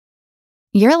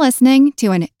You're listening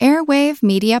to an Airwave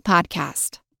Media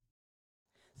Podcast.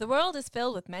 The world is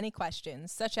filled with many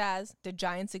questions, such as, did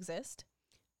giants exist?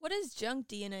 What is junk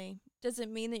DNA? Does it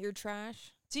mean that you're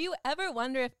trash? Do you ever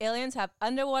wonder if aliens have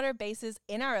underwater bases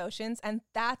in our oceans, and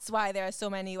that's why there are so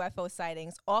many UFO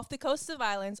sightings off the coasts of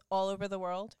islands all over the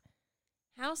world?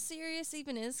 How serious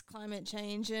even is climate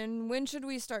change, and when should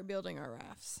we start building our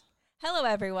rafts? Hello,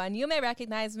 everyone. You may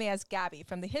recognize me as Gabby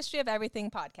from the History of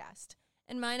Everything podcast.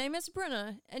 And my name is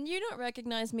Bruna, and you don't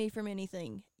recognize me from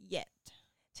anything yet.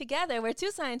 Together, we're two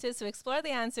scientists who explore the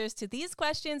answers to these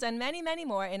questions and many, many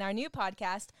more in our new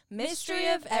podcast, Mystery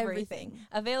of Everything,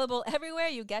 available everywhere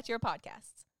you get your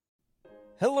podcasts.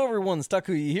 Hello everyone,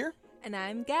 Stakuyi here. And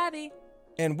I'm Gabby.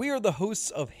 And we are the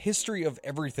hosts of History of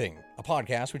Everything, a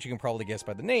podcast which you can probably guess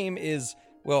by the name is,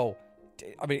 well,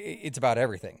 it's about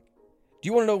everything. Do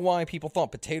you want to know why people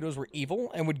thought potatoes were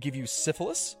evil and would give you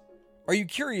syphilis? Are you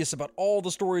curious about all the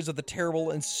stories of the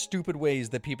terrible and stupid ways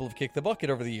that people have kicked the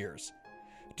bucket over the years?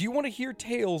 Do you want to hear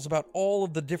tales about all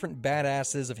of the different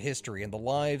badasses of history and the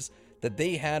lives that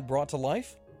they had brought to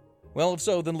life? Well, if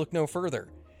so, then look no further.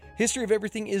 History of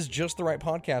Everything is just the right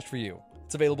podcast for you.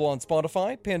 It's available on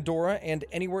Spotify, Pandora, and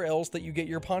anywhere else that you get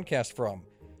your podcast from.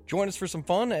 Join us for some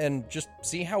fun and just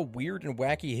see how weird and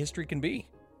wacky history can be.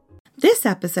 This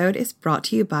episode is brought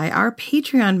to you by our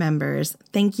Patreon members.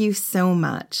 Thank you so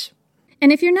much.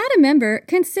 And if you're not a member,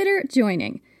 consider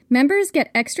joining. Members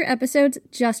get extra episodes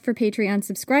just for Patreon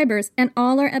subscribers, and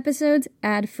all our episodes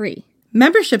ad-free.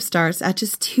 Membership starts at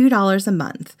just $2 a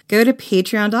month. Go to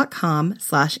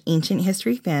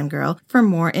patreon.com/ancienthistoryfangirl for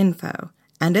more info.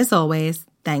 And as always,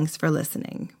 thanks for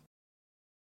listening.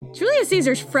 Julius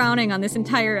Caesar's frowning on this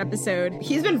entire episode.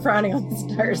 He's been frowning on this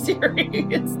entire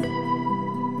series.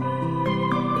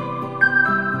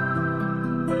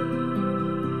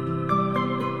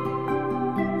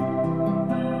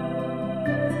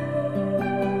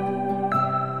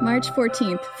 March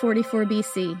 14th, 44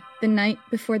 BC, the night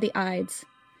before the Ides.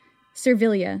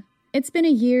 Servilia. It's been a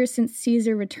year since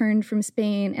Caesar returned from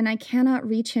Spain, and I cannot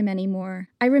reach him anymore.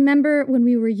 I remember when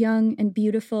we were young and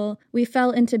beautiful, we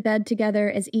fell into bed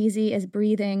together as easy as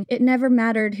breathing. It never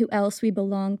mattered who else we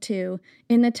belonged to.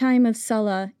 In the time of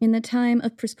Sulla, in the time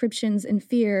of prescriptions and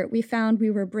fear, we found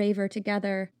we were braver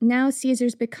together. Now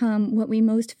Caesar's become what we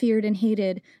most feared and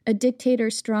hated, a dictator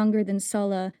stronger than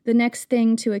Sulla, the next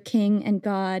thing to a king and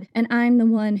god, and I'm the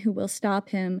one who will stop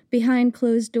him. Behind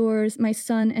closed doors, my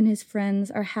son and his friends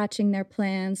are hatching their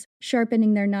plans,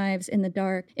 sharpening their knives in the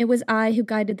dark. It was I who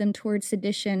guided them towards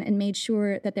sedition and made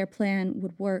sure that their plan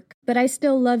would work. But I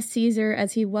still love Caesar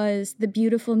as he was, the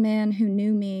beautiful man who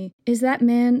knew me. Is that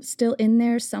man still in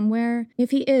there somewhere?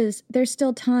 If he is, there's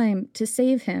still time to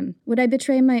save him. Would I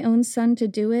betray my own son to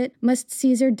do it? Must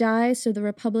Caesar die so the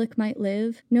Republic might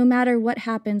live? No matter what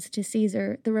happens to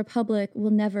Caesar, the Republic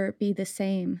will never be the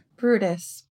same.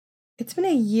 Brutus. It's been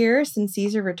a year since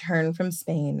Caesar returned from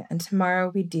Spain, and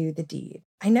tomorrow we do the deed.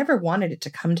 I never wanted it to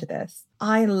come to this.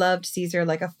 I loved Caesar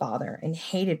like a father and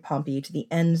hated Pompey to the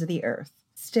ends of the earth.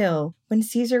 Still, when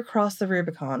Caesar crossed the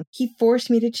Rubicon, he forced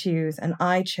me to choose, and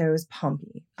I chose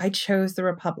Pompey. I chose the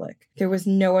Republic. There was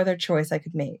no other choice I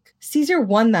could make. Caesar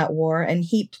won that war and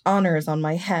heaped honors on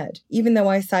my head, even though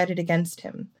I sided against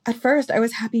him. At first, I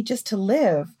was happy just to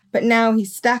live. But now he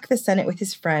stacked the Senate with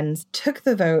his friends, took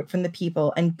the vote from the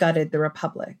people, and gutted the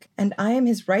Republic. And I am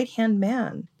his right-hand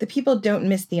man. The people don't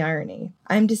miss the irony.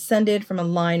 I am descended from a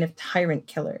line of tyrant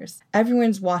killers.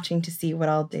 Everyone's watching to see what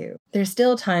I'll do. There's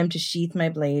still time to sheath my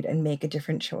blade and make a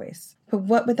different choice. But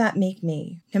what would that make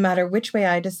me? No matter which way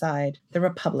I decide, the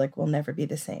Republic will never be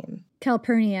the same.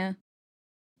 Calpurnia.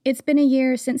 It's been a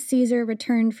year since Caesar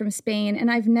returned from Spain,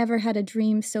 and I've never had a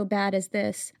dream so bad as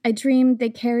this. I dreamed they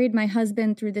carried my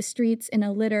husband through the streets in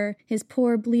a litter, his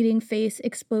poor bleeding face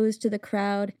exposed to the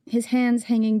crowd, his hands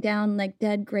hanging down like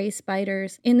dead gray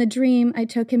spiders. In the dream, I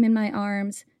took him in my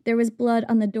arms. There was blood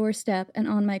on the doorstep and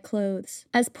on my clothes.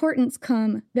 As portents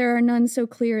come, there are none so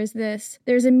clear as this.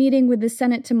 There's a meeting with the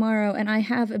Senate tomorrow, and I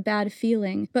have a bad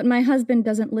feeling. But my husband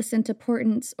doesn't listen to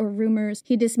portents or rumors.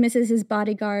 He dismisses his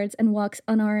bodyguards and walks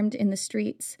unarmed in the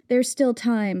streets. There's still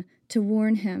time to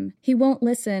warn him. He won't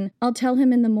listen. I'll tell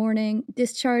him in the morning,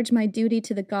 discharge my duty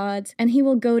to the gods, and he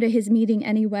will go to his meeting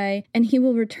anyway, and he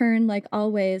will return like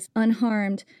always,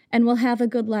 unharmed, and we'll have a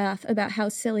good laugh about how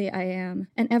silly I am,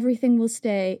 and everything will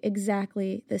stay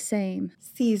exactly the same.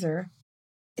 Caesar.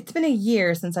 It's been a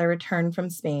year since I returned from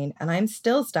Spain, and I'm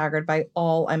still staggered by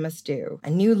all I must do. A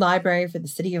new library for the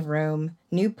city of Rome,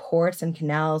 new ports and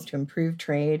canals to improve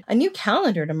trade, a new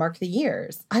calendar to mark the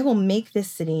years. I will make this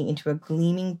city into a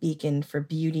gleaming beacon for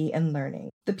beauty and learning.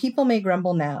 The people may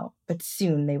grumble now, but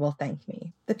soon they will thank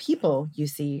me. The people, you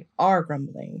see, are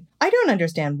grumbling. I don't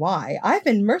understand why. I've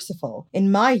been merciful.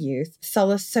 In my youth,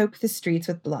 Sulla soaked the streets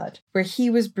with blood. Where he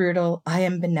was brutal, I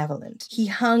am benevolent. He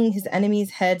hung his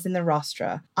enemies' heads in the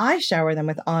rostra. I shower them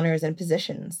with honors and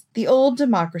positions. The old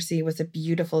democracy was a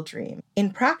beautiful dream.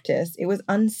 In practice, it was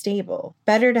unstable.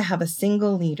 Better to have a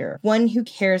single leader, one who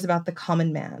cares about the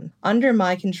common man. Under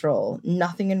my control,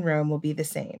 nothing in Rome will be the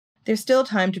same. There's still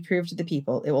time to prove to the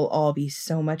people it will all be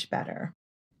so much better.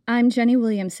 I'm Jenny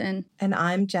Williamson. And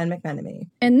I'm Jen McMenemy.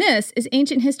 And this is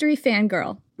Ancient History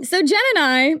Fangirl. So Jen and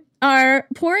I are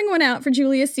pouring one out for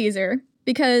Julius Caesar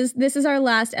because this is our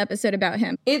last episode about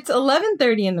him. It's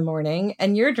 11:30 in the morning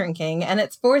and you're drinking, and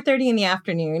it's 4:30 in the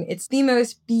afternoon. It's the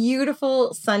most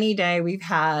beautiful sunny day we've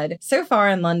had so far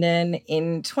in London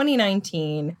in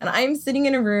 2019. And I'm sitting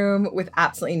in a room with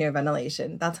absolutely no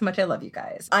ventilation. That's how much I love you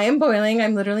guys. I am boiling.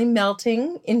 I'm literally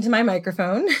melting into my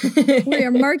microphone. We are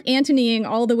Mark Antonying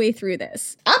all the way through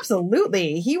this.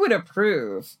 Absolutely. He would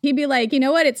approve. He'd be like, you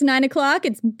know what? It's 9 o'clock.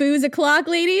 It's booze o'clock,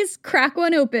 ladies. Crack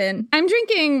one open. I'm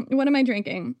drinking. What am I drinking?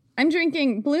 I'm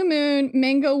drinking Blue Moon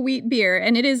mango wheat beer,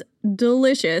 and it is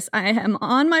delicious. I am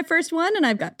on my first one, and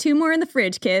I've got 2 more in the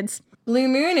fridge, kids. Blue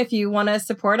Moon, if you want to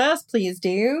support us, please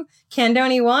do.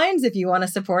 Candoni Wines, if you want to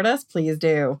support us, please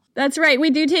do. That's right. We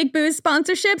do take booze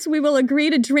sponsorships. We will agree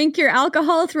to drink your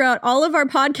alcohol throughout all of our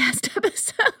podcast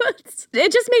episodes.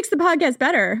 It just makes the podcast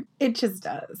better. It just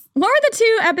does. What were the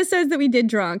 2 episodes that we did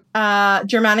drunk?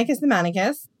 Germanicus the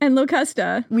Manicus. And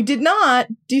Locusta. We did not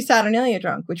do Saturnalia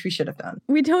drunk, which we should have done.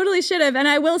 We totally should have. And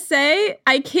I will say,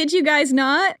 I kid you guys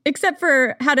not, except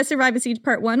for How to Survive a Siege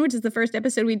Part 1, which is the first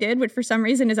episode we did, which for some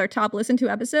reason is our top listened to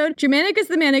episode. Germanicus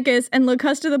the Manicus and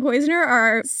Locusta the Poisoner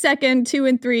are our second, 2,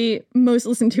 and 3 most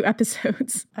listened to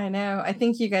episodes. I know. I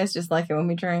think you guys just like it when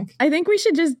we drink. I think we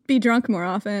should just be drunk more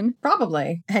often.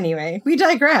 Probably. Anyway, we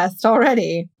digressed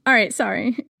already. All right,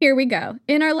 sorry. Here we go.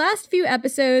 In our last few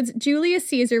episodes, Julius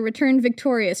Caesar returned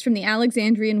victorious from the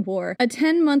Alexandrian War, a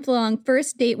 10-month-long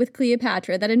first date with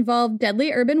Cleopatra that involved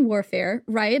deadly urban warfare,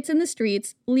 riots in the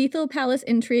streets, lethal palace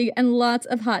intrigue, and lots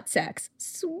of hot sex.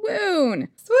 Swoon!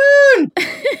 Swoon!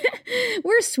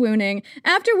 We're swooning.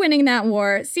 After winning that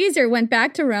war, Caesar went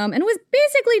back to Rome and was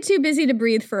basically too busy to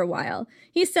breathe for a while.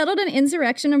 He settled an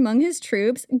insurrection among his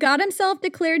troops, got himself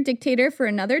declared dictator for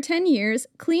another 10 years,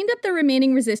 cleaned up the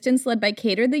remaining resistance led by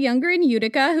Cater the Younger in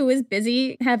Utica, who was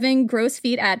busy having gross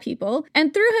feet at people,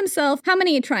 and threw himself how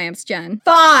many triumphs, Jen?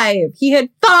 5! He had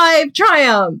 5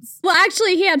 triumphs! Well,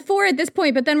 actually, he had 4 at this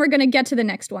point, but then we're going to get to the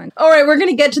next one. All right, we're going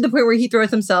to get to the point where he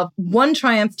throws himself 1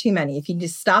 triumph too many. If he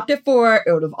just stopped at 4,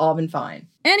 it would have all been fine.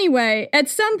 Anyway, at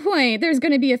some point, there's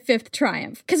going to be a 5th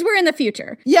triumph, because we're in the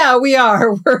future. Yeah, we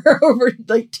are. We're over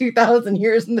like 2,000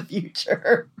 years in the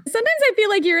future. Sometimes I feel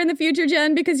like you're in the future,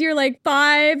 Jen, because you're like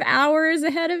 5 hours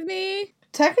ahead of me.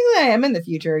 Technically, I am in the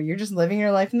future. You're just living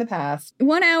your life in the past.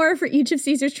 1 hour for each of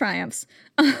Caesar's triumphs.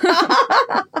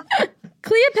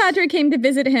 Cleopatra came to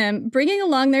visit him, bringing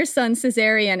along their son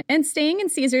Caesarion, and staying in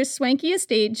Caesar's swanky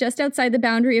estate just outside the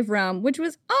boundary of Rome, which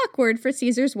was awkward for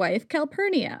Caesar's wife,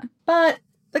 Calpurnia. But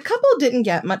the couple didn't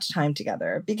get much time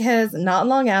together because not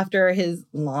long after his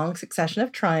long succession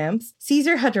of triumphs,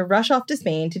 Caesar had to rush off to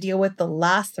Spain to deal with the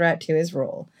last threat to his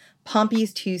rule,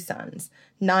 Pompey's 2 sons,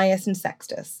 Gnaeus and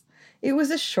Sextus. It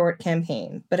was a short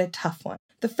campaign, but a tough one.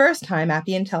 The first time,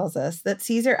 Appian tells us that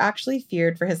Caesar actually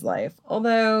feared for his life,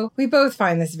 although we both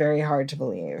find this very hard to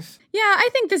believe. Yeah, I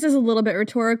think this is a little bit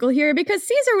rhetorical here because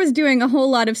Caesar was doing a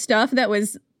whole lot of stuff that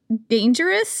was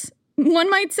dangerous, one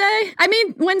might say. I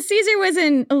mean, when Caesar was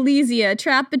in Alesia,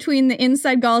 trapped between the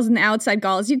inside Gauls and the outside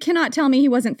Gauls, you cannot tell me he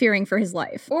wasn't fearing for his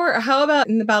life. Or how about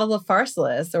in the Battle of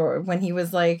Pharsalus, or when he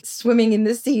was like swimming in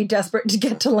the sea, desperate to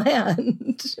get to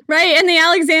land? Right, and the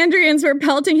Alexandrians were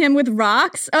pelting him with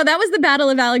rocks. Oh, that was the Battle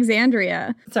of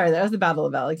Alexandria. Sorry, that was the Battle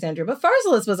of Alexandria. But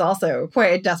Pharsalus was also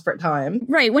quite a desperate time.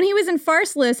 Right, when he was in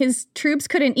Pharsalus, his troops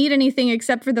couldn't eat anything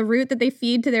except for the root that they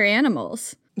feed to their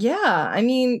animals. Yeah, I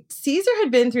mean, Caesar had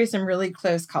been through some really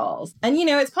close calls. And, you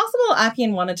know, it's possible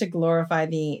Appian wanted to glorify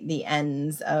the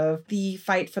ends of the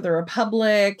fight for the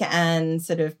Republic and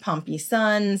sort of Pompey's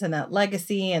sons and that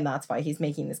legacy, and that's why he's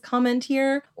making this comment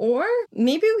here. Or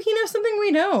maybe he knows something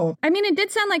we don't. I mean, it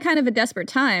did sound like kind of a desperate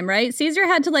time, right? Caesar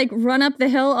had to, like, run up the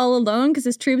hill all alone because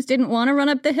his troops didn't want to run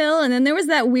up the hill, and then there was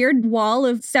that weird wall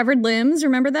of severed limbs,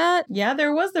 remember that? Yeah,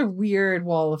 there was the weird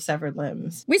wall of severed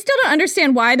limbs. We still don't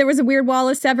understand why there was a weird wall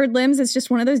of severed limbs is just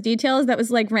one of those details that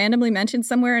was like randomly mentioned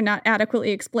somewhere and not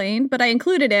adequately explained, but I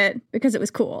included it because it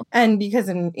was cool. And because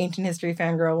in Ancient History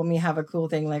Fangirl, when we have a cool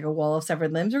thing like a wall of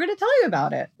severed limbs, we're going to tell you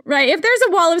about it. Right. If there's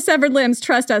a wall of severed limbs,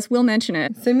 trust us, we'll mention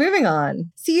it. So moving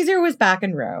on, Caesar was back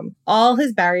in Rome. All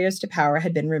his barriers to power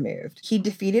had been removed. He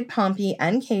defeated Pompey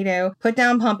and Cato, put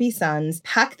down Pompey's sons,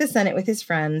 packed the Senate with his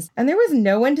friends, and there was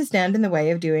no one to stand in the way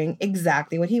of doing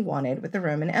exactly what he wanted with the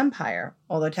Roman Empire.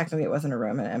 Although technically it wasn't a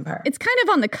Roman Empire. It's kind of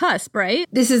on the cusp, right?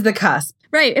 This is the cusp.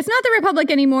 Right. It's not the Republic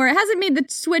anymore. It hasn't made the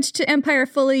switch to empire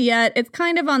fully yet. It's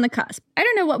kind of on the cusp. I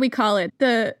don't know what we call it.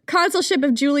 The consulship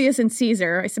of Julius and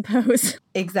Caesar, I suppose.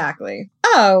 Exactly.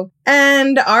 Oh,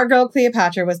 and our girl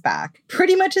Cleopatra was back.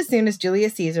 Pretty much as soon as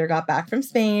Julius Caesar got back from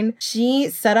Spain, she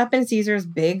set up in Caesar's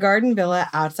big garden villa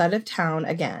outside of town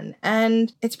again.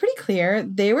 And it's pretty clear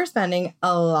they were spending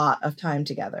a lot of time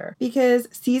together because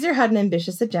Caesar had an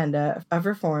ambitious agenda of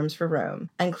reforms for Rome,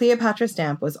 and Cleopatra's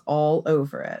stamp was all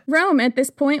over it. Rome at this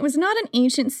point was not an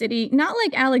ancient city, not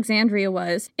like Alexandria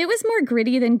was. It was more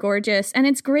gritty than gorgeous, and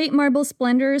its great marble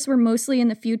splendors were mostly in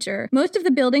the future. Most of the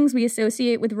buildings we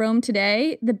associate with Rome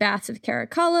today, the Baths of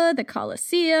Caracalla, the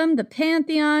Colosseum, the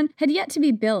Pantheon, had yet to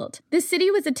be built. The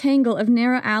city was a tangle of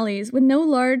narrow alleys with no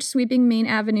large sweeping main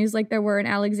avenues like there were in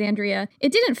Alexandria.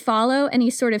 It didn't follow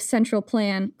any sort of central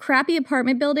plan. Crappy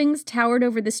apartment buildings towered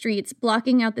over the streets,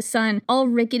 blocking out the sun, all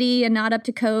rickety and not up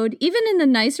to code. Even in the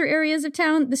nicer areas of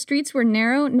town, the streets were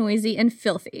narrow, noisy, and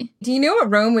filthy. Do you know what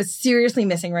Rome was seriously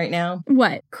missing right now?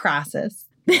 What? Crassus.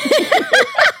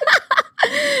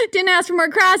 Didn't ask for more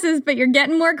Crassus, but you're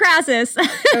getting more Crassus.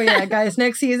 Oh yeah, guys,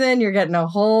 next season, you're getting a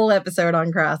whole episode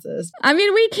on Crassus. I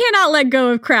mean, we cannot let go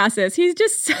of Crassus. He's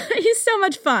so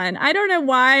much fun. I don't know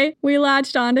why we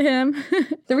latched onto him.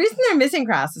 The reason they're missing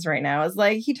Crassus right now is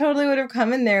like he totally would have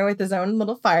come in there with his own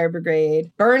little fire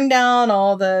brigade, burned down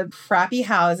all the crappy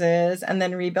houses, and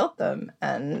then rebuilt them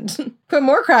and put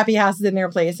more crappy houses in their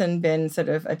place and been sort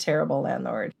of a terrible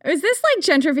landlord. Is this like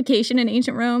gentrification in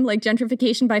ancient Rome? Like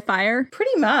gentrification by fire?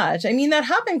 Pretty much. I mean, that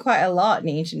happened quite a lot in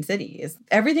ancient cities.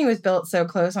 Everything was built so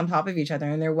close on top of each other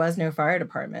and there was no fire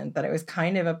department that it was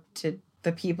kind of up to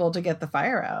the people to get the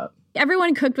fire out.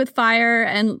 Everyone cooked with fire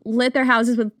and lit their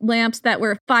houses with lamps that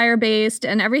were fire-based,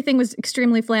 and everything was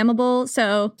extremely flammable,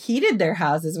 so... Heated their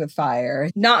houses with fire.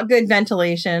 Not good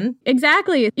ventilation.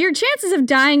 Exactly. Your chances of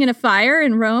dying in a fire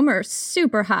in Rome are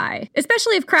super high,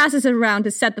 especially if Crassus is around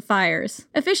to set the fires.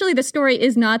 Officially, the story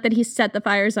is not that he set the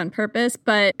fires on purpose,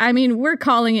 but, I mean, we're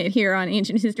calling it here on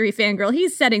Ancient History Fangirl.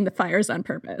 He's setting the fires on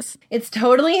purpose. It's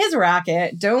totally his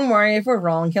racket. Don't worry, if we're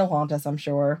wrong, he'll haunt us, I'm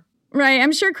sure. Right,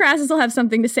 I'm sure Crassus will have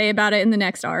something to say about it in the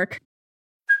next arc.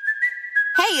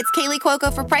 Hey, it's Kaylee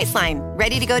Cuoco for Priceline.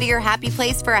 Ready to go to your happy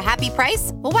place for a happy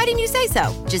price? Well, why didn't you say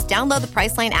so? Just download the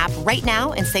Priceline app right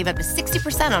now and save up to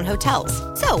 60% on hotels.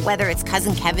 So whether it's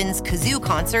Cousin Kevin's Kazoo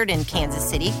Concert in Kansas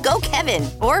City, go Kevin,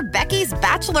 or Becky's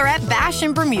Bachelorette Bash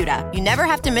in Bermuda, you never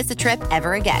have to miss a trip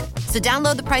ever again. So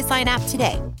download the Priceline app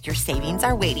today. Your savings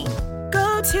are waiting.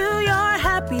 Go to your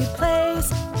happy place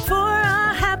for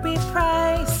a happy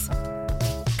price.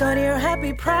 Go to your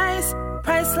happy price,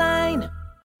 Priceline.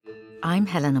 I'm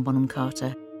Helena Bonham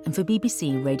Carter, and for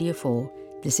BBC Radio 4,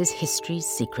 this is History's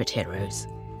Secret Heroes,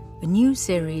 a new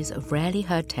series of rarely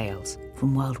heard tales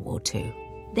from World War II.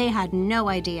 They had no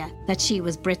idea that she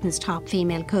was Britain's top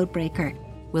female codebreaker.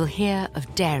 We'll hear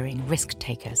of daring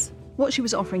risk-takers. What she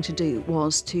was offering to do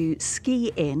was to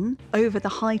ski in over the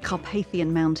high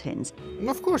Carpathian mountains.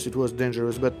 Of course it was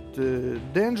dangerous, but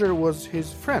danger was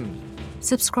his friend.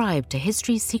 Subscribe to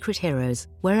History's Secret Heroes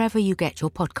wherever you get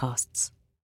your podcasts.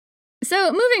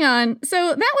 So, moving on.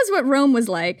 So, that was what Rome was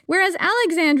like. Whereas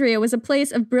Alexandria was a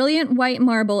place of brilliant white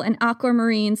marble and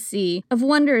aquamarine sea, of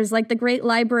wonders like the Great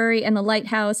Library and the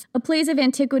Lighthouse, a place of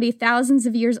antiquity thousands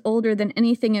of years older than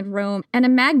anything in Rome, and a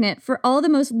magnet for all the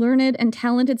most learned and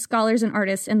talented scholars and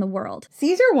artists in the world.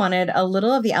 Caesar wanted a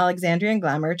little of the Alexandrian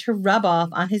glamour to rub off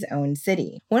on his own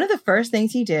city. One of the first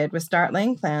things he did was start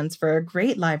laying plans for a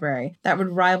great library that would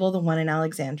rival the one in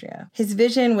Alexandria. His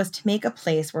vision was to make a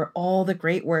place where all the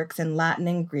great works in Latin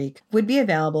and Greek would be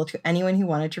available to anyone who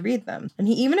wanted to read them. And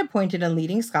he even appointed a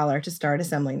leading scholar to start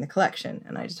assembling the collection.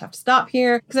 And I just have to stop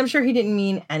here because I'm sure he didn't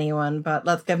mean anyone, but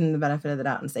let's give him the benefit of the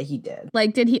doubt and say he did.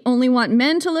 Like, did he only want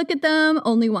men to look at them?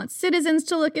 Only want citizens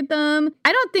to look at them?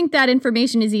 I don't think that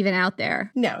information is even out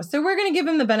there. No, so we're going to give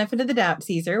him the benefit of the doubt,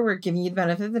 Caesar. We're giving you the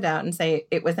benefit of the doubt and say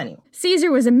it was anyone.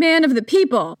 Caesar was a man of the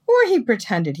people. Or he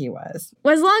pretended he was.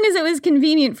 As long as it was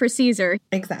convenient for Caesar.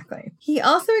 Exactly. He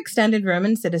also extended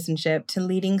Roman citizenship to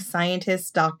leading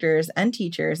scientists, doctors, and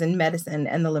teachers in medicine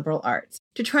and the liberal arts.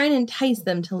 to try and entice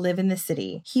them to live in the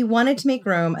city. He wanted to make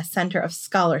Rome a center of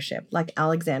scholarship like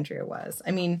Alexandria was.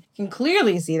 I mean, you can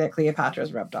clearly see that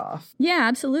Cleopatra's rubbed off. Yeah,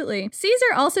 absolutely.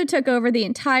 Caesar also took over the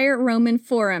entire Roman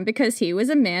Forum because he was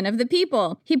a man of the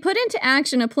people. He put into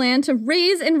action a plan to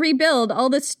raise and rebuild all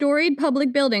the storied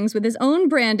public buildings with his own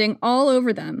branding all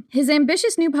over them. His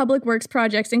ambitious new public works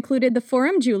projects included the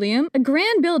Forum Julium, a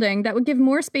grand building that would give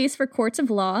more space for courts of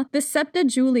law, the Septa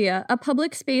Julia, a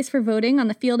public space for voting on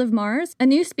the Field of Mars, a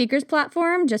new speaker's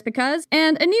platform, just because,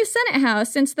 and a new Senate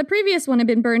house since the previous one had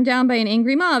been burned down by an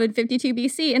angry mob in 52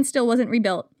 BC and still wasn't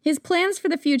rebuilt. His plans for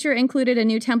the future included a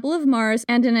new Temple of Mars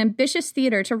and an ambitious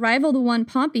theater to rival the one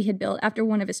Pompey had built after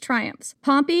one of his triumphs.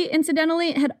 Pompey,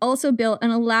 incidentally, had also built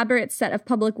an elaborate set of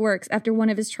public works after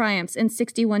one of his triumphs in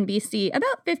 61 BC,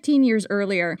 about 15 years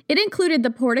earlier. It included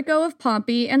the Portico of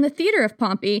Pompey and the Theater of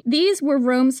Pompey. These were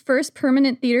Rome's first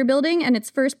permanent theater building and its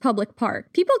first public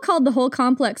park. People called the whole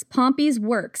complex Pompey's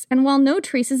Works, and while no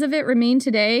traces of it remain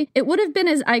today, it would have been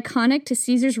as iconic to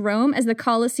Caesar's Rome as the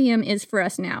Colosseum is for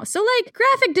us now. So, like,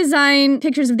 graphic design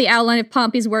pictures of the outline of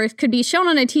Pompey's works could be shown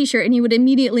on a t-shirt and you would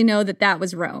immediately know that that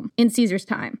was Rome in Caesar's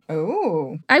time.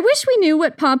 Oh. I wish we knew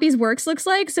what Pompey's works looks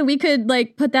like so we could,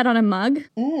 like, put that on a mug.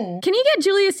 Can you get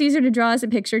Julius Caesar to draw us a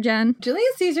picture, Jen?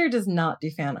 Julius Caesar does not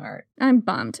do fan art. I'm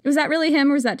bummed. Was that really him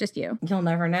or was that just you? You'll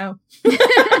never know.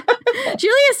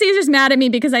 Julius Caesar's mad at me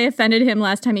because I offended him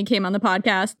last time he came on the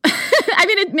podcast. I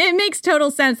mean, it makes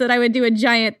total sense that I would do a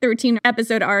giant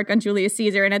 13-episode arc on Julius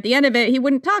Caesar, and at the end of it, he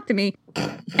wouldn't talk to me.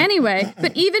 Anyway,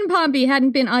 but even Pompey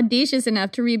hadn't been audacious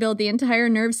enough to rebuild the entire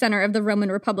nerve center of the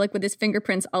Roman Republic with his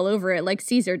fingerprints all over it like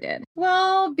Caesar did.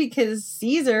 Well, because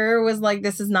Caesar was like,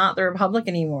 this is not the Republic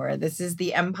anymore. This is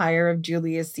the Empire of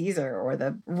Julius Caesar, or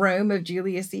the Rome of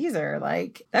Julius Caesar.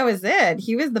 Like, that was it.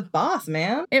 He was the boss,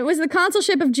 man. It was the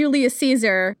consulship of Julius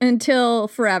Caesar until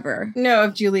forever. No,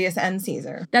 of Julius and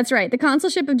Caesar. That's right. The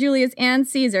consulship of Julius and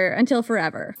Caesar until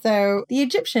forever. So the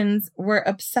Egyptians were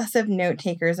obsessive note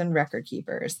takers and record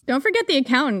keepers. Don't forget the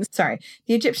accountants. Sorry.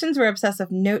 The Egyptians were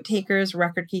obsessive note takers,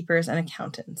 record keepers, and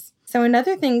accountants. So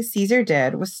another thing Caesar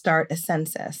did was start a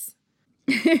census.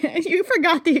 You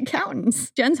forgot the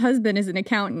accountants. Jen's husband is an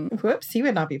accountant. Whoops, he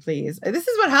would not be pleased. This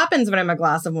is what happens when I'm a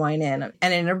glass of wine in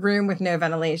and in a room with no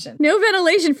ventilation. No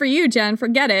ventilation for you, Jen.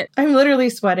 Forget it. I'm literally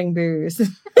sweating booze.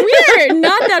 We are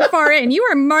not that far in. You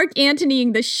are Mark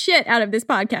Antonying the shit out of this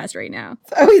podcast right now.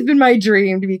 It's always been my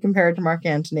dream to be compared to Mark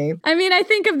Antony. I mean, I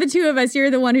think of the two of us,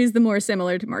 you're the one who's the more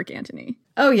similar to Mark Antony.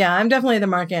 Oh, yeah, I'm definitely the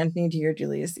Mark Antony to your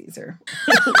Julius Caesar.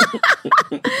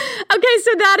 Okay,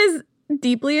 so that is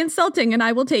deeply insulting, and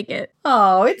I will take it.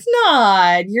 Oh, it's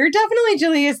not. You're definitely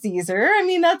Julius Caesar. I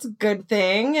mean, that's a good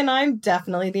thing, and I'm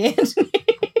definitely the Antony.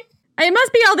 It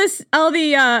must be all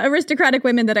the aristocratic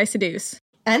women that I seduce.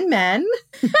 And men.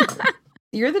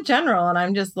 You're the general, and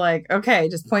I'm just like, okay,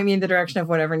 just point me in the direction of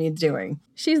whatever needs doing.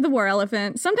 She's the war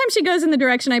elephant. Sometimes she goes in the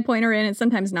direction I point her in, and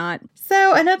sometimes not.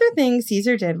 So another thing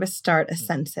Caesar did was start a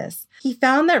census. He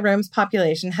found that Rome's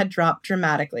population had dropped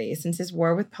dramatically since his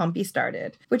war with Pompey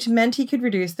started, which meant he could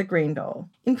reduce the grain dole.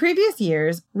 In previous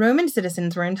years, Roman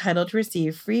citizens were entitled to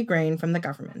receive free grain from the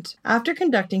government. After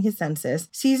conducting his census,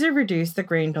 Caesar reduced the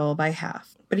grain dole by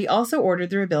half. But he also ordered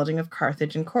the rebuilding of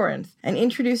Carthage and Corinth and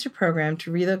introduced a program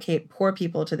to relocate poor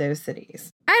people to those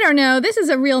cities. I don't know. This is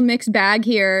a real mixed bag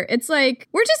here. It's like,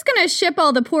 we're just going to ship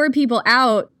all the poor people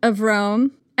out of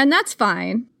Rome, and that's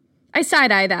fine. I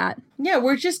side-eye that. Yeah,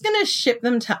 we're just going to ship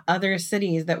them to other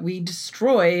cities that we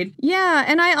destroyed. Yeah,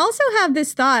 and I also have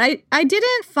this thought. I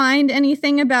didn't find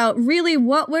anything about really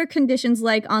what were conditions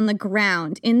like on the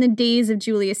ground in the days of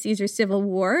Julius Caesar's civil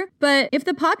war. But if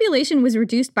the population was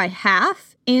reduced by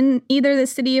half in either the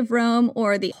city of Rome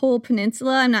or the whole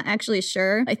peninsula, I'm not actually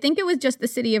sure. I think it was just the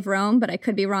city of Rome, but I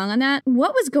could be wrong on that.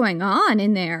 What was going on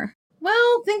in there?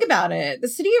 Well, think about it. The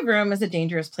city of Rome is a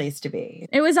dangerous place to be.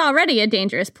 It was already a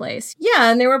dangerous place. Yeah,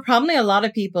 and there were probably a lot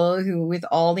of people who, with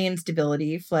all the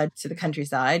instability, fled to the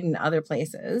countryside and other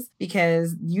places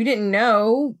because you didn't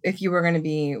know if you were going to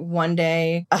be one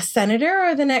day a senator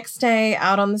or the next day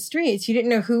out on the streets. You didn't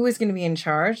know who was going to be in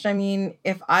charge. I mean,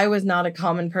 if I was not a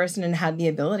common person and had the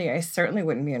ability, I certainly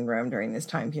wouldn't be in Rome during this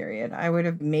time period. I would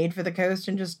have made for the coast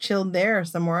and just chilled there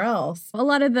somewhere else. A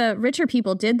lot of the richer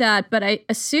people did that, but I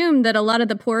assume that a lot of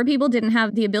the poor people didn't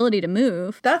have the ability to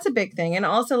move. That's a big thing. And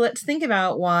also, let's think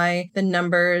about why the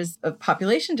numbers of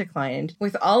population declined.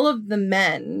 With all of the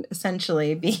men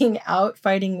essentially being out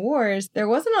fighting wars, there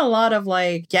wasn't a lot of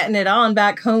like getting it on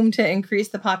back home to increase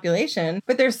the population,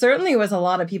 but there certainly was a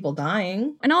lot of people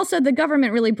dying. And also, the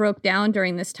government really broke down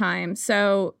during this time.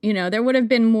 So, there would have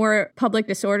been more public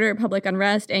disorder, public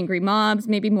unrest, angry mobs,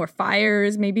 maybe more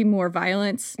fires, maybe more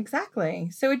violence. Exactly.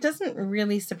 So it doesn't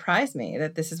really surprise me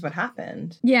that this is what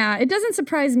happened. Yeah, it doesn't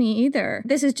surprise me either.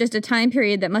 This is just a time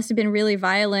period that must have been really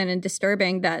violent and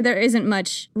disturbing that there isn't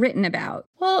much written about.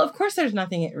 Well, of course there's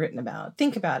nothing written about.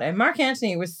 Think about it. Mark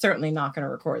Antony was certainly not going to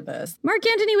record this. Mark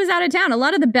Antony was out of town. A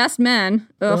lot of the best men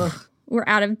were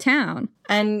out of town.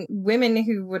 And women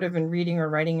who would have been reading or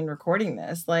writing and recording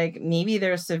this, like maybe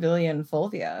there's Servilia and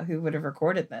Fulvia who would have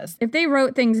recorded this. If they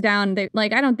wrote things down, I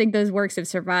don't think those works have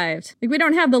survived. Like, we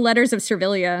don't have the letters of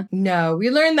Servilia. No, we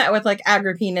learned that with like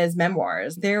Agrippina's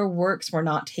memoirs. Their works were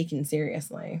not taken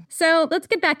seriously. So let's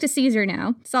get back to Caesar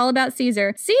now. It's all about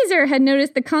Caesar. Caesar had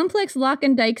noticed the complex lock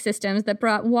and dike systems that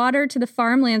brought water to the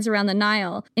farmlands around the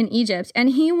Nile in Egypt,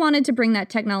 and he wanted to bring that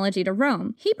technology to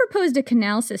Rome. He proposed a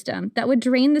canal system that would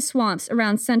drain the swamps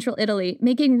around central Italy,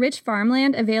 making rich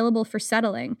farmland available for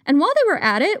settling. And while they were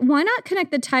at it, why not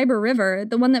connect the Tiber River,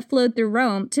 the one that flowed through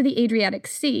Rome, to the Adriatic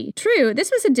Sea? True,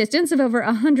 this was a distance of over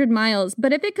 100 miles,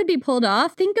 but if it could be pulled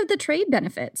off, think of the trade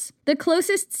benefits. The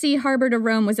closest sea harbor to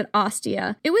Rome was at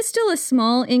Ostia. It was still a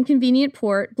small, inconvenient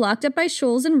port, blocked up by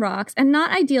shoals and rocks, and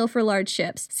not ideal for large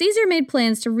ships. Caesar made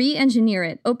plans to re-engineer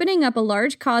it, opening up a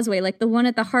large causeway like the one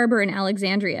at the harbor in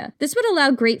Alexandria. This would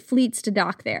allow great fleets to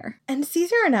dock there. And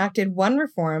Caesar enacted one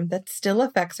reform that still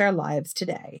affects our lives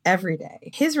today, every day.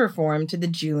 His reform to the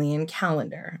Julian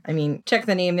calendar. I mean, check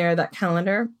the name there of that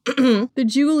calendar. The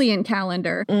Julian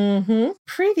calendar.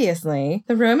 Previously,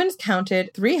 the Romans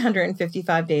counted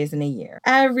 355 days in a year.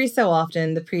 Every so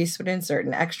often, the priests would insert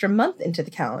an extra month into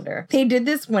the calendar. They did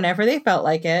this whenever they felt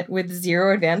like it, with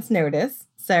zero advance notice.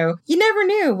 So you never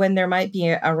knew when there might be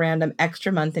a random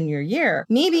extra month in your year,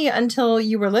 maybe until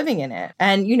you were living in it.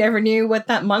 And you never knew what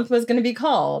that month was going to be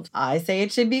called. I say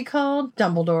it should be called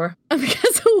Dumbledore.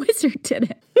 Because a wizard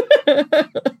did it.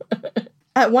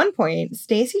 At one point,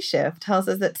 Stacy Schiff tells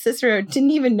us that Cicero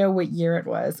didn't even know what year it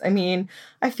was. I mean,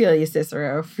 I feel you,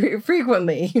 Cicero.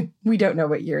 Frequently, we don't know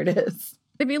what year it is.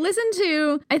 If you listen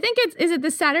to, I think is it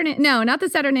the Saturnalia? No, not the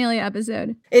Saturnalia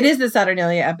episode. It is the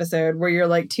Saturnalia episode where you're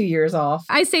like 2 years off.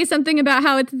 I say something about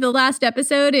how it's the last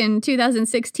episode in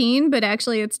 2016, but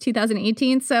actually it's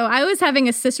 2018. So I was having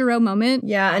a Cicero moment.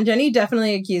 Yeah, and Jenny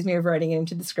definitely accused me of writing it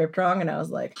into the script wrong, and I was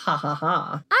like, ha ha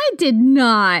ha. I did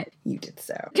not. You did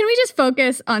so. Can we just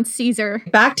focus on Caesar?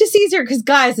 Back to Caesar, because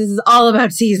guys, this is all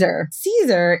about Caesar.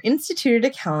 Caesar instituted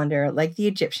a calendar like the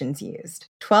Egyptians used.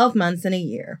 12 months in a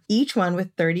year, each one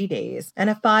with 30 days, and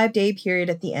a 5-day period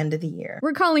at the end of the year.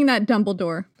 We're calling that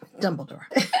Dumbledore. Dumbledore.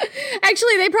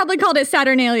 Actually, they probably called it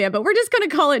Saturnalia, but we're just going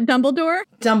to call it Dumbledore.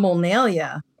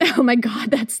 Dumblenalia. Oh my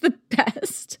God, that's the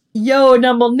best. Yo,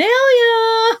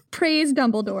 Dumblenalia! Praise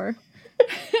Dumbledore.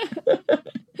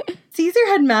 Caesar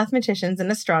had mathematicians and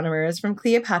astronomers from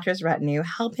Cleopatra's retinue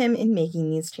help him in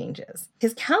making these changes.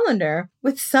 His calendar,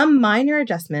 with some minor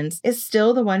adjustments, is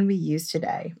still the one we use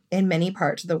today in many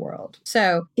parts of the world.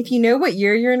 So, if you know what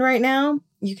year you're in right now,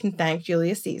 you can thank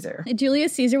Julius Caesar.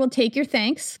 Julius Caesar will take your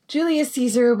thanks. Julius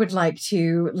Caesar would like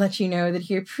to let you know that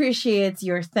he appreciates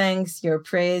your thanks, your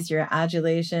praise, your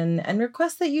adulation, and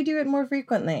requests that you do it more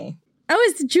frequently. Oh,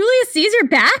 is Julius Caesar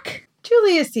back?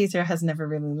 Julius Caesar has never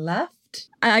really left.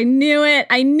 I knew it.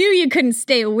 I knew you couldn't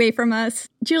stay away from us.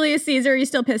 Julius Caesar, you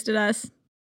still pissed at us?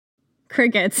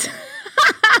 Crickets.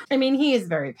 I mean, he is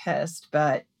very pissed,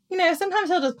 but, sometimes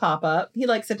he'll just pop up. He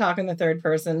likes to talk in the third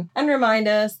person and remind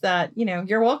us that,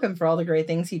 you're welcome for all the great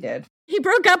things he did. He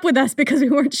broke up with us because we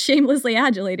weren't shamelessly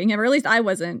adulating him, or at least I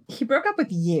wasn't. He broke up with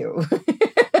you.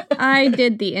 I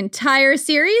did the entire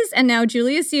series, and now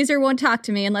Julius Caesar won't talk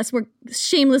to me unless we're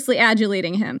shamelessly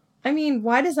adulating him. I mean,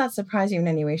 why does that surprise you in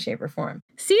any way, shape, or form?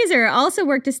 Caesar also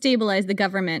worked to stabilize the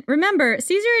government. Remember,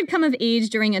 Caesar had come of age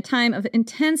during a time of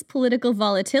intense political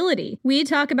volatility. We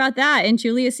talk about that in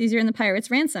Julius Caesar and the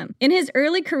Pirate's Ransom. In his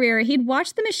early career, he'd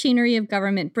watched the machinery of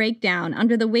government break down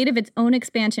under the weight of its own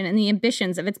expansion and the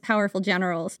ambitions of its powerful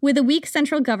generals. With a weak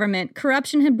central government,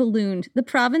 corruption had ballooned, the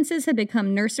provinces had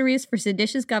become nurseries for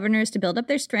seditious governors to build up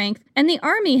their strength, and the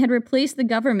army had replaced the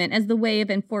government as the way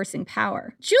of enforcing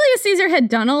power. Julius Caesar had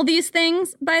done all these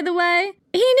things, by the way.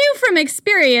 He knew from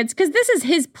experience, because this is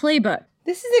his playbook.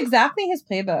 This is exactly his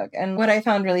playbook. And what I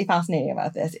found really fascinating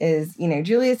about this is,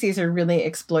 Julius Caesar really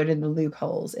exploited the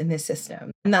loopholes in this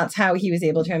system. And that's how he was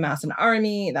able to amass an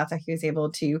army. That's how he was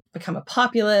able to become a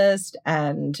populist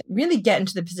and really get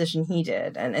into the position he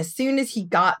did. And as soon as he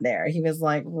got there, he was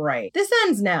like, right, this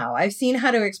ends now. I've seen how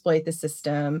to exploit the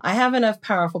system. I have enough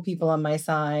powerful people on my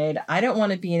side. I don't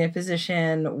want to be in a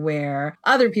position where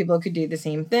other people could do the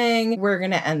same thing. We're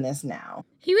going to end this now.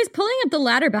 He was pulling up the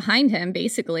ladder behind him,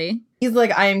 basically. He's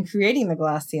like, I am creating the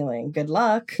glass ceiling. Good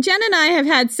luck. Jen and I have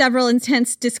had several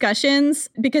intense discussions,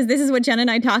 because this is what Jen and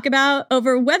I talk about,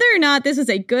 over whether or not this is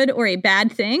a good or a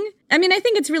bad thing. I mean, I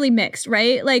think it's really mixed,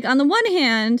 right? Like, on the one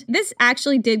hand, this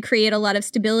actually did create a lot of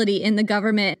stability in the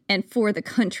government and for the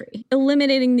country.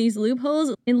 Eliminating these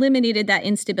loopholes eliminated that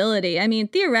instability. I mean,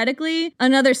 theoretically,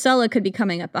 another Sulla could be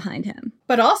coming up behind him.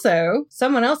 But also,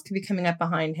 someone else could be coming up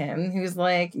behind him who's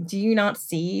like, do you not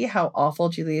see how awful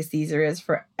Julius Caesar is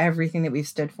for everything that we've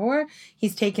stood for?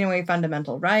 He's taken away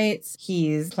fundamental rights.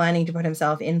 He's planning to put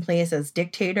himself in place as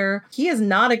dictator. He is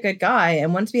not a good guy.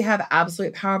 And once we have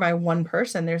absolute power by one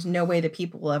person, there's no way that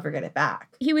people will ever get it back.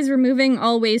 He was removing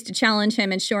all ways to challenge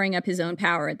him and shoring up his own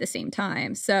power at the same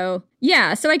time. So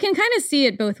I can kind of see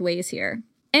it both ways here.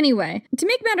 Anyway, to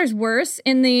make matters worse,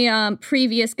 in the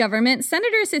previous government,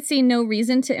 senators had seen no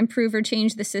reason to improve or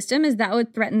change the system, as that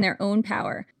would threaten their own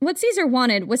power. What Caesar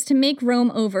wanted was to make Rome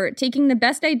over, taking the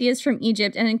best ideas from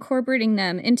Egypt and incorporating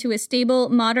them into a stable,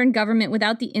 modern government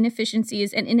without the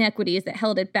inefficiencies and inequities that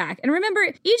held it back. And remember,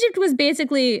 Egypt was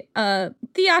basically a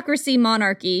theocracy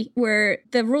monarchy where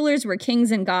the rulers were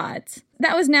kings and gods.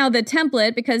 That was now the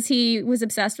template because he was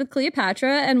obsessed with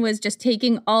Cleopatra and was just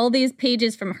taking all these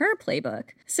pages from her playbook.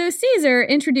 So Caesar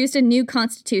introduced a new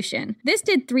constitution. This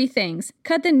did 3 things: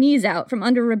 cut the knees out from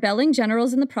under rebelling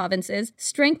generals in the provinces,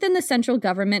 strengthen the central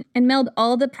government, and meld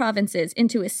all the provinces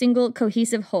into a single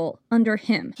cohesive whole under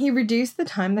him. He reduced the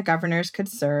time the governors could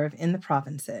serve in the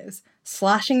provinces,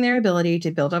 slashing their ability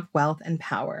to build up wealth and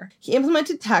power. He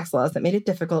implemented tax laws that made it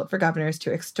difficult for governors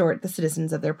to extort the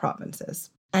citizens of their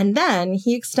provinces. And then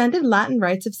he extended Latin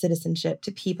rights of citizenship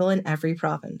to people in every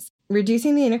province,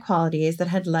 reducing the inequalities that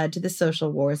had led to the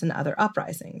social wars and other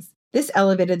uprisings. This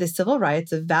elevated the civil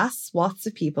rights of vast swaths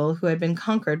of people who had been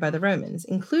conquered by the Romans,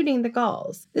 including the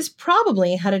Gauls. This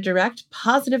probably had a direct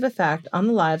positive effect on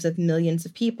the lives of millions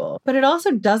of people, but it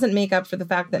also doesn't make up for the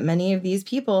fact that many of these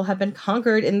people have been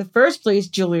conquered in the first place,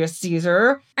 Julius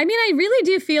Caesar. I mean, I really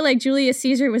do feel like Julius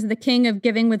Caesar was the king of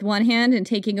giving with one hand and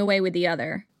taking away with the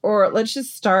other. Or let's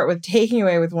just start with taking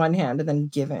away with one hand and then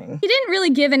giving. He didn't really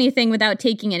give anything without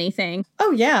taking anything. Oh,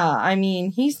 yeah. I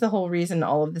mean, he's the whole reason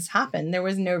all of this happened. There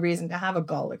was no reason to have a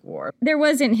Gallic war. There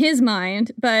was in his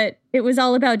mind, but it was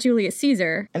all about Julius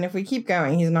Caesar. And if we keep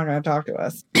going, he's not going to talk to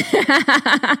us.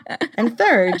 And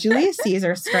third, Julius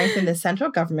Caesar strengthened the central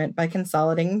government by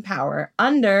consolidating power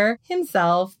under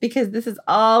himself, because this is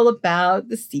all about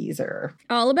the Caesar.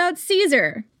 All about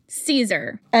Caesar.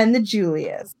 Caesar. And the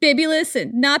Julius. Bibulus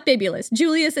and not Bibulus.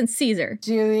 Julius and Caesar.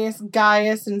 Julius,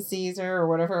 Gaius, and Caesar, or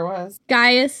whatever it was.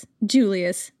 Gaius,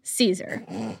 Julius, Caesar.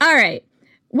 All right.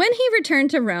 When he returned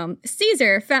to Rome,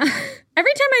 Caesar found...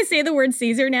 Every time I say the word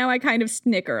Caesar now, I kind of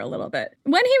snicker a little bit.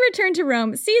 When he returned to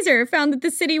Rome, Caesar found that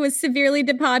the city was severely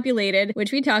depopulated,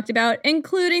 which we talked about,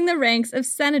 including the ranks of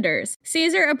senators.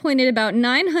 Caesar appointed about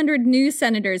 900 new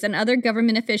senators and other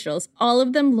government officials, all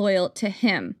of them loyal to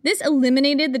him. This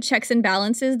eliminated the checks and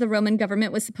balances the Roman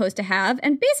government was supposed to have,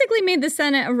 and basically made the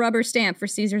Senate a rubber stamp for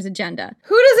Caesar's agenda.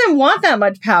 Who doesn't want that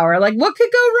much power? Like, what could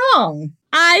go wrong?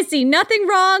 I see nothing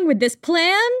wrong with this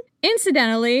plan.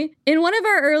 Incidentally, in one of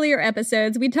our earlier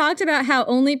episodes, we talked about how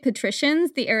only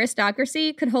patricians, the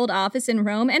aristocracy, could hold office in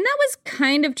Rome, and that was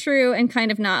kind of true and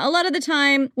kind of not. A lot of the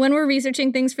time, when we're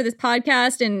researching things for this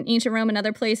podcast in ancient Rome and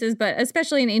other places, but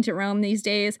especially in ancient Rome these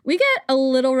days, we get a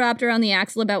little wrapped around the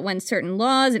axle about when certain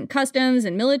laws and customs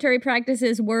and military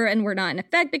practices were and were not in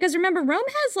effect, because remember, Rome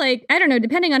has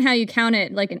depending on how you count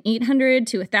it, like an 800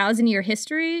 to 1,000-year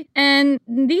history, and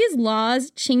these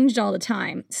laws changed all the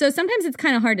time. So sometimes it's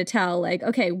kind of hard to tell, like,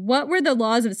 okay, what were the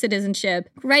laws of citizenship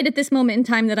right at this moment in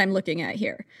time that I'm looking at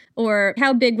here? Or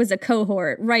how big was a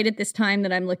cohort right at this time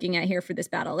that I'm looking at here for this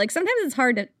battle? Like, sometimes it's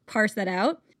hard to parse that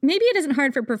out. Maybe it isn't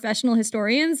hard for professional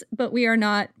historians, but we are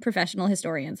not professional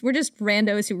historians. We're just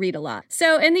randos who read a lot.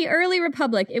 So in the early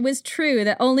republic, it was true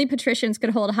that only patricians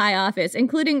could hold high office,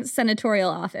 including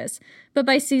senatorial office. But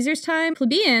by Caesar's time,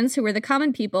 plebeians, who were the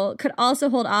common people, could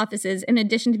also hold offices in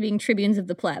addition to being tribunes of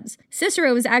the plebs.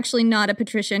 Cicero was actually not a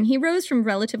patrician. He rose from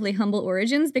relatively humble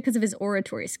origins because of his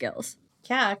oratory skills.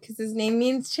 Yeah, because his name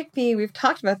means chickpea. We've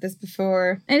talked about this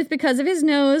before. And it's because of his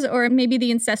nose or maybe the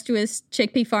incestuous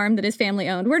chickpea farm that his family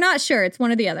owned. We're not sure. It's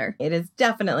one or the other. It is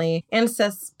definitely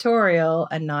ancestorial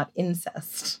and not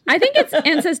incest. I think it's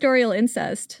ancestorial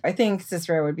incest. I think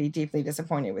Cicero would be deeply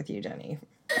disappointed with you, Jenny.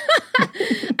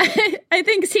 I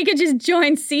think he could just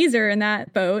join Caesar in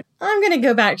that boat. I'm going to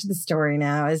go back to the story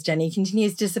now as Jenny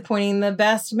continues disappointing the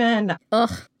best men.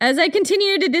 Ugh. As I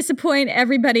continue to disappoint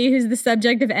everybody who's the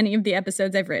subject of any of the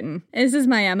episodes I've written. This is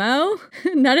my MO.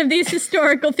 None of these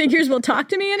historical figures will talk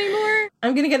to me anymore.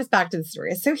 I'm going to get us back to the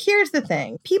story. So here's the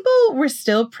thing. People were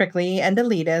still prickly and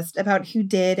elitist about who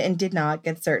did and did not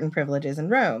get certain privileges in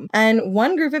Rome. And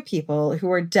one group of people who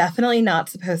were definitely not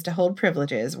supposed to hold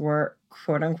privileges were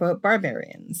quote-unquote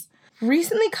barbarians.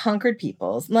 Recently conquered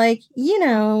peoples, like,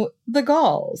 the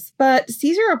Gauls. But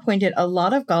Caesar appointed a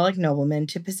lot of Gallic noblemen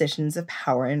to positions of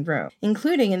power in Rome,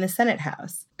 including in the Senate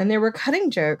house. And there were cutting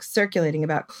jokes circulating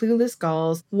about clueless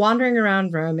Gauls wandering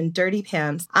around Rome in dirty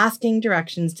pants, asking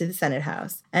directions to the Senate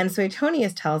house. And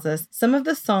Suetonius tells us some of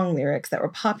the song lyrics that were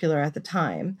popular at the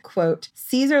time. Quote,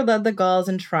 Caesar led the Gauls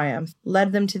in triumph,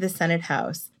 led them to the Senate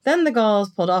house. Then the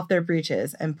Gauls pulled off their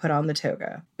breeches and put on the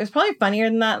toga. It was probably funnier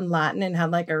than that in Latin and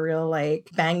had a real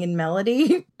banging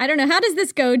melody. I don't know. How does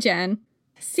this go, Jen?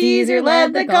 Caesar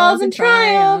led the Gauls in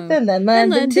triumph and then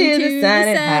led them to the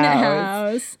Senate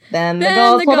house. Then the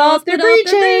Gauls pulled off their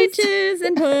breeches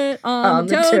and put on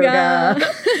the toga.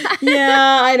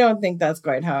 Yeah, I don't think that's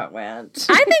quite how it went.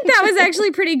 I think that was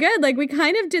actually pretty good. We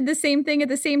kind of did the same thing at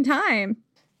the same time.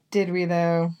 Did we,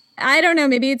 though? I don't know.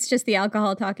 Maybe it's just the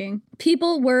alcohol talking.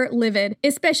 People were livid,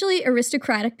 especially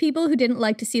aristocratic people who didn't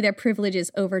like to see their privileges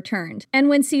overturned. And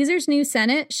when Caesar's new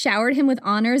Senate showered him with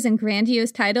honors and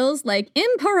grandiose titles like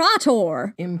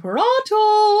Imperator, and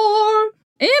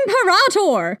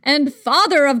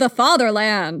Father of the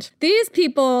Fatherland, these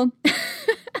people...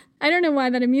 I don't know why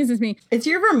that amuses me. It's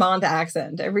your Vermont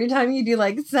accent. Every time you do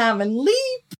salmon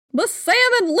leap. The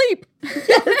salmon leap.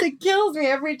 Yes, it kills me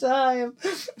every time.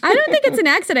 I don't think it's an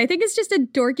accent. I think it's just a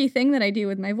dorky thing that I do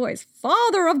with my voice.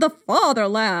 Father of the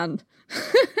Fatherland.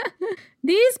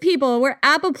 These people were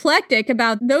apoplectic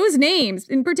about those names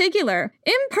in particular.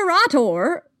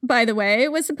 Imperator, by the way,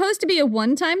 was supposed to be a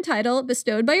one-time title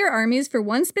bestowed by your armies for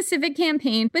one specific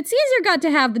campaign, but Caesar got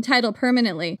to have the title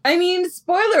permanently. I mean,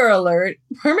 spoiler alert,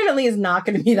 permanently is not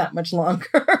going to be that much longer.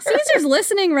 Caesar's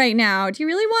listening right now. Do you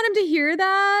really want him to hear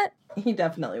that? He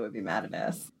definitely would be mad at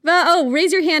us.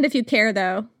 Raise your hand if you care,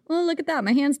 though. Well, look at that.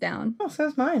 My hand's down. Oh, so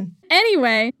is mine.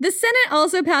 Anyway, the Senate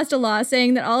also passed a law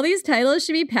saying that all these titles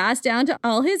should be passed down to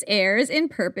all his heirs in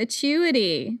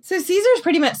perpetuity. So Caesar's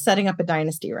pretty much setting up a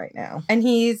dynasty right now. And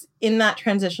he's in that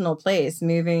transitional place,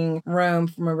 moving Rome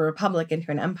from a republic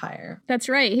into an empire. That's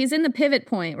right. He's in the pivot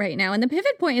point right now. And the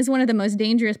pivot point is one of the most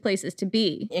dangerous places to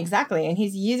be. Exactly. And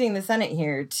he's using the Senate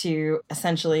here to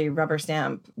essentially rubber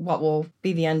stamp what will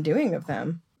be the undoing of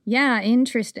them. Yeah,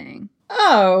 interesting.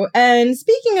 Oh, and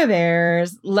speaking of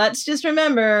heirs, let's just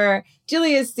remember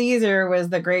Julius Caesar was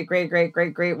the great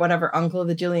whatever uncle of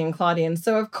the Julian Claudian.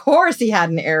 So of course he had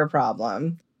an heir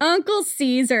problem. Uncle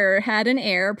Caesar had an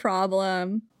heir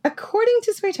problem. According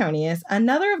to Suetonius,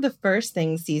 another of the first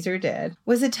things Caesar did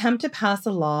was attempt to pass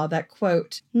a law that,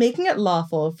 quote, making it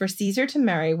lawful for Caesar to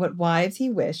marry what wives he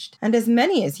wished, and as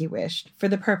many as he wished, for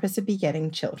the purpose of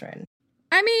begetting children.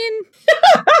 I mean...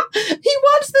 He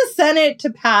wants the Senate to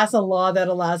pass a law that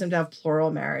allows him to have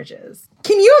plural marriages.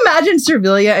 Can you imagine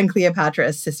Servilia and Cleopatra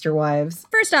as sister wives?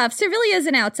 First off, Servilia is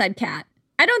an outside cat.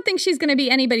 I don't think she's going to be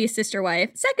anybody's sister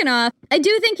wife. Second off, I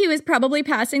do think he was probably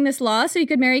passing this law so he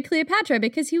could marry Cleopatra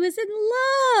because he was in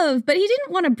love, but he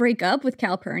didn't want to break up with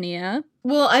Calpurnia.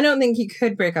 Well, I don't think he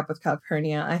could break up with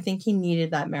Calpurnia. I think he needed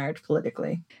that marriage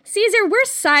politically. Caesar, we're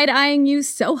side-eyeing you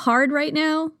so hard right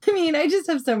now. I mean, I just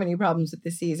have so many problems with the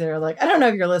Caesar. I don't know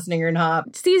if you're listening or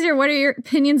not. Caesar, what are your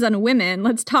opinions on women?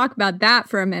 Let's talk about that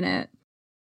for a minute.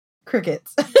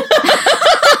 Crickets.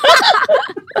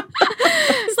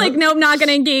 It's nope, not going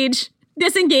to engage.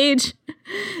 Disengage.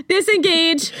 He's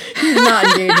not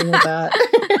engaging with that.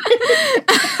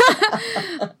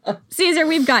 Caesar,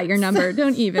 we've got your number.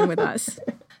 Don't even with us.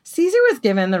 Caesar was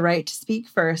given the right to speak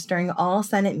first during all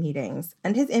Senate meetings,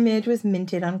 and his image was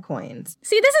minted on coins.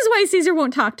 See, this is why Caesar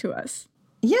won't talk to us.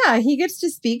 Yeah, he gets to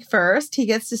speak first. He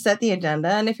gets to set the agenda.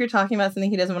 And if you're talking about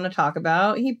something he doesn't want to talk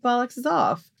about, he bollocks us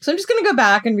off. So I'm just going to go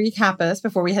back and recap us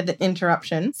before we had the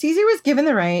interruption. Caesar was given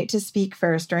the right to speak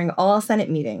first during all Senate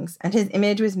meetings, and his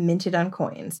image was minted on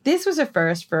coins. This was a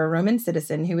first for a Roman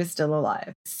citizen who was still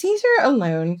alive. Caesar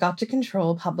alone got to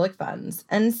control public funds,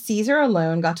 and Caesar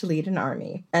alone got to lead an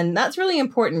army. And that's really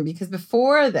important because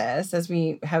before this, as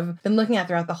we have been looking at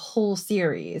throughout the whole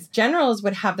series, generals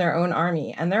would have their own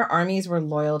army, and their armies were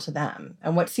loyal to them.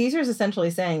 And what Caesar is essentially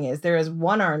saying is there is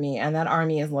one army, and that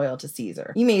army is loyal to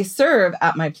Caesar. You may serve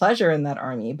at my pleasure in that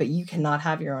army, but you cannot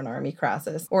have your own army,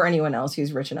 Crassus, or anyone else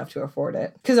who's rich enough to afford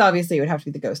it. Because obviously it would have to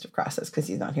be the ghost of Crassus because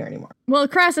he's not here anymore. Well,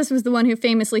 Crassus was the one who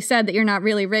famously said that you're not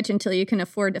really rich until you can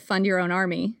afford to fund your own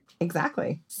army.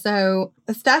 Exactly. So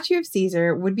a statue of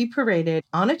Caesar would be paraded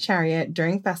on a chariot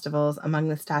during festivals among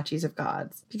the statues of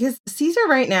gods. Because Caesar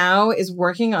right now is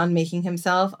working on making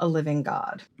himself a living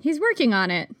god. He's working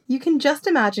on it. You can just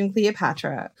imagine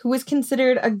Cleopatra, who was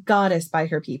considered a goddess by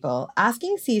her people,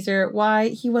 asking Caesar why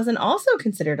he wasn't also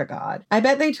considered a god. I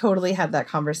bet they totally had that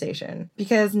conversation.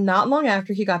 Because not long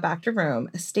after he got back to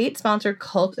Rome, a state-sponsored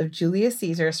cult of Julius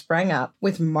Caesar sprang up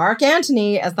with Mark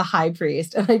Antony as the high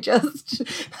priest. And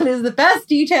that is the best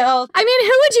detail. I mean,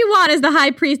 who would you want as the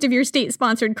high priest of your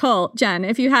state-sponsored cult, Jen,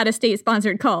 if you had a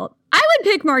state-sponsored cult? I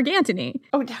would pick Mark Antony.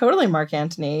 Oh, totally Mark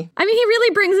Antony. I mean, he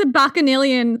really brings a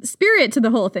bacchanalian spirit to the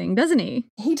whole thing, doesn't he?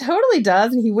 He totally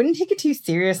does, and he wouldn't take it too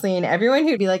seriously, and everyone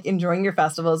who'd be, like, enjoying your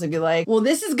festivals would be like, well,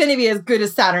 this is going to be as good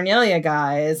as Saturnalia,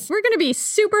 guys. We're going to be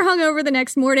super hungover the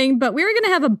next morning, but we're going to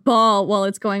have a ball while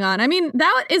it's going on. I mean,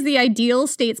 that is the ideal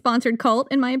state-sponsored cult,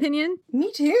 in my opinion.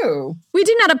 Me too. We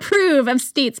do not approve of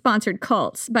state-sponsored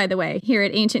cults, by the way, here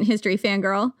at Ancient History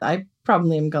Fangirl. I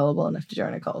probably am gullible enough to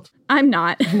join a cult. I'm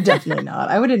not. Definitely not.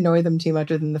 I would annoy them too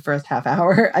much within the first half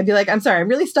hour. I'd be like, I'm sorry, I'm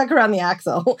really stuck around the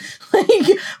axle.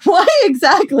 Like, why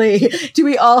exactly do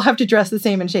we all have to dress the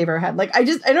same and shave our head? Like, I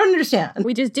don't understand.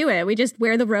 We just do it. We just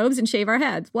wear the robes and shave our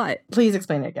heads. What? Please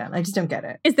explain it again. I just don't get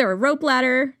it. Is there a rope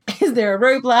ladder? Is there a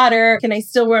rope ladder? Can I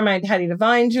still wear my Tatty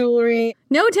Divine jewelry?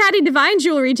 No Tatty Divine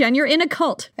jewelry, Jen. You're in a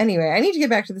cult. Anyway, I need to get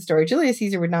back to the story. Julius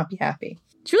Caesar would not be happy.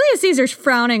 Julius Caesar's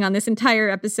frowning on this entire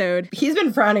episode. He's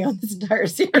been frowning on this entire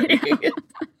series.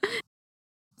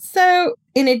 So,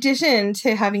 in addition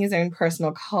to having his own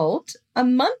personal cult, a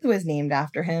month was named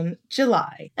after him,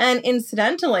 July. And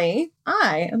incidentally,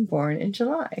 I am born in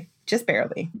July. Just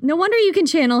barely. No wonder you can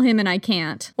channel him and I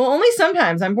can't. Well, only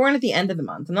sometimes. I'm born at the end of the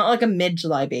month. I'm not like a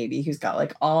mid-July baby who's got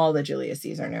like all the Julius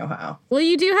Caesar know-how. Well,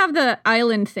 you do have the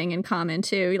island thing in common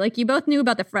too. Like you both knew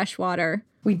about the fresh water.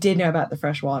 We did know about the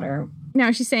fresh water.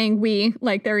 Now she's saying we,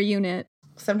 like they're a unit.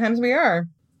 Sometimes we are.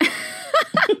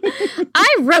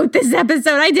 I wrote this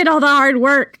episode. I did all the hard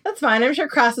work. That's fine. I'm sure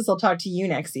Crassus will talk to you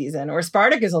next season, or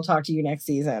Spartacus will talk to you next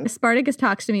season. If Spartacus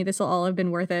talks to me, this will all have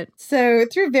been worth it. So,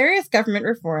 through various government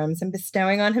reforms and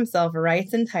bestowing on himself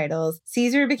rights and titles,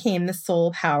 Caesar became the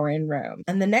sole power in Rome,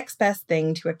 and the next best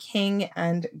thing to a king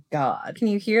and god. Can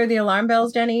you hear the alarm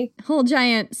bells, Jenny? Whole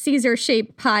giant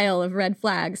Caesar-shaped pile of red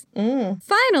flags.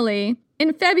 Finally,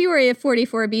 in February of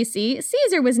 44 BC,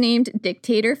 Caesar was named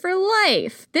dictator for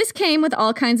life. This came with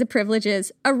all kinds of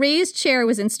privileges. A raised chair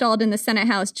was installed in the Senate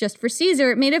House just for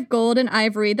Caesar, made of gold and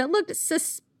ivory that looked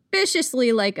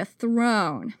suspiciously like a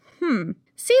throne.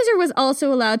 Caesar was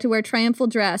also allowed to wear triumphal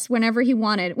dress whenever he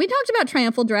wanted. We talked about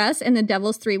triumphal dress in the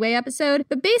Devil's Three-Way episode,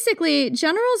 but basically,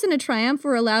 generals in a triumph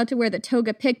were allowed to wear the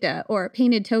toga picta, or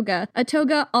painted toga, a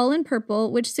toga all in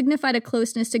purple, which signified a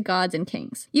closeness to gods and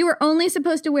kings. You were only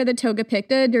supposed to wear the toga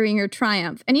picta during your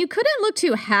triumph, and you couldn't look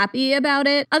too happy about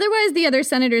it, otherwise the other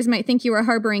senators might think you were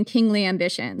harboring kingly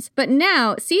ambitions. But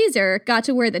now, Caesar got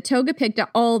to wear the toga picta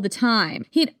all the time.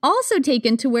 He'd also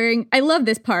taken to wearing, I love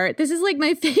this part, this is like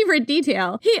my favorite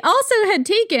detail, he also had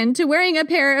taken to wearing a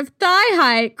pair of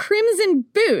thigh-high crimson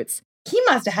boots. He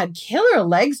must have had killer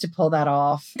legs to pull that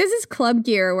off. This is club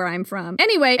gear where I'm from.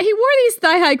 Anyway, he wore these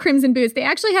thigh-high crimson boots. They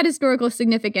actually had historical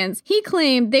significance. He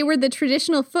claimed they were the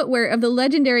traditional footwear of the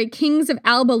legendary kings of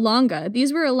Alba Longa.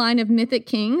 These were a line of mythic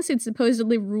kings who'd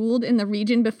supposedly ruled in the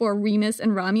region before Remus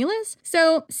and Romulus.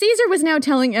 So Caesar was now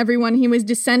telling everyone he was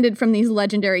descended from these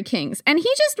legendary kings. And he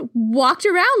just walked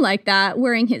around like that,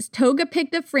 wearing his toga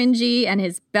picta fringy and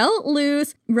his belt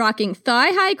loose, rocking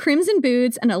thigh-high crimson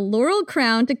boots and a laurel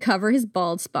crown to cover his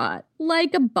bald spot,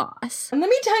 like a boss. And let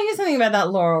me tell you something about that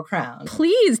laurel crown.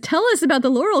 Please tell us about the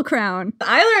laurel crown.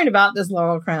 I learned about this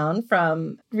laurel crown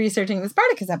from researching the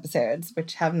Spartacus episodes,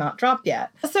 which have not dropped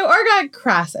yet. So our guy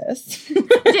Crassus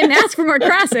didn't ask for more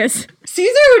Crassus.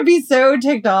 Caesar would be so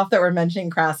ticked off that we're mentioning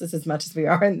Crassus as much as we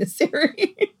are in this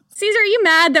series. Caesar, are you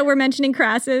mad that we're mentioning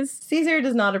Crassus? Caesar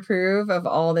does not approve of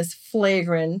all this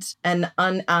flagrant and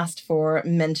unasked for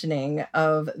mentioning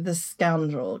of the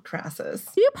scoundrel Crassus.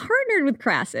 You partnered with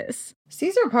Crassus.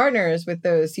 Caesar partners with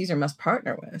those Caesar must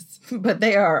partner with, but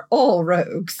they are all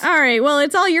rogues. All right, well,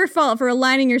 it's all your fault for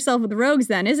aligning yourself with rogues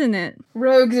then, isn't it?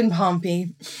 Rogues in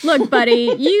Pompey. Look,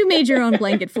 buddy, you made your own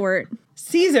blanket fort.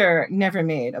 Caesar never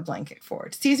made a blanket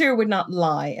fort. Caesar would not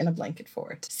lie in a blanket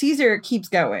fort. Caesar keeps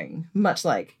going, much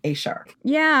like a shark.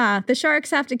 Yeah, the sharks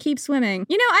have to keep swimming.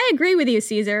 You know, I agree with you,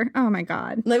 Caesar. Oh my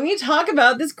God. Let me talk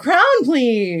about this crown,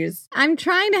 please. I'm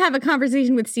trying to have a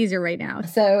conversation with Caesar right now.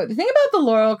 So the thing about the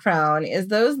laurel crown is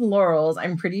those laurels,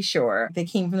 I'm pretty sure, they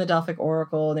came from the Delphic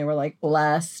Oracle and they were like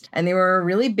blessed and they were a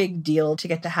really big deal to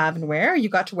get to have and wear. You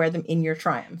got to wear them in your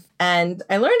triumph. And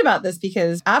I learned about this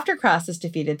because after Crassus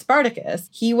defeated Spartacus,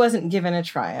 he wasn't given a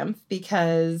triumph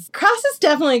because Crassus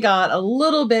definitely got a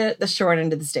little bit the short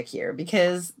end of the stick here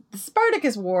because the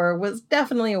Spartacus War was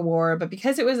definitely a war, but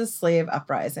because it was a slave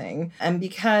uprising and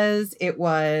because it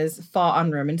was fought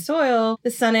on Roman soil,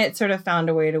 the Senate sort of found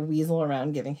a way to weasel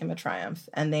around giving him a triumph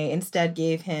and they instead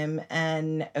gave him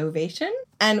an ovation.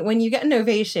 And when you get an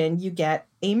ovation, you get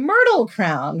a myrtle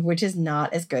crown, which is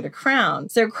not as good a crown.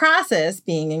 So Crassus,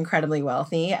 being incredibly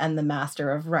wealthy and the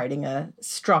master of writing a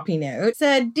stroppy note,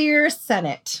 said, "Dear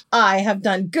Senate, I have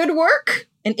done good work.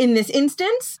 And in this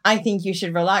instance, I think you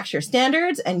should relax your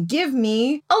standards and give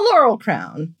me a laurel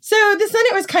crown." So the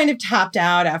Senate was kind of tapped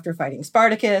out after fighting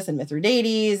Spartacus and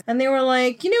Mithridates. And they were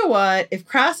like, you know what? If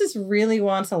Crassus really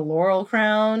wants a laurel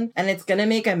crown and it's going to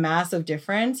make a massive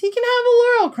difference, he can have a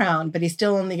laurel crown, but he's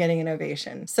still only getting an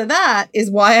ovation. So that is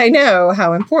why I know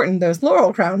how important those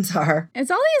laurel crowns are.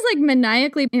 It's all these like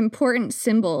maniacally important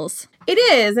symbols. It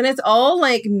is. And it's all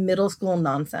like middle school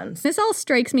nonsense. This all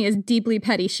strikes me as deeply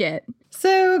petty shit.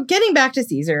 So getting back to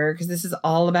Caesar, because this is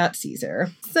all about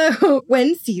Caesar. So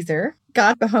when Caesar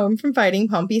got home from fighting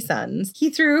Pompey's sons,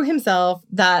 he threw himself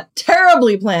that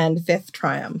terribly planned fifth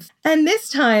triumph. And this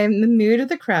time, the mood of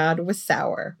the crowd was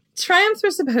sour. Triumphs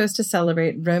were supposed to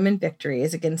celebrate Roman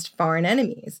victories against foreign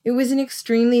enemies. It was an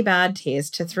extremely bad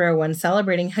taste to throw one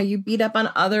celebrating how you beat up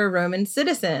on other Roman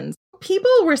citizens.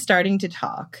 People were starting to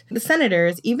talk. The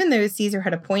senators, even those Caesar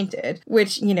had appointed,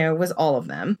 which, you know, was all of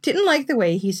them, didn't like the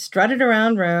way he strutted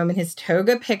around Rome in his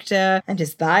toga picta and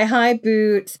his thigh-high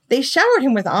boots. They showered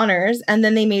him with honors, and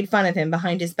then they made fun of him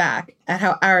behind his back at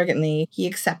how arrogantly he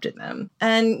accepted them.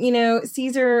 And, you know,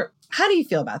 Caesar, how do you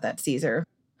feel about that, Caesar?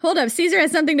 Hold up, Caesar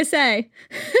has something to say.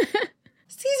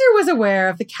 Caesar was aware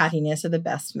of the cattiness of the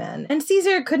best men, and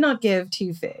Caesar could not give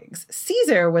two figs.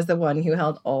 Caesar was the one who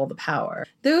held all the power.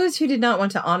 Those who did not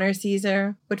want to honor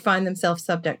Caesar would find themselves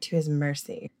subject to his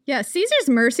mercy. Yeah, Caesar's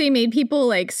mercy made people,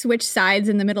 like, switch sides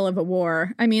in the middle of a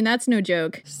war. I mean, that's no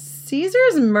joke.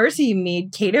 Caesar's mercy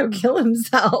made Cato kill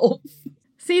himself.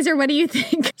 Caesar, what do you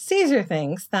think? Caesar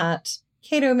thinks that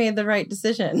Cato made the right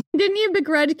decision. Didn't you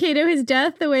begrudge Cato his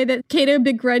death the way that Cato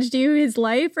begrudged you his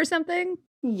life or something?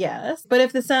 Yes, but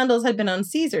if the sandals had been on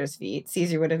Caesar's feet,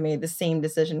 Caesar would have made the same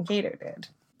decision Cato did.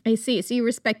 I see, so you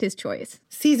respect his choice.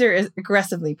 Caesar is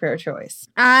aggressively pro-choice.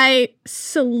 I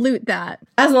salute that.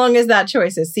 As long as that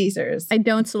choice is Caesar's. I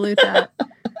don't salute that.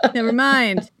 Never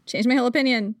mind. Change my whole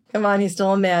opinion. Come on, he's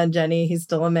still a man, Jenny. He's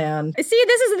still a man. See,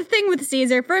 this is the thing with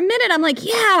Caesar. For a minute, I'm like,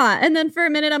 yeah. And then for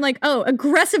a minute, I'm like, oh,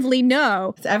 aggressively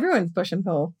no. It's everyone's push and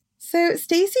pull. So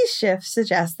Stacy's shift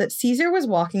suggests that Caesar was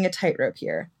walking a tightrope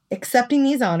here. Accepting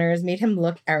these honors made him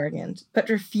look arrogant, but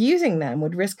refusing them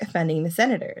would risk offending the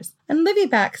senators. And Livy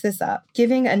backs this up,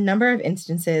 giving a number of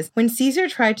instances when Caesar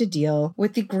tried to deal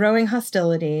with the growing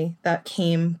hostility that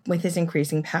came with his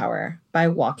increasing power by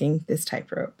walking this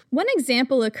tightrope. One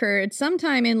example occurred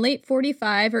sometime in late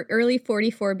 45 or early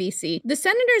 44 BC. The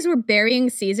senators were burying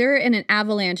Caesar in an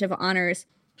avalanche of honors.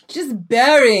 Just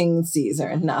burying Caesar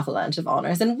in an avalanche of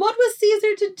honors. And what was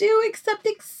Caesar to do except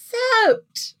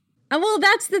accept? Well,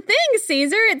 that's the thing,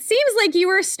 Caesar. It seems like you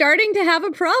were starting to have a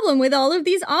problem with all of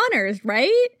these honors,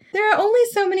 right? There are only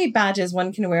so many badges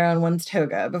one can wear on one's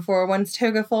toga before one's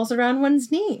toga falls around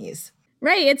one's knees.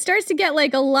 Right, it starts to get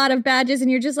like a lot of badges and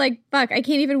you're just like, fuck, I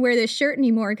can't even wear this shirt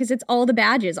anymore because it's all the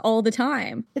badges all the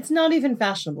time. It's not even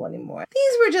fashionable anymore.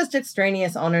 These were just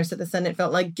extraneous honors that the Senate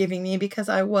felt like giving me because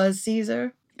I was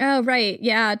Caesar. Oh, right.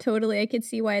 Yeah, totally. I could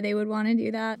see why they would want to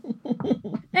do that.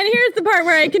 And here's the part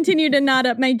where I continue to nod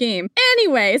up my game.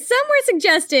 Anyway, some were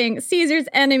suggesting Caesar's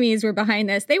enemies were behind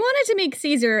this. They wanted to make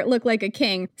Caesar look like a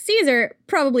king. Caesar,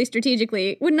 probably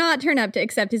strategically, would not turn up to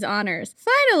accept his honors.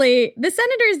 Finally, the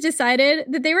senators decided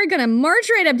that they were going to march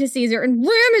right up to Caesar and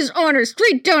ram his honors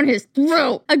straight down his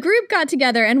throat. A group got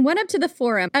together and went up to the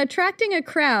forum, attracting a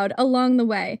crowd along the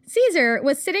way. Caesar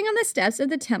was sitting on the steps of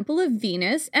the Temple of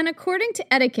Venus, and according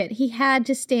to etiquette, he had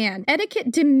to stand.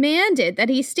 Etiquette demanded that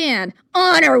he stand.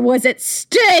 Honor was at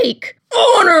stake!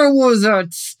 Honor was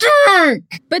at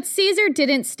stake! But Caesar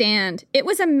didn't stand. It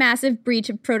was a massive breach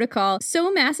of protocol, so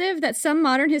massive that some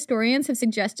modern historians have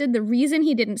suggested the reason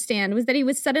he didn't stand was that he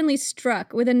was suddenly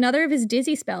struck with another of his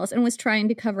dizzy spells and was trying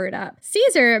to cover it up.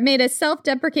 Caesar made a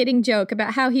self-deprecating joke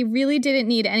about how he really didn't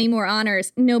need any more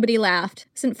honors. Nobody laughed.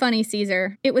 Isn't funny,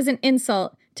 Caesar. It was an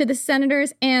insult to the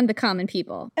senators and the common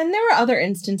people. And there were other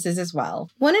instances as well.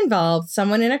 One involved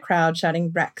someone in a crowd shouting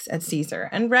Rex at Caesar,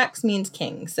 and Rex means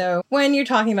king. So when you're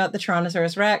talking about the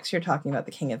Tyrannosaurus Rex, you're talking about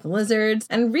the king of the lizards,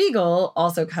 and regal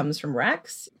also comes from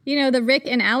Rex. You know, the Rick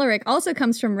and Alaric also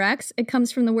comes from Rex. It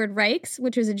comes from the word Reichs,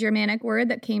 which was a Germanic word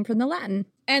that came from the Latin.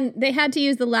 And they had to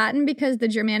use the Latin because the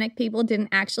Germanic people didn't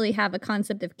actually have a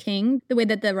concept of king the way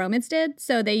that the Romans did,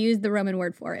 so they used the Roman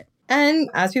word for it. And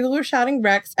as people were shouting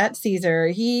Rex at Caesar,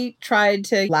 he tried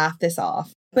to laugh this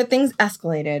off. But things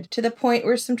escalated to the point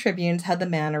where some tribunes had the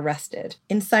man arrested,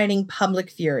 inciting public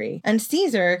fury. And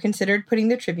Caesar considered putting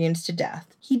the tribunes to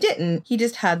death. He didn't. He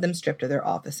just had them stripped of their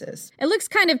offices. It looks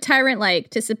kind of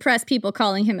tyrant-like to suppress people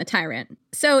calling him a tyrant.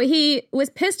 So he was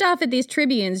pissed off at these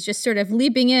tribunes just sort of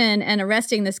leaping in and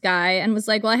arresting this guy and was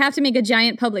like, well, I have to make a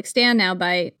giant public stand now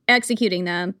by executing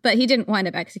them. But he didn't wind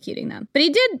up executing them. But he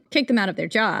did kick them out of their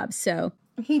jobs, so...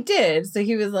 He did. So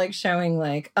he was like showing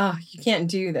like, oh, you can't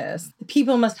do this. The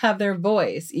people must have their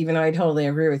voice, even though I totally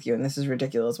agree with you. And this is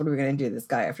ridiculous. What are we going to do to this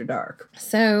guy after dark?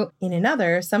 So in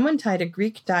another, someone tied a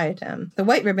Greek diadem, the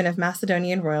white ribbon of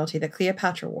Macedonian royalty that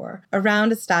Cleopatra wore,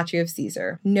 around a statue of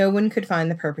Caesar. No one could find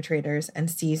the perpetrators,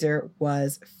 and Caesar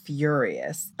was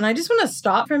furious. And I just want to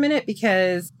stop for a minute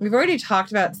because we've already talked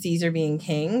about Caesar being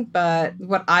king, but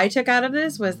what I took out of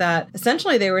this was that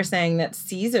essentially they were saying that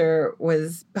Caesar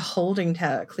was beholding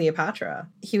to Cleopatra.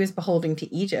 He was beholding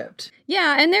to Egypt.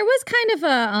 Yeah, and there was kind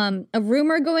of a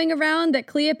rumor going around that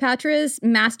Cleopatra's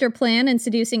master plan in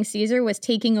seducing Caesar was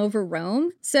taking over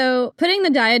Rome. So putting the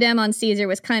diadem on Caesar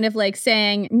was kind of like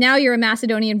saying, now you're a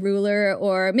Macedonian ruler,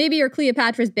 or maybe you're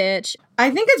Cleopatra's bitch. I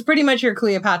think it's pretty much your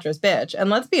Cleopatra's bitch. And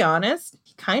let's be honest,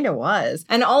 he kind of was.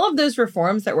 And all of those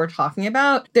reforms that we're talking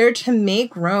about, they're to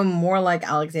make Rome more like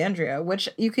Alexandria, which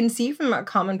you can see from a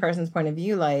common person's point of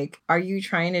view. Like, are you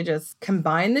trying to just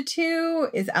combine the two?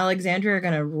 Is Alexandria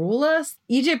going to rule us?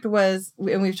 Egypt was,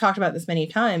 and we've talked about this many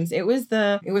times, it was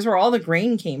where all the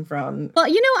grain came from. Well,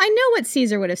 you know, I know what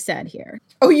Caesar would have said here.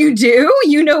 Oh, you do?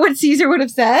 You know what Caesar would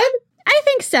have said? I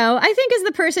think so. I think as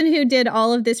the person who did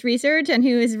all of this research and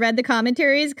who has read the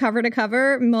commentaries cover to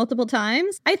cover multiple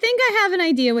times, I think I have an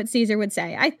idea what Caesar would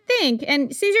say. I think,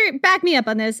 and Caesar, back me up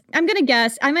on this, I'm going to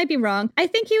guess, I might be wrong. I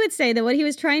think he would say that what he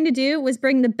was trying to do was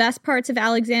bring the best parts of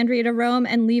Alexandria to Rome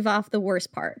and leave off the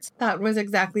worst parts. That was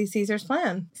exactly Caesar's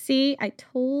plan. See, I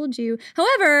told you.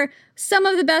 However, some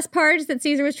of the best parts that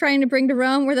Caesar was trying to bring to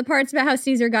Rome were the parts about how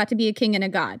Caesar got to be a king and a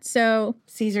god. So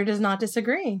Caesar does not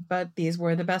disagree, but these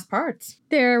were the best parts.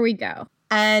 There we go.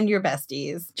 And your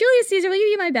besties. Julius Caesar, will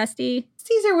you be my bestie?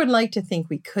 Caesar would like to think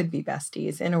we could be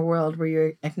besties in a world where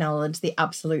you acknowledge the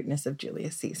absoluteness of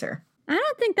Julius Caesar. I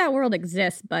don't think that world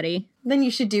exists, buddy. Then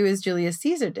you should do as Julius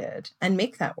Caesar did and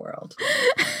make that world.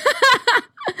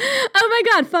 Oh my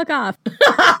God, fuck off.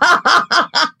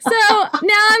 So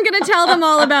now I'm going to tell them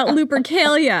all about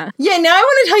Lupercalia. Yeah, now I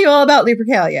want to tell you all about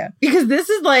Lupercalia because this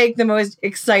is like the most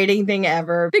exciting thing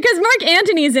ever. Because Mark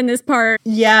Antony's in this part.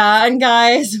 Yeah, and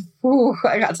guys,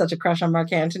 I got such a crush on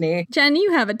Mark Antony. Jen,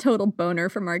 you have a total boner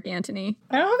for Mark Antony.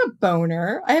 I don't have a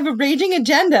boner. I have a raging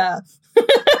agenda.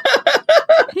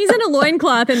 He's in a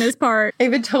loincloth in this part. I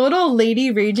have a total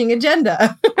lady raging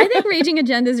agenda. I think raging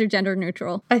agendas are gender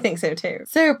neutral. I think so too.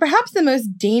 So perhaps the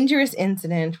most dangerous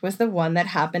incident was the one that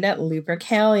happened at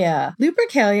Lupercalia.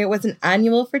 Lupercalia was an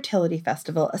annual fertility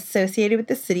festival associated with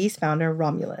the city's founder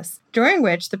Romulus, during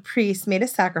which the priests made a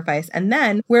sacrifice and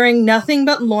then, wearing nothing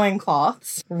but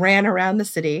loincloths, ran around the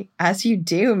city, as you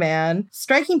do, man,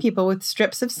 striking people with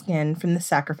strips of skin from the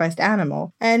sacrificed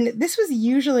animal. And this was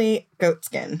usually goat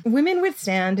skin. Women one would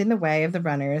stand in the way of the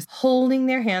runners, holding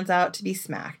their hands out to be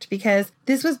smacked, because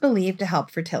this was believed to help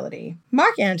fertility.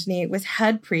 Mark Antony was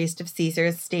head priest of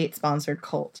Caesar's state-sponsored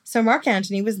cult, so Mark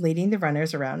Antony was leading the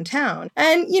runners around town.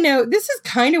 And, this is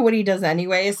kind of what he does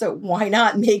anyway, so why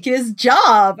not make it his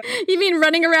job? You mean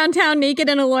running around town naked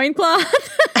in a loincloth?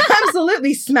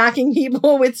 Absolutely, smacking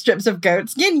people with strips of goat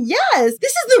skin. Yes,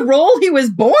 this is the role he was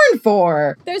born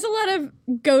for. There's a lot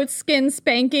of goat skin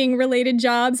spanking related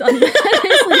jobs on his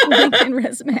LinkedIn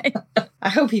resume. I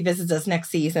hope he visits us next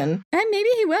season. And maybe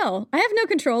he will. I have no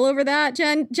control over that,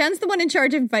 Jen. Jen's the one in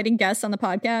charge of inviting guests on the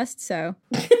podcast, so.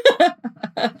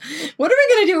 What are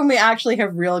we going to do when we actually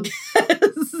have real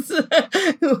guests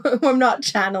who I'm not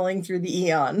channeling through the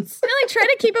eons? Really try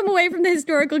to keep them away from the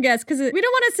historical guests, because we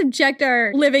don't want to subject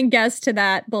our living guests to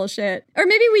that bullshit. Or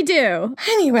maybe we do.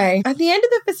 Anyway, at the end of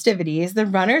the festivities, the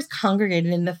runners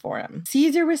congregated in the Forum.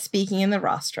 Caesar was speaking in the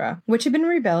Rostra, which had been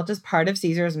rebuilt as part of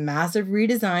Caesar's massive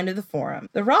redesign of the Forum.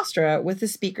 The Rostra was the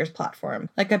speaker's platform,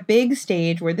 like a big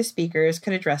stage where the speakers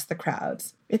could address the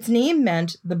crowds. Its name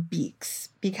meant the beaks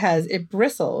because it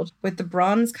bristled with the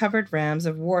bronze-covered rams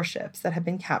of warships that had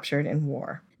been captured in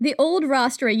war. The old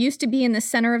rostra used to be in the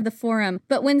center of the Forum,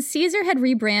 but when Caesar had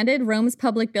rebranded Rome's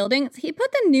public buildings, he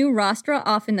put the new rostra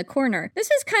off in the corner. This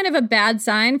was kind of a bad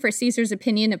sign for Caesar's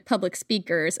opinion of public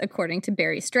speakers, according to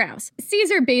Barry Strauss.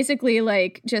 Caesar basically,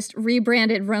 just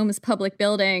rebranded Rome's public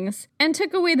buildings and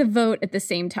took away the vote at the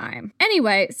same time.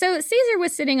 Anyway, so Caesar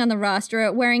was sitting on the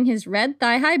rostra wearing his red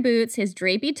thigh-high boots, his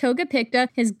drapey toga picta,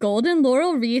 his golden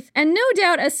laurel wreath, and no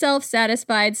doubt a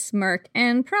self-satisfied smirk,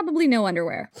 and probably no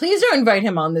underwear. Please don't invite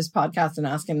him on this podcast and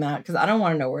ask him that, because I don't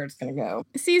want to know where it's going to go.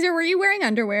 Caesar, were you wearing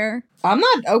underwear? I'm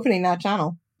not opening that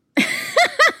channel.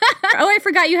 Oh, I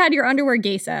forgot you had your underwear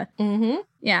geisha. Mm-hmm.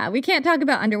 Yeah, we can't talk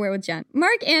about underwear with Jen.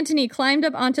 Mark Antony climbed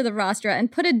up onto the rostra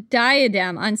and put a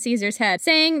diadem on Caesar's head,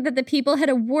 saying that the people had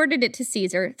awarded it to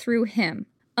Caesar through him.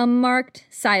 A marked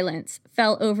silence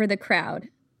fell over the crowd.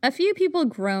 A few people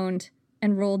groaned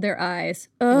and rolled their eyes.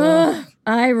 Ugh,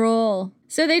 eye roll.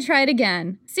 So they tried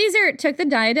again. Caesar took the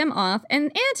diadem off,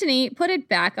 and Antony put it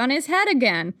back on his head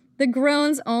again. The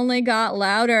groans only got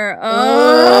louder.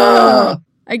 Ugh!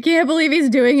 I can't believe he's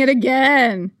doing it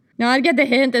again. Not get the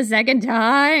hint the second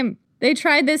time. They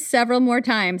tried this several more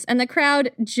times, and the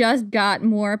crowd just got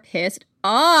more pissed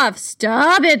off.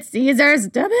 Stop it, Caesar!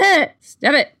 Stop it!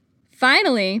 Stop it!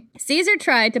 Finally, Caesar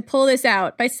tried to pull this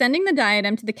out by sending the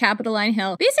diadem to the Capitoline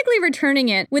Hill, basically returning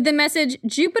it with the message,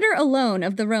 Jupiter alone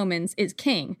of the Romans is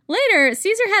king. Later,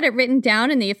 Caesar had it written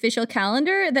down in the official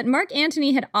calendar that Mark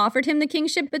Antony had offered him the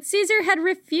kingship, but Caesar had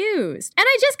refused. And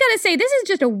I just gotta say, this is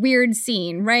just a weird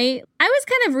scene, right? I was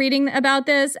kind of reading about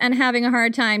this and having a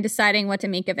hard time deciding what to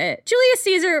make of it. Julius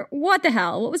Caesar, what the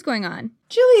hell? What was going on?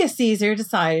 Julius Caesar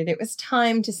decided it was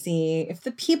time to see if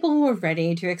the people were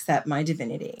ready to accept my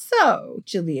divinity. So,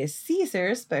 Julius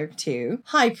Caesar spoke to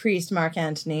High Priest Mark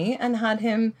Antony and had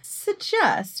him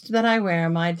suggest that I wear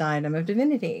my diadem of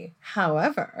divinity.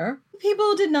 However,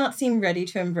 people did not seem ready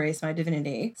to embrace my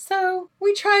divinity. So,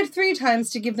 we tried 3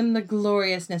 times to give them the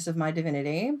gloriousness of my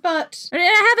divinity, but... I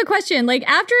have a question.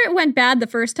 After it went bad the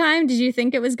first time, did you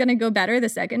think it was going to go better the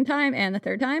second time and the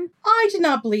third time? I did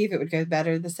not believe it would go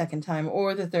better the second time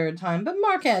or the third time, but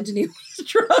Mark Antony was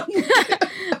drunk.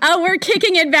 Oh, we're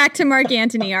kicking it back to Mark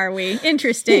Antony, are we?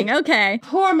 Interesting. Okay.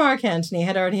 Poor Mark Antony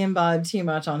had already imbibed too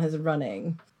much on his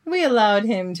running. We allowed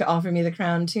him to offer me the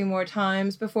crown 2 more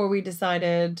times before we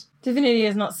decided divinity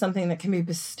is not something that can be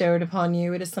bestowed upon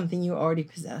you. It is something you already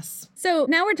possess. So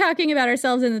now we're talking about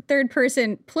ourselves in the third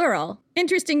person plural.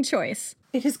 Interesting choice.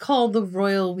 It is called the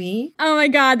royal we. Oh my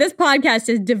God, this podcast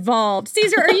has devolved.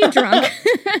 Caesar, are you drunk?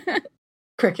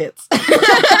 Crickets.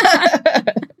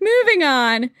 Moving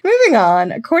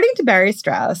on. According to Barry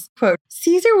Strauss, quote,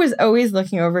 Caesar was always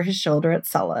looking over his shoulder at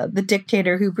Sulla, the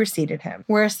dictator who preceded him.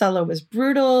 Where Sulla was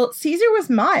brutal, Caesar was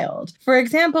mild. For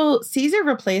example, Caesar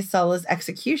replaced Sulla's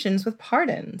executions with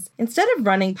pardons. Instead of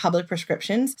running public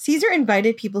proscriptions, Caesar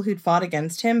invited people who'd fought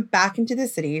against him back into the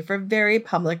city for very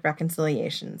public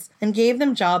reconciliations and gave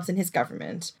them jobs in his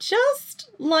government. Just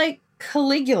like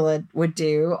Caligula would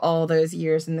do all those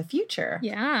years in the future.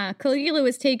 Yeah, Caligula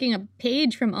was taking a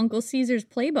page from Uncle Caesar's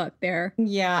playbook there.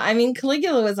 Yeah, I mean,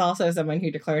 Caligula was also someone who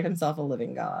declared himself a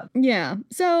living god. Yeah,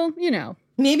 so,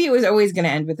 Maybe it was always going to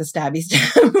end with a stabby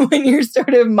stab when you're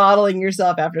sort of modeling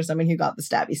yourself after someone who got the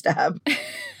stabby stab.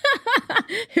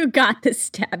 Who got the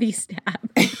stabby stab.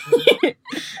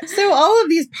 So all of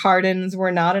these pardons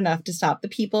were not enough to stop the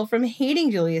people from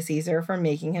hating Julius Caesar for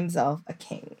making himself a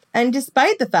king. And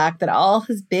despite the fact that all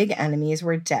his big enemies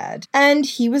were dead, and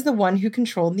he was the one who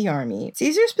controlled the army,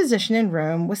 Caesar's position in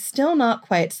Rome was still not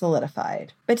quite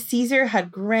solidified. But Caesar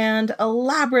had grand,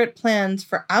 elaborate plans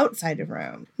for outside of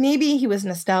Rome. Maybe he was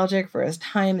nostalgic for his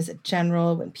time as a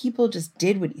general when people just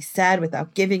did what he said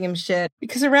without giving him shit.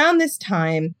 Because around this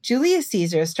time, Julius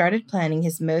Caesar started planning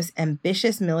his most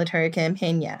ambitious military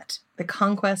campaign yet, the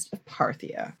conquest of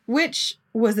Parthia, which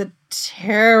was a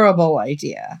terrible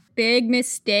idea. Big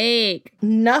mistake.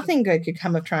 Nothing good could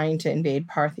come of trying to invade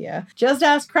Parthia. Just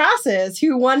ask Crassus,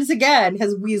 who once again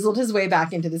has weaseled his way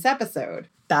back into this episode.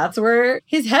 That's where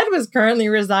his head was currently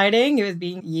residing. It was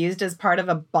being used as part of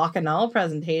a bacchanal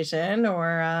presentation,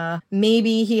 or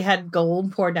maybe he had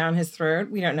gold poured down his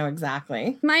throat. We don't know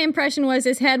exactly. My impression was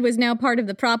his head was now part of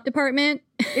the prop department.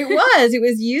 It was. It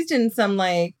was used in some,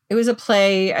 it was a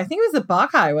play. I think it was the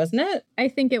Bacchae, wasn't it? I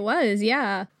think it was,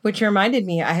 yeah. Which reminded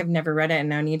me, I have never read it and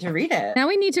now need to read it. Now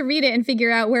we need to read it and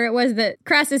figure out where it was that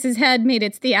Crassus's head made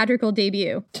its theatrical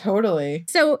debut. Totally.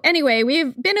 So anyway,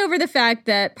 we've been over the fact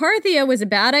that Parthia was a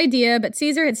bad idea, but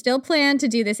Caesar had still planned to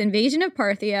do this invasion of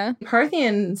Parthia.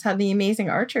 Parthians had the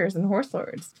amazing archers and horse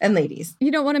lords and ladies.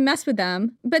 You don't want to mess with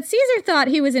them. But Caesar thought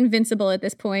he was invincible at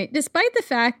this point, despite the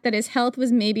fact that his health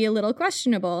was maybe a little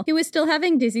questionable. He was still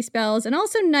having dizzy spells and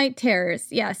also night terrors.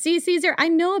 Yeah, see, Caesar, I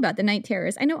know about the night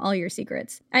terrors. I know all your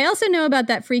secrets. I also know about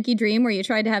that freaky dream where you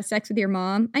tried to have sex with your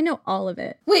mom. I know all of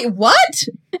it. Wait, what?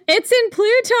 It's in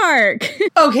Plutarch.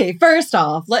 Okay, first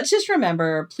off, let's just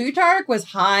remember Plutarch was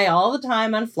high all the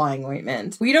time on flying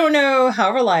ointment. We don't know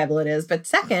how reliable it is, but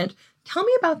second, tell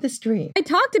me about this dream. I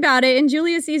talked about it in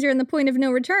Julius Caesar and the Point of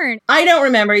No Return. I don't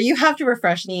remember. You have to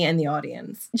refresh me and the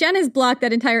audience. Jen has blocked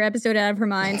that entire episode out of her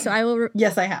mind, so I will...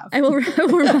 Yes, I have. I will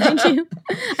remind you.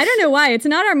 I don't know why. It's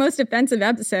not our most offensive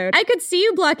episode. I could see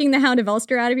you blocking the Hound of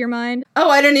Ulster out of your mind. Oh,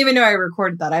 I don't even know I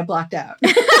recorded that. I blocked out.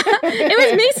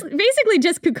 It was basically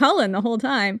just Cucullin the whole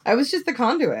time. I was just the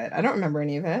conduit. I don't remember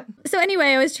any of it. So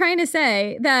anyway, I was trying to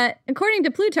say that, according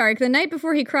to Plutarch, the night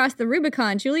before he crossed the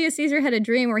Rubicon, Julius Caesar had a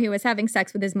dream where he was having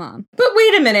sex with his mom. But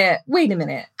wait a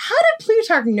minute. How did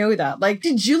Plutarch know that?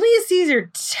 Did Julius Caesar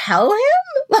tell him?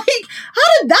 How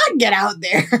did that get out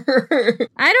there?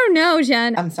 I don't know,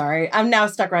 Jen. I'm sorry. I'm now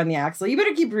stuck around the axle. You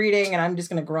better keep reading and I'm just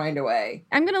going to grind away.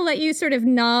 I'm going to let you sort of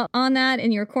gnaw on that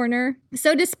in your corner.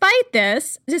 So despite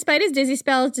this, despite his dizzy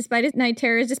spells, despite his night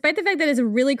terrors, despite the fact that it's a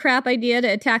really crap idea to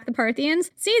attack the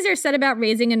Parthians, Caesar set about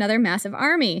raising another massive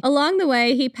army. Along the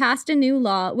way, he passed a new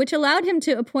law which allowed him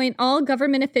to appoint all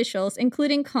government officials,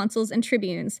 including consuls and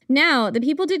tribunes. Now, the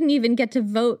people didn't even get to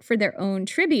vote for their own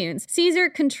tribunes. Caesar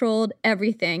controlled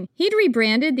everything. He'd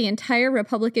rebranded the entire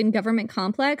Republican government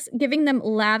complex, giving them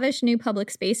lavish new public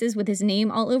spaces with his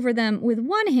name all over them with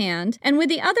one hand, and with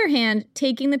the other hand,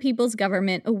 taking the people's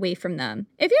government away from them.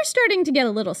 If you're starting to get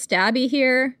a little stabby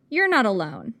here, you're not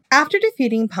alone. After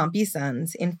defeating Pompey's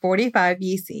sons in 45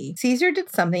 BC, Caesar did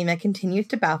something that continues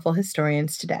to baffle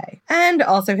historians today, and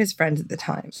also his friends at the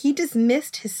time. He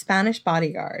dismissed his Spanish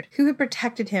bodyguard, who had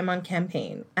protected him on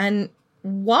campaign. And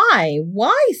why?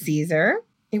 Why, Caesar?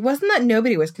 It wasn't that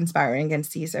nobody was conspiring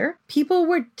against Caesar. People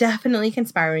were definitely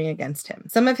conspiring against him.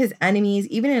 Some of his enemies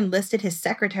even enlisted his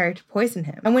secretary to poison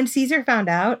him. And when Caesar found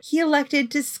out, he elected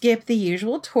to skip the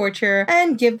usual torture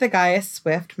and give the guy a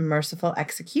swift, merciful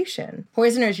execution.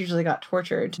 Poisoners usually got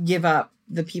tortured to give up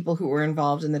the people who were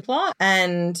involved in the plot.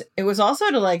 And it was also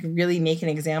to really make an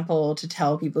example to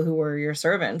tell people who were your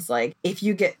servants, if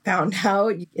you get found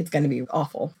out, it's going to be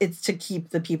awful. It's to keep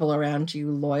the people around you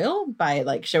loyal by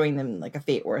showing them a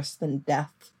fate worse than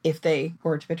death if they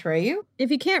were to betray you.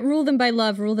 If you can't rule them by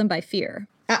love, rule them by fear.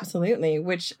 Absolutely,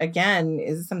 which again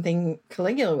is something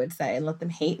Caligula would say, let them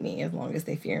hate me as long as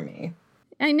they fear me.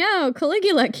 I know,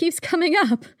 Caligula keeps coming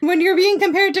up. When you're being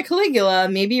compared to Caligula,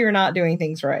 maybe you're not doing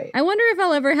things right. I wonder if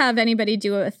I'll ever have anybody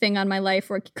do a thing on my life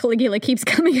where Caligula keeps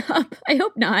coming up. I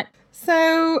hope not.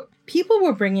 So, people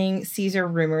were bringing Caesar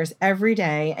rumors every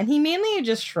day, and he mainly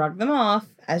just shrugged them off,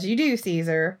 as you do,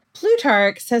 Caesar.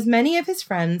 Plutarch says many of his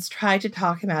friends tried to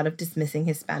talk him out of dismissing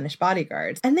his Spanish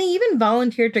bodyguards, and they even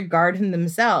volunteered to guard him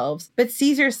themselves. But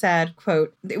Caesar said,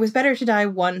 quote, "It was better to die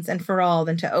once and for all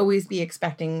than to always be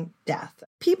expecting death."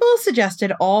 People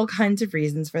suggested all kinds of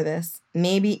reasons for this.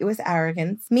 Maybe it was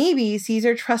arrogance. Maybe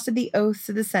Caesar trusted the oaths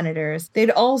of the senators. They'd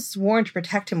all sworn to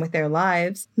protect him with their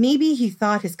lives. Maybe he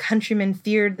thought his countrymen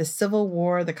feared the civil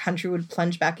war the country would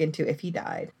plunge back into if he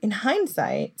died. In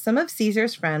hindsight, some of Caesar's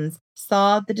Caesar's friends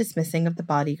saw the dismissing of the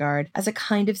bodyguard as a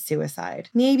kind of suicide.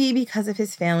 Maybe because of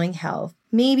his failing health.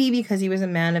 Maybe because he was a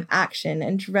man of action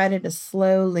and dreaded a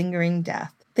slow, lingering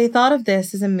death. They thought of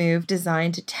this as a move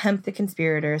designed to tempt the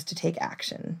conspirators to take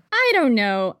action. I don't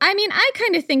know. I mean, I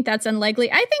kind of think that's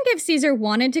unlikely. I think if Caesar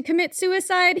wanted to commit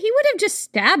suicide, he would have just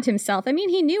stabbed himself. I mean,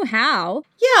 he knew how.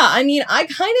 Yeah, I mean, I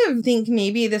kind of think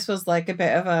maybe this was like a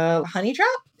bit of a honey trap.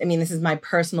 I mean, this is my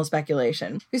personal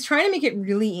speculation. He's trying to make it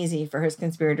really easy for his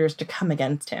conspirators to come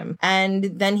against him. And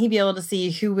then he'd be able to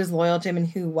see who was loyal to him and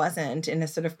who wasn't in a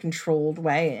sort of controlled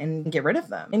way and get rid of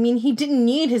them. I mean, he didn't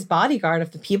need his bodyguard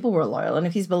if the people were loyal. And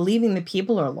if he's believing the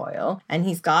people are loyal and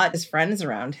he's got his friends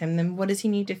around him, then what does he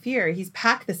need to fear? He's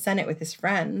packed the Senate with his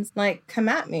friends. Like, come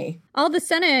at me. All the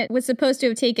Senate was supposed to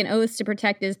have taken oaths to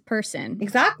protect his person.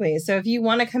 Exactly. So if you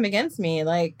want to come against me,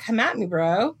 like, come at me,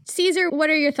 bro. Caesar,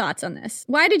 what are your thoughts on this?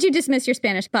 Why did you dismiss your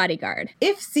Spanish bodyguard?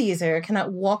 If Caesar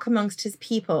cannot walk amongst his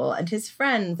people and his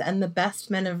friends and the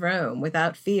best men of Rome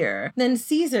without fear, then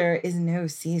Caesar is no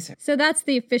Caesar. So that's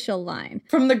the official line.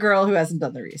 From the girl who hasn't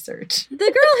done the research. The girl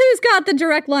who's got the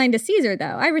direct line to Caesar, though.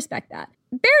 I respect that.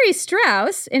 Barry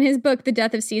Strauss, in his book, The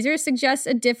Death of Caesar, suggests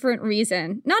a different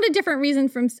reason. Not a different reason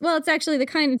from, well, it's actually the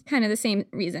kind of the same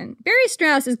reason. Barry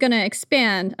Strauss is going to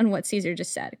expand on what Caesar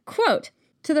just said. Quote,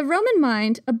 "To the Roman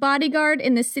mind, a bodyguard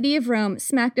in the city of Rome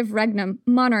smacked of regnum,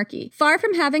 monarchy. Far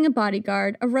from having a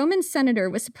bodyguard, a Roman senator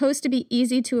was supposed to be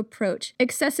easy to approach.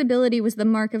 Accessibility was the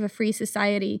mark of a free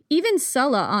society. Even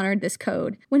Sulla honored this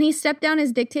code. When he stepped down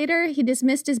as dictator, he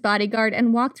dismissed his bodyguard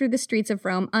and walked through the streets of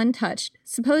Rome untouched,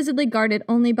 supposedly guarded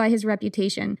only by his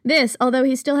reputation. This, although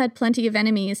he still had plenty of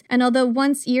enemies, and although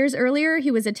once years earlier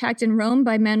he was attacked in Rome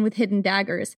by men with hidden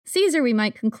daggers. Caesar, we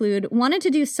might conclude, wanted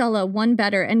to do Sulla one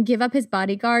better and give up his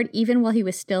bodyguard even while he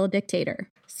was still dictator."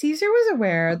 Caesar was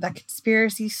aware that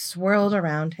conspiracies swirled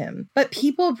around him, but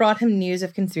people brought him news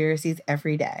of conspiracies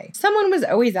every day. Someone was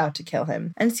always out to kill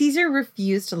him, and Caesar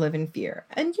refused to live in fear.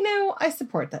 And I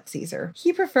support that Caesar.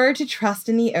 He preferred to trust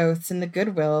in the oaths and the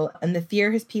goodwill and the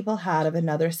fear his people had of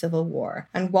another civil war,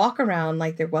 and walk around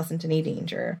like there wasn't any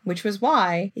danger, which was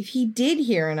why, if he did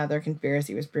hear another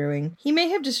conspiracy was brewing, he may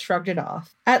have just shrugged it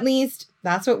off. At least,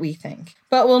 that's what we think.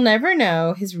 But we'll never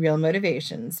know his real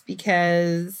motivations,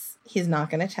 because he's not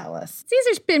going to tell us.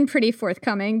 Caesar's been pretty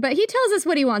forthcoming, but he tells us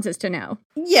what he wants us to know.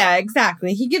 Yeah,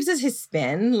 exactly. He gives us his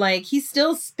spin. Like, he's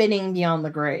still spinning beyond the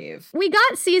grave. We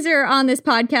got Caesar on this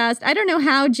podcast. I don't know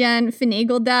how Jen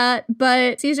finagled that,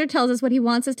 but Caesar tells us what he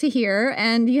wants us to hear,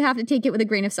 and you have to take it with a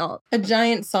grain of salt. A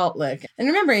giant salt lick. And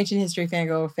remember, Ancient History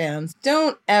Fangirl fans,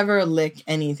 don't ever lick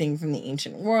anything from the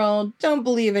ancient world. Don't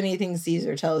believe anything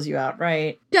Caesar tells you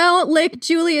outright. Don't lick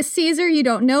Julius Caesar. You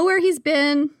don't know where he's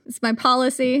been. It's my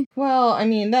policy. Well, I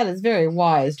mean, that is very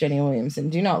wise, Jenny Williamson.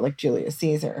 Do not lick Julius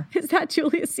Caesar. Is that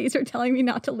Julius Caesar telling me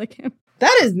not to lick him?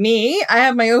 That is me. I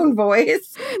have my own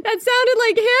voice. That sounded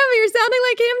like him. You're sounding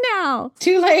like him now.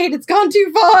 Too late. It's gone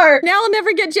too far. Now I'll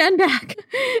never get Jen back.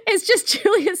 It's just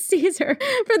Julius Caesar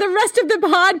for the rest of the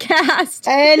podcast.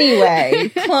 Anyway,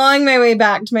 clawing my way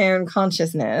back to my own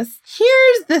consciousness.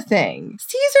 Here's the thing.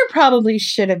 Caesar probably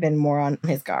should have been more on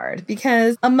his guard,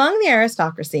 because among the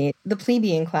aristocracy, the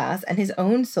plebeian class, and his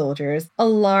own soldiers, a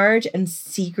large and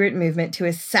secret movement to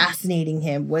assassinating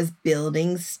him was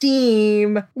building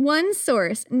steam. One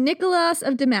source, Nicholas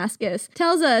of Damascus,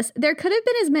 tells us there could have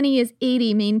been as many as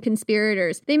 80 main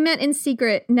conspirators. They met in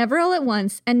secret, never all at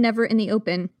once, and never in the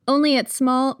open. Only at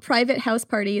small, private house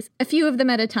parties, a few of them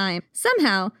at a time.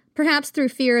 Somehow, perhaps through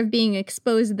fear of being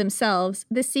exposed themselves,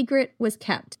 the secret was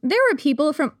kept. There were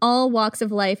people from all walks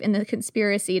of life in the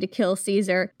conspiracy to kill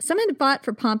Caesar. Some had fought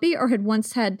for Pompey or had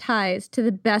once had ties to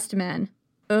the best men.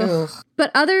 Ugh.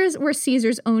 But others were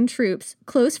Caesar's own troops,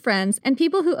 close friends, and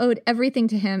people who owed everything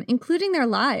to him, including their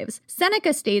lives.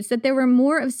 Seneca states that there were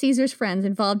more of Caesar's friends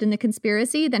involved in the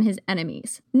conspiracy than his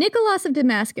enemies. Nicholas of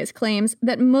Damascus claims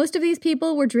that most of these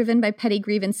people were driven by petty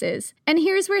grievances. And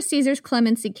here's where Caesar's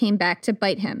clemency came back to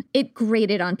bite him. It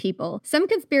grated on people. Some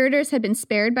conspirators had been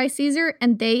spared by Caesar,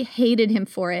 and they hated him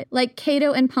for it. Like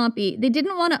Cato and Pompey, they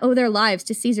didn't want to owe their lives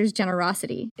to Caesar's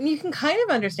generosity. And you can kind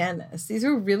of understand this. These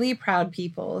were really proud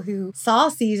people who saw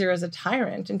Caesar as a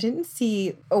tyrant and didn't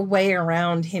see a way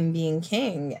around him being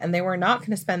king, and they were not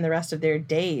going to spend the rest of their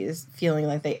days feeling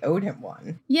like they owed him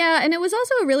one. Yeah, and it was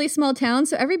also a really small town,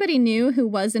 so everybody knew who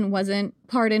was and wasn't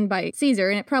pardoned by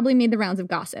Caesar, and it probably made the rounds of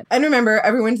gossip. And remember,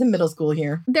 everyone's in middle school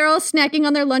here. They're all snacking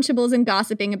on their Lunchables and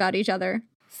gossiping about each other.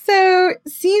 So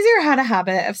Caesar Caesar had a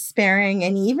habit of sparing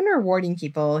and even rewarding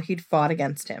people who'd fought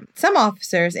against him. Some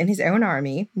officers in his own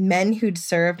army, men who'd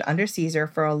served under Caesar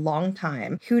for a long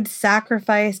time, who'd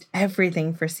sacrificed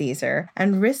everything for Caesar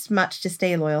and risked much to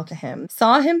stay loyal to him,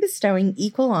 saw him bestowing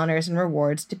equal honors and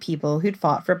rewards to people who'd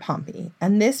fought for Pompey,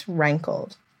 and this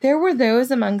rankled. There were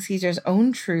those among Caesar's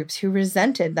own troops who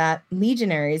resented that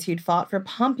legionaries who'd fought for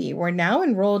Pompey were now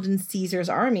enrolled in Caesar's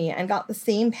army and got the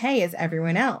same pay as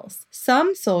everyone else.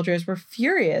 Some soldiers were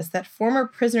furious that former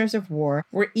prisoners of war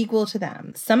were equal to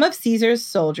them. Some of Caesar's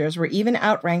soldiers were even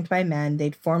outranked by men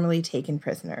they'd formerly taken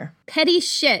prisoner. Petty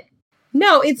shit.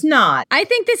 No, it's not. I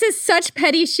think this is such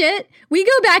petty shit. We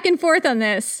go back and forth on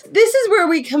this. This is where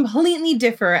we completely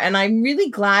differ, and I'm really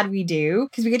glad we do,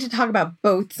 because we get to talk about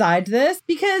both sides of this,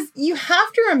 because you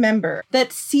have to remember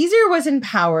that Caesar was in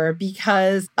power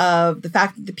because of the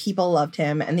fact that the people loved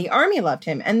him and the army loved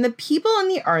him. And the people in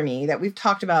the army that we've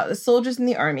talked about, the soldiers in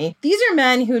the army, these are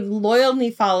men who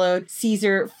loyally followed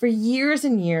Caesar for years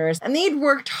and years, and they'd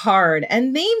worked hard,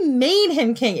 and they made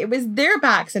him king. It was their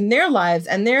backs and their lives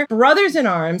and their brothers in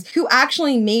arms who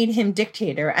actually made him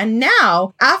dictator. And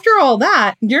now, after all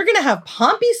that, you're going to have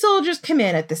Pompey soldiers come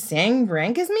in at the same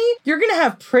rank as me? You're going to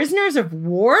have prisoners of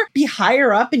war be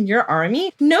higher up in your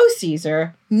army? No,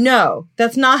 Caesar. No,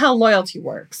 that's not how loyalty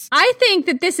works. I think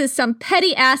that this is some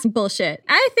petty ass bullshit.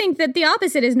 I think that the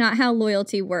opposite is not how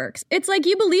loyalty works. It's like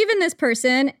you believe in this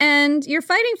person and you're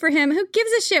fighting for him. Who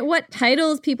gives a shit what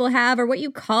titles people have or what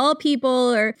you call people,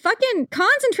 or fucking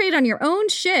concentrate on your own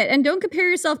shit and don't compare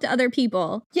yourself to other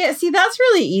people. Yeah, see, that's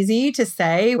really easy to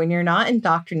say when you're not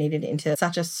indoctrinated into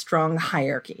such a strong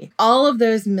hierarchy. All of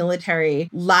those military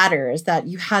ladders that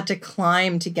you had to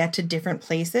climb to get to different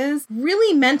places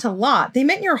really meant a lot. They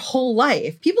meant your whole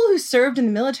life. People who served in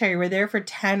the military were there for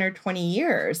 10 or 20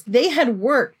 years. They had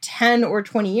worked 10 or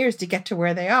 20 years to get to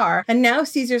where they are. And now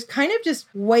Caesar's kind of just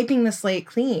wiping the slate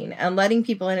clean and letting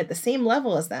people in at the same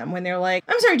level as them when they're like,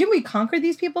 I'm sorry, didn't we conquer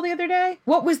these people the other day?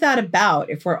 What was that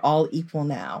about if we're all equal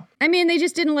now? I mean, they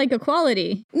just didn't like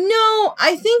equality. No,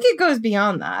 I think it goes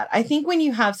beyond that. I think when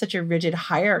you have such a rigid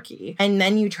hierarchy and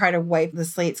then you try to wipe the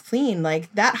slates clean,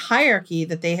 like that hierarchy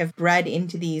that they have bred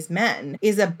into these men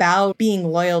is about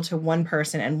being loyal to one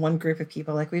person and one group of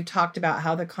people. Like we've talked about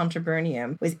how the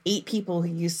Contubernium was 8 people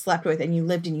who you slept with and you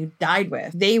lived and you died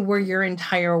with. They were your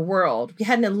entire world. We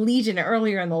had an legion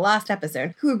earlier in the last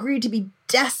episode who agreed to be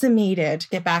decimated to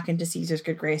get back into Caesar's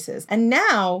good graces. And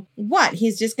now, what?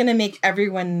 He's just going to make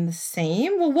everyone the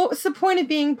same? Well, what's the point of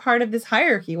being part of this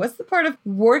hierarchy? What's the part of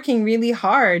working really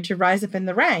hard to rise up in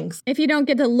the ranks? If you don't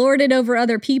get to lord it over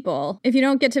other people, if you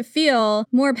don't get to feel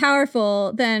more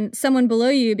powerful than someone below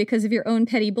you because of your own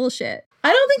petty bullshit.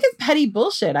 I don't think it's petty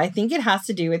bullshit. I think it has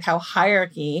to do with how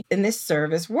hierarchy in this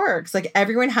service works. Like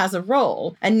everyone has a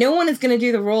role and no one is going to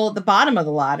do the role at the bottom of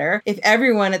the ladder if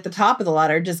everyone at the top of the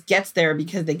ladder just gets there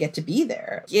because they get to be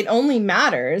there. It only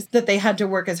matters that they had to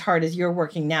work as hard as you're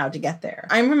working now to get there.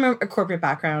 I'm from a corporate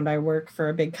background. I work for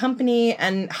a big company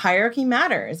and hierarchy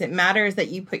matters. It matters that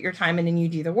you put your time in and you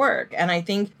do the work. And I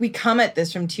think we come at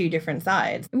this from 2 different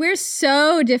sides. We're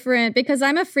so different because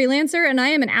I'm a freelancer and I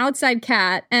am an outside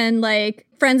cat, and like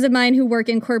friends of mine who work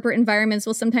in corporate environments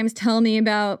will sometimes tell me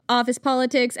about office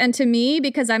politics. And to me,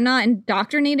 because I'm not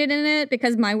indoctrinated in it,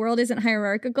 because my world isn't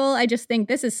hierarchical, I just think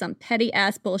this is some petty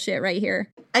ass bullshit right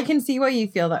here. I can see why you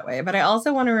feel that way, but I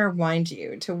also want to rewind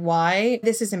you to why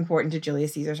this is important to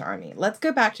Julius Caesar's army. Let's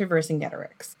go back to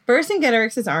Vercingetorix.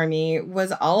 Vercingetorix's army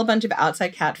was all a bunch of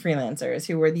outside cat freelancers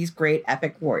who were these great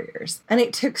epic warriors. And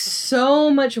it took so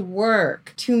much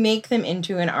work to make them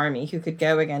into an army who could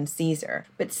go against Caesar.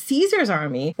 But Caesar's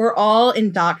army were all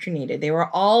indoctrinated. They were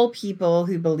all people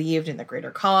who believed in the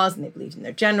greater cause, and they believed in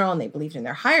their general, and they believed in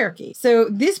their hierarchy. So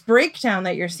this breakdown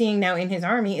that you're seeing now in his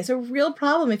army is a real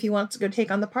problem if he wants to go take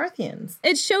on the Parthians.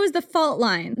 It shows the fault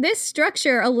line. This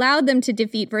structure allowed them to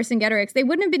defeat Vercingetorix. They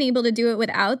wouldn't have been able to do it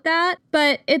without that,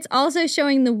 but it's also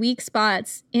showing the weak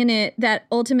spots in it that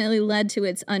ultimately led to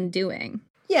its undoing.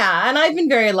 Yeah, and I've been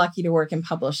very lucky to work in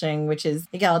publishing, which is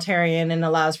egalitarian and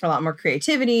allows for a lot more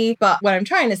creativity. But what I'm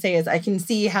trying to say is I can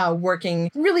see how working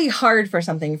really hard for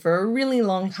something for a really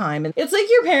long time. And it's like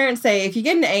your parents say, if you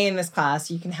get an A in this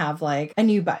class, you can have like a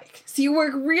new bike. So you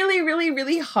work really, really,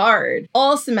 really hard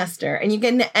all semester and you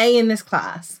get an A in this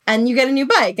class and you get a new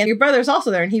bike. And your brother's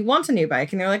also there and he wants a new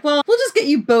bike. And they're like, well, we'll just get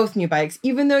you both new bikes,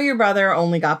 even though your brother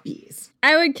only got B's.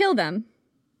 I would kill them.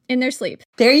 In their sleep.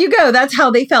 There you go. That's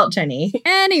how they felt, Jenny.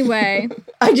 Anyway.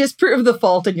 I just proved the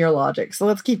fault in your logic, so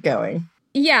let's keep going.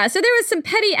 Yeah, so there was some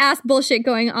petty ass bullshit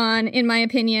going on, in my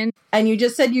opinion. And you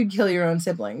just said you'd kill your own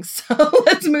siblings, so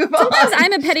let's move on. Sometimes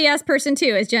I'm a petty ass person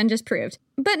too, as Jen just proved.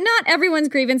 But not everyone's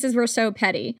grievances were so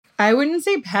petty. I wouldn't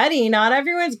say petty. Not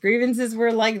everyone's grievances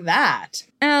were like that.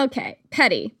 Okay,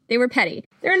 petty. They were petty.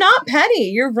 They're not petty.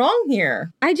 You're wrong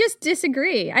here. I just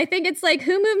disagree. I think it's like,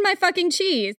 who moved my fucking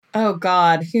cheese? Oh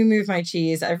God, Who Moved My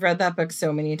Cheese? I've read that book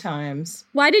so many times.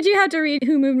 Why did you have to read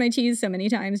Who Moved My Cheese so many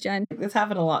times, Jen? This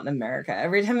happened a lot in America.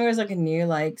 Every time there was like a new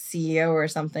like CEO or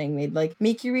something, they'd like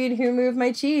make you read Who Moved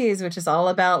My Cheese, which is all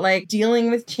about like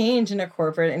dealing with change in a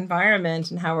corporate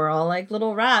environment and how we're all like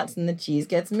little rats and the cheese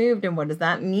gets moved and what does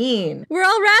that mean? We're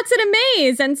all rats in a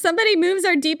maze and somebody moves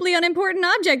our deeply unimportant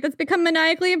object that's become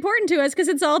maniacally important to us because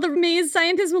it's all the maze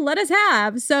scientists will let us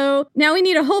have. So now we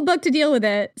need a whole book to deal with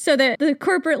it so that the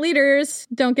corporate leaders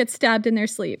don't get stabbed in their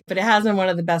sleep. But it has been one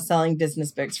of the best-selling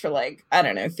business books for like, I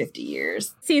don't know, 50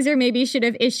 years. Caesar maybe should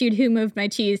have issued Who Moved My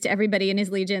Cheese to everybody in his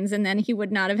legions and then he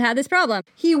would not have had this problem.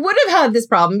 He would have had this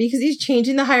problem because he's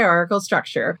changing the hierarchical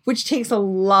structure, which takes a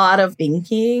lot of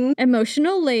thinking.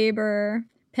 Emotional labor.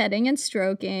 Petting and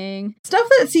stroking. Stuff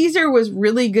that Caesar was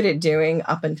really good at doing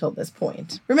up until this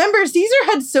point. Remember, Caesar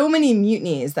had so many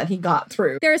mutinies that he got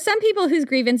through. There are some people whose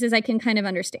grievances I can kind of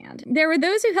understand. There were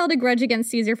those who held a grudge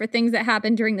against Caesar for things that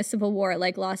happened during the Civil War,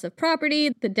 like loss of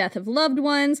property, the death of loved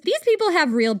ones. These people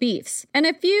have real beefs. And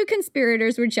a few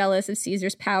conspirators were jealous of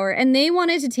Caesar's power, and they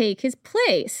wanted to take his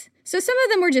place. So some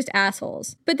of them were just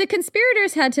assholes. But the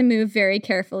conspirators had to move very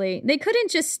carefully. They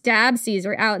couldn't just stab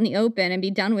Caesar out in the open and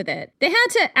be done with it. They had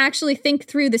to actually think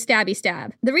through the stabby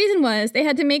stab. The reason was they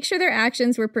had to make sure their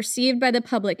actions were perceived by the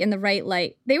public in the right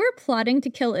light. They were plotting to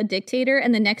kill a dictator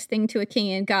and the next thing to a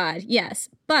king and god, yes.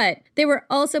 But they were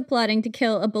also plotting to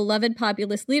kill a beloved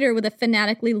populist leader with a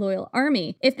fanatically loyal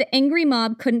army. If the angry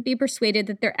mob couldn't be persuaded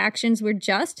that their actions were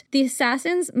just, the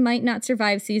assassins might not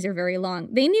survive Caesar very long.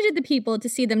 They needed the people to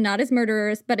see them not as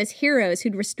murderers, but as heroes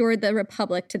who'd restored the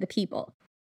republic to the people.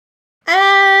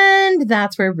 And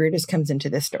that's where Brutus comes into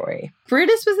this story.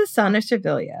 Brutus was the son of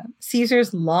Servilia,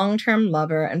 Caesar's long-term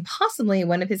lover and possibly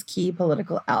one of his key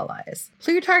political allies.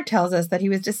 Plutarch tells us that he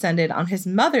was descended on his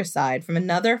mother's side from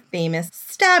another famous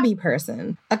stabby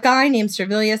person, a guy named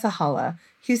Servilius Ahala,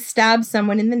 who stabbed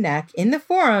someone in the neck in the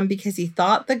forum because he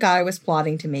thought the guy was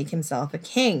plotting to make himself a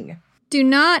king. Do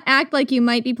not act like you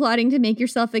might be plotting to make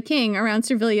yourself a king around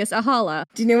Servilius Ahala.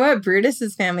 Do you know what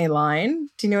Brutus's family line?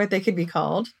 Do you know what they could be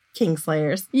called?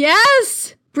 Kingslayers.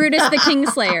 Yes! Brutus the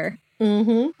Kingslayer.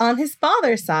 On his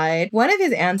father's side, one of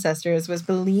his ancestors was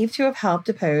believed to have helped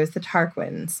oppose the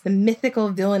Tarquins, the mythical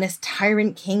villainous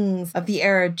tyrant kings of the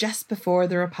era just before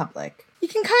the Republic. You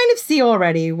can kind of see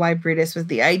already why Brutus was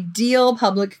the ideal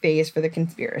public face for the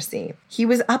conspiracy. He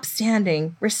was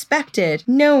upstanding, respected,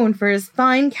 known for his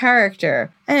fine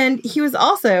character, and he was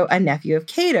also a nephew of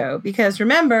Cato, because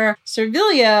remember,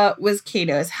 Servilia was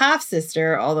Cato's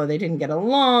half-sister, although they didn't get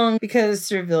along, because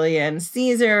Servilia and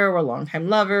Caesar were longtime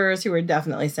lovers who were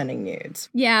definitely sending nudes.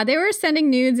 Yeah, they were sending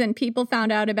nudes and people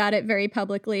found out about it very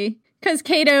publicly. Because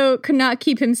Cato could not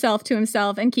keep himself to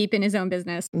himself and keep in his own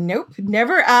business. Nope.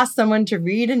 Never ask someone to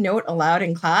read a note aloud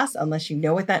in class unless you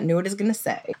know what that note is going to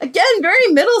say. Again, very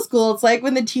middle school. It's like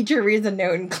when the teacher reads a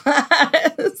note in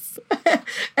class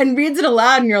and reads it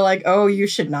aloud and you're like, oh, you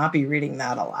should not be reading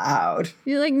that aloud.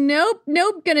 You're like, nope,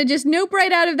 gonna just nope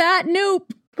right out of that,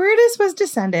 nope. Brutus was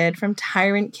descended from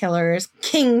tyrant killers,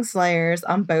 kingslayers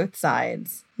on both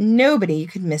sides. Nobody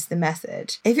could miss the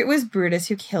message. If it was Brutus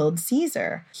who killed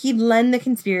Caesar, he'd lend the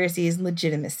conspiracy's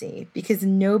legitimacy because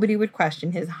nobody would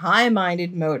question his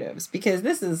high-minded motives because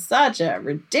this is such a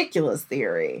ridiculous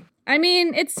theory. I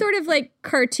mean, it's sort of like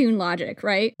cartoon logic,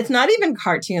 right? It's not even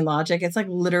cartoon logic. It's like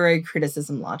literary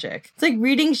criticism logic. It's like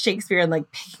reading Shakespeare and like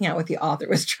picking out what the author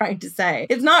was trying to say.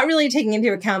 It's not really taking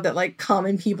into account that like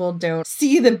common people don't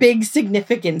see the big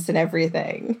significance in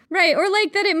everything. Right. Or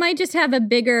like that it might just have a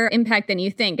bigger impact than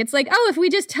you think. It's like, oh, if we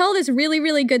just tell this really,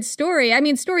 really good story. I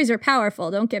mean, stories are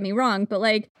powerful. Don't get me wrong. But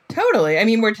like, totally. I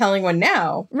mean, we're telling one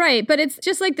now. Right. But it's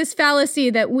just like this fallacy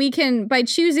that we can, by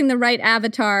choosing the right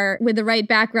avatar with the right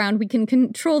background, we can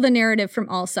control the narrative from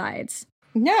all sides.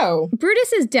 No.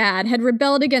 Brutus's dad had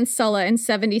rebelled against Sulla in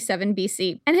 77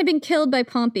 BC and had been killed by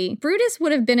Pompey. Brutus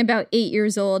would have been about 8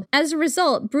 years old. As a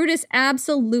result, Brutus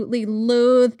absolutely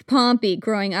loathed Pompey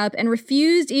growing up and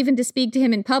refused even to speak to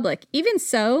him in public. Even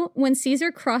so, when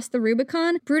Caesar crossed the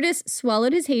Rubicon, Brutus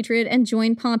swallowed his hatred and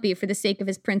joined Pompey for the sake of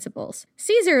his principles.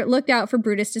 Caesar looked out for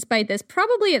Brutus despite this,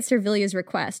 probably at Servilia's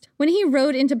request. When he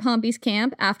rode into Pompey's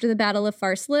camp after the Battle of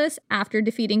Pharsalus, after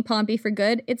defeating Pompey for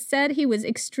good, it's said he was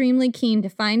extremely keen to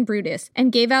find Brutus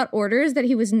and gave out orders that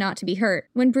he was not to be hurt.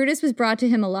 When Brutus was brought to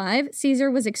him alive, Caesar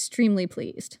was extremely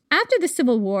pleased. After the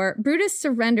Civil War, Brutus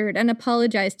surrendered and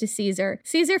apologized to Caesar.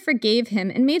 Caesar forgave him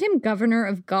and made him governor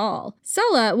of Gaul.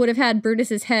 Sulla would have had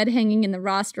Brutus's head hanging in the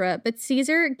rostra, but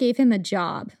Caesar gave him a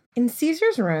job. In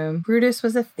Caesar's Rome, Brutus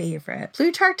was a favorite.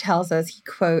 Plutarch tells us he,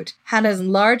 quote, had as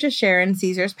large a share in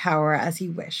Caesar's power as he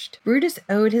wished. Brutus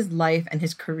owed his life and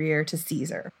his career to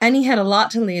Caesar, and he had a lot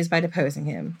to lose by deposing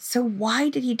him. So why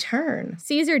did he turn?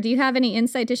 Caesar, do you have any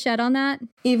insight to shed on that?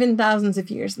 Even thousands of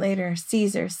years later,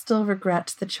 Caesar still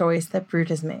regrets the choice that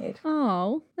Brutus made.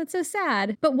 Oh, that's so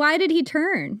sad. But why did he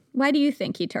turn? Why do you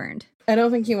think he turned? I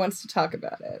don't think he wants to talk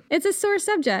about it. It's a sore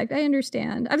subject. I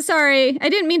understand. I'm sorry. I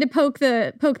didn't mean to poke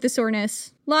the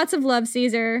soreness. Lots of love,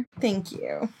 Caesar. Thank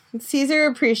you. Caesar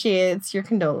appreciates your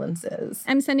condolences.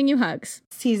 I'm sending you hugs.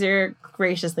 Caesar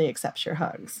graciously accepts your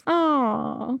hugs.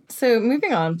 Aww. So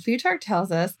moving on, Plutarch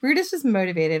tells us Brutus was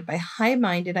motivated by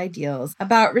high-minded ideals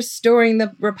about restoring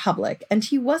the Republic, and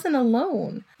he wasn't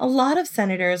alone. A lot of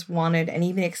senators wanted and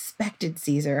even expected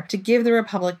Caesar to give the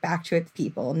Republic back to its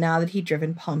people now that he'd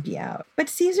driven Pompey out. But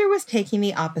Caesar was taking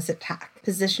the opposite tack,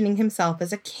 positioning himself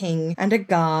as a king and a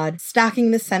god, stacking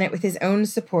the Senate with his own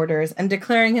supporters, and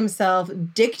declaring himself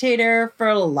dictator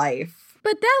for life.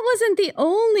 But that wasn't the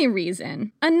only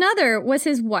reason. Another was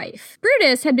his wife.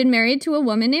 Brutus had been married to a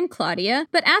woman named Claudia,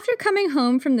 but after coming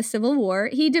home from the Civil War,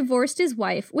 he divorced his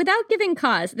wife without giving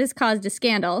cause. This caused a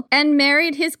scandal, and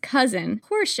married his cousin,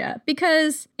 Portia,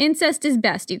 because incest is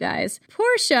best, you guys.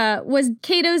 Portia was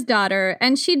Cato's daughter,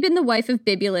 and she'd been the wife of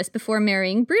Bibulus before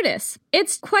marrying Brutus.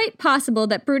 It's quite possible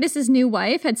that Brutus's new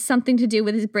wife had something to do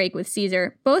with his break with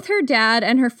Caesar. Both her dad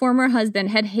and her former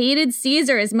husband had hated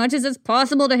Caesar as much as it's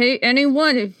possible to hate anyone.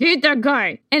 Hate that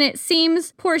guy. And it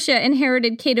seems Portia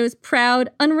inherited Cato's proud,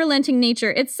 unrelenting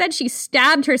nature. It's said she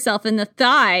stabbed herself in the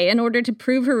thigh in order to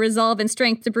prove her resolve and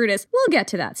strength to Brutus. We'll get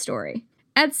to that story.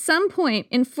 At some point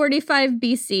in 45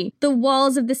 BC, the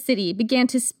walls of the city began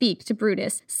to speak to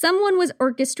Brutus. Someone was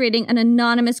orchestrating an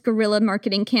anonymous guerrilla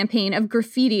marketing campaign of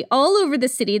graffiti all over the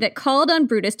city that called on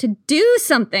Brutus to do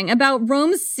something about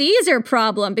Rome's Caesar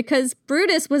problem because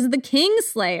Brutus was the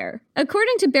kingslayer.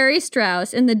 According to Barry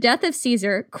Strauss in The Death of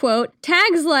Caesar, quote,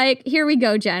 tags like, here we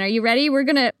go, Jen, are you ready? We're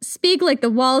gonna speak like the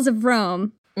walls of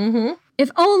Rome. Mm-hmm. If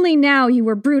only now you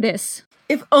were Brutus.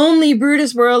 If only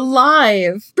Brutus were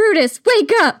alive! Brutus,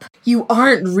 wake up! You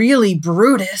aren't really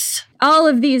Brutus. All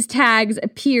of these tags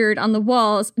appeared on the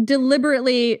walls,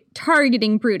 deliberately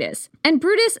targeting Brutus. And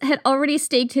Brutus had already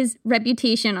staked his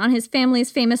reputation on his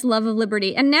family's famous love of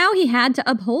liberty, and now he had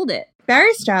to uphold it.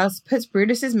 Barry Strauss puts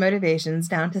Brutus's motivations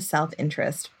down to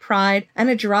self-interest, pride, and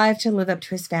a drive to live up to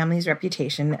his family's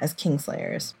reputation as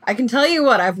kingslayers. I can tell you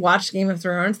what, I've watched Game of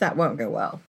Thrones, that won't go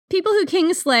well. People who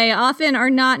kingslay often are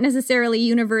not necessarily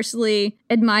universally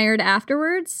admired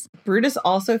afterwards. Brutus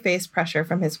also faced pressure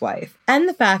from his wife, and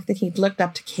the fact that he'd looked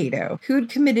up to Cato, who'd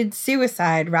committed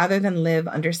suicide rather than live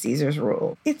under Caesar's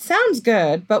rule. It sounds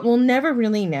good, but we'll never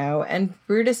really know, and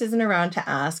Brutus isn't around to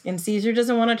ask, and Caesar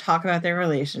doesn't want to talk about their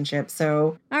relationship,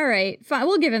 so... All right, fine,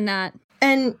 we'll give him that.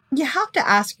 And you have to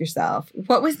ask yourself,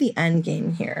 what was the end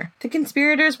game here? The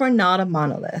conspirators were not a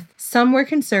monolith. Some were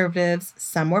conservatives,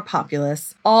 some were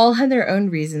populists, all had their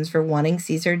own reasons for wanting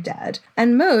Caesar dead,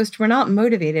 and most were not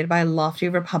motivated by lofty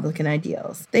Republican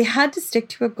ideals. They had to stick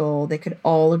to a goal they could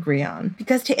all agree on,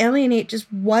 because to alienate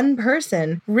just one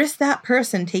person risked that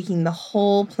person taking the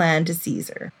whole plan to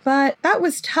Caesar. But that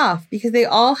was tough because they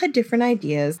all had different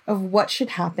ideas of what should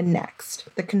happen next.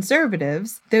 The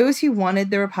conservatives, those who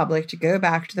wanted the Republic to go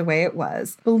back to the way it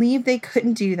was, believed they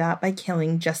couldn't do that by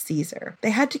killing just Caesar.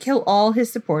 They had to kill all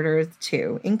his supporters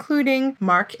too, including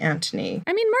Mark Antony.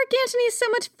 I mean, Mark Antony is so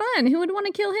much fun. Who would want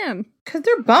to kill him? Because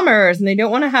they're bummers and they don't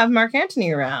want to have Mark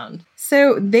Antony around.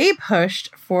 So they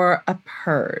pushed for a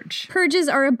purge. Purges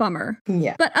are a bummer.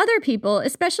 Yeah. But other people,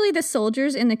 especially the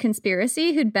soldiers in the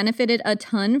conspiracy who'd benefited a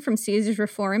ton from Caesar's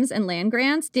reforms and land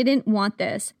grants, didn't want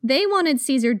this. They wanted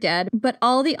Caesar dead, but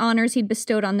all the honors he'd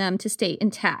bestowed on them to stay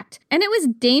intact. And it was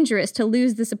dangerous to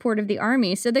lose the support of the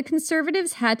army, so the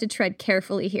conservatives had to tread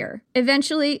carefully here.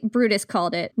 Eventually, Brutus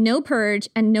called it no purge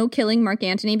and no killing Mark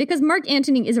Antony because Mark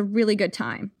Antony is a really good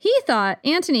time. He thought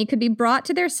Antony could be brought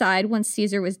to their side once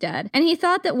Caesar was dead, and he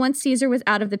thought that once Caesar was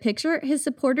out of the picture, his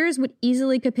supporters would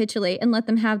easily capitulate and let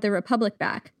them have the Republic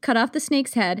back. Cut off the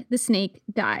snake's head, the snake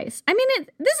dies. I mean,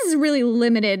 this is really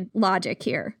limited logic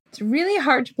here. It's really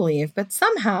hard to believe, but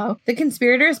somehow the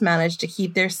conspirators managed to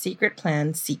keep their secret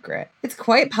plan secret. It's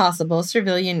quite possible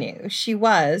Servilia knew. She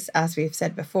was, as we've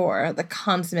said before, the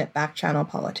consummate back-channel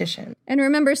politician. And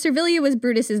remember, Servilia was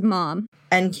Brutus's mom.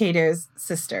 And Cato's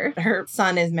sister. Her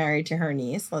son is married to her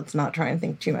niece. Let's not try and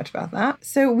think too much about that.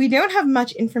 So we don't have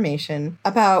much information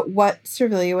about what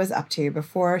Servilia was up to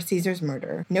before Caesar's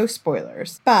murder. No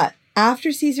spoilers. But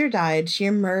after Caesar died, she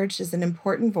emerged as an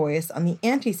important voice on the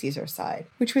anti-Caesar side,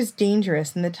 which was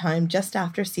dangerous in the time just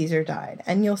after Caesar died,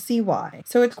 and you'll see why.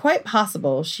 So it's quite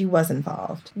possible she was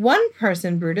involved. One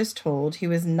person Brutus told who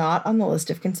was not on the list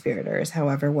of conspirators,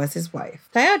 however, was his wife.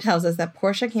 Dio tells us that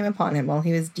Portia came upon him while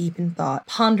he was deep in thought,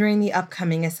 pondering the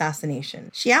upcoming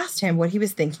assassination. She asked him what he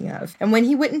was thinking of, and when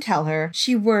he wouldn't tell her,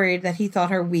 she worried that he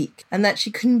thought her weak, and that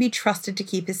she couldn't be trusted to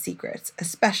keep his secrets,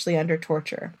 especially under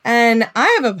torture. And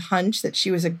I have a hunch that she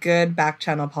was a good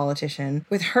back-channel politician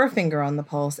with her finger on the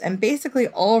pulse and basically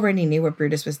already knew what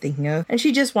Brutus was thinking of, and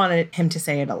she just wanted him to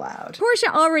say it aloud.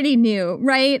 Portia already knew,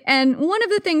 right? And one of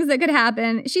the things that could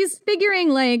happen, she's figuring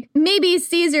like maybe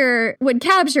Caesar would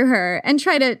capture her and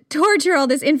try to torture all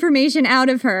this information out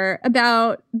of her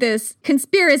about this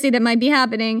conspiracy that might be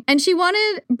happening, and she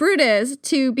wanted Brutus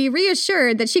to be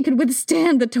reassured that she could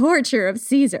withstand the torture of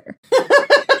Caesar.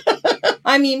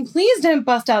 I mean, please don't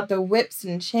bust out the whips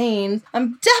and chains.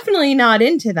 I'm definitely not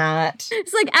into that.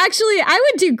 It's like, actually, I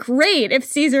would do great if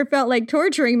Caesar felt like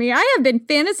torturing me. I have been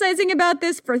fantasizing about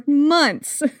this for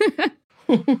months.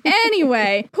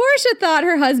 Anyway, Portia thought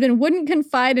her husband wouldn't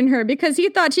confide in her because he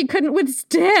thought she couldn't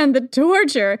withstand the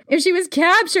torture if she was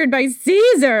captured by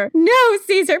Caesar. No,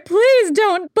 Caesar, please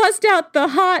don't bust out the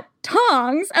hot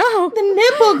tongs. Oh, the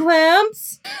nipple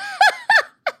clamps.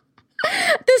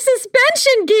 The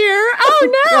suspension gear!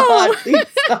 Oh no! God, please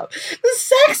stop. The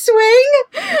sex swing!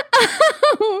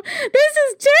 Oh, this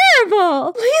is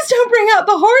terrible! Please don't bring out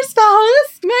the horse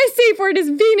phallus! My safe word is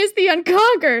Venus the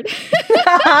Unconquered.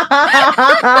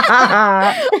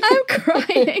 I'm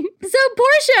crying. So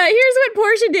Portia, here's what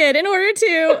Portia did in order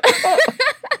to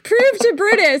prove to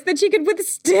Brutus that she could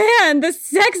withstand the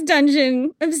sex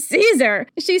dungeon of Caesar.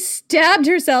 She stabbed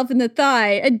herself in the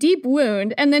thigh, a deep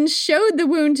wound, and then showed the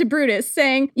wound to Brutus,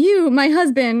 saying, "You, my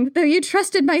husband, though you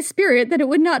trusted my spirit that it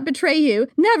would not betray you,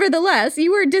 nevertheless,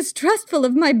 you were distrustful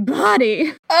of my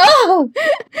body. Oh!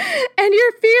 And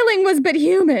your feeling was but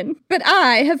human. But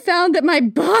I have found that my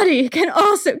body can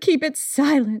also keep its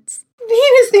silence.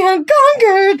 Venus the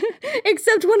Unconquered!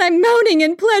 Except when I'm moaning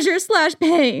in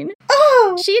pleasure/pain.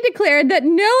 Oh! She declared that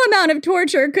no amount of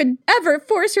torture could ever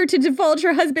force her to divulge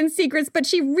her husband's secrets, but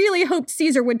she really hoped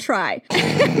Caesar would try.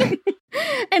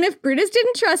 And if Brutus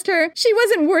didn't trust her, she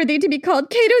wasn't worthy to be called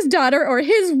Cato's daughter or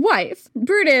his wife.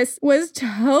 Brutus was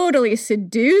totally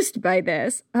seduced by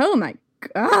this. Oh my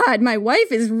God, my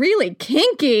wife is really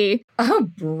kinky. Oh,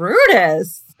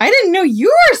 Brutus. I didn't know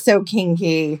you were so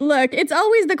kinky. Look, it's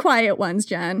always the quiet ones,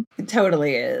 Jen. It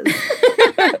totally is.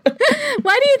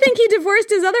 Why do you think he divorced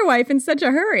his other wife in such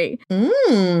a hurry?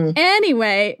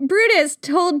 Anyway, Brutus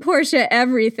told Portia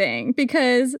everything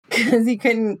because he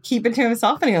couldn't keep it to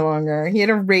himself any longer. He had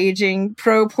a raging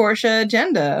pro-Portia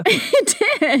agenda. He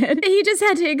did. He just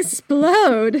had to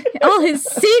explode all his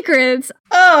secrets.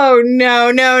 Oh,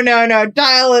 no.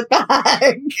 Dial it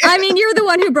back. I mean, you're the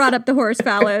one who brought up the horse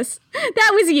phallus.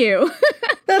 That was you.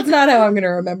 That's not how I'm going to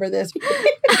remember this.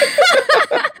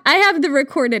 I have the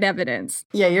recorded evidence.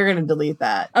 Yeah, you're going to delete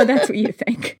that. Oh, that's what you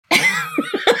think.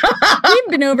 We've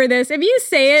been over this. If you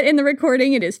say it in the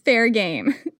recording, it is fair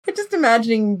game. I'm just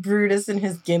imagining Brutus in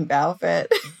his gimp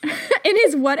outfit. In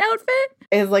his what outfit?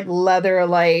 His leather,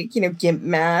 gimp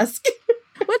mask.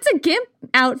 What's a gimp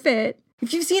outfit?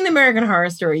 If you've seen American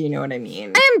Horror Story, you know what I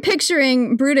mean. I am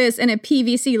picturing Brutus in a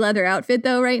PVC leather outfit,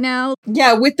 though, right now.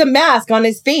 Yeah, with the mask on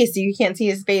his face, so you can't see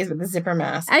his face with the zipper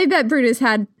mask. I bet Brutus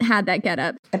had that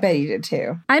getup. I bet he did,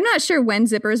 too. I'm not sure when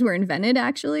zippers were invented,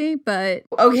 actually, but...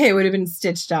 Okay, it would have been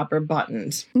stitched up or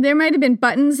buttoned. There might have been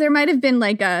buttons. There might have been,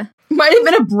 Might have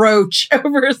been a brooch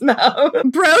over his mouth.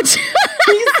 Brooch?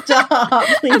 Please stop.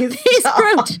 Please stop.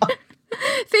 Brooch.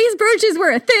 Face brooches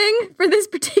were a thing for this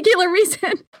particular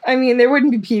reason. I mean, there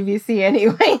wouldn't be PVC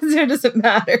anyway, so it doesn't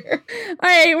matter. All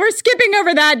right, we're skipping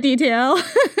over that detail.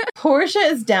 Portia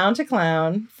is down to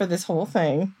clown for this whole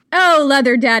thing. Oh,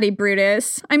 leather daddy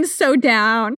Brutus. I'm so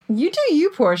down. You do you,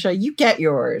 Portia. You get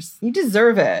yours. You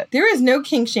deserve it. There is no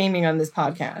kink shaming on this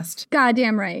podcast.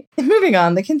 Goddamn right. Moving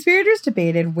on, the conspirators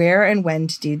debated where and when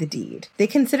to do the deed. They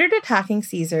considered attacking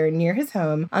Caesar near his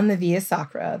home on the Via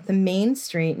Sacra, the main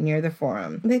street near the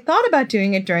Forum. They thought about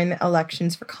doing it during the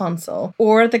elections for consul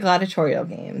or the gladiatorial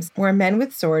games, where men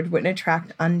with swords wouldn't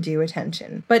attract undue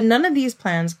attention. But none of these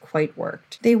plans quite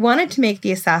worked. They wanted to make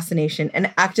the assassination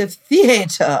an act of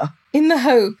theater in the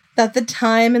hope that the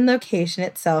time and location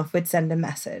itself would send a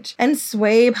message and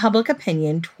sway public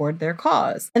opinion toward their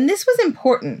cause. And this was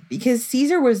important because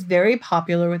Caesar was very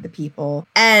popular with the people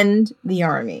and the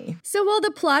army. So while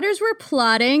the plotters were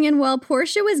plotting and while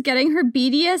Portia was getting her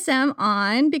BDSM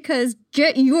on, because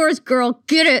get yours, girl,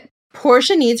 get it.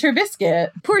 Portia needs her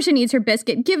biscuit. Portia needs her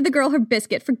biscuit. Give the girl her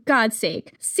biscuit, for God's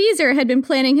sake. Caesar had been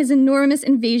planning his enormous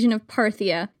invasion of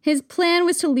Parthia. His plan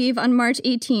was to leave on March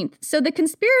 18th, so the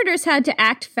conspirators had to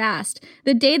act fast.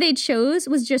 The day they chose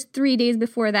was just 3 days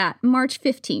before that, March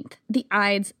 15th, the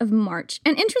Ides of March.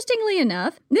 And interestingly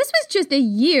enough, this was just a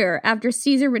year after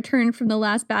Caesar returned from the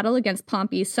last battle against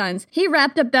Pompey's sons. He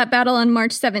wrapped up that battle on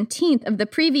March 17th of the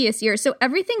previous year, so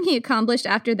everything he accomplished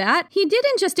after that, he did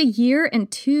in just a year and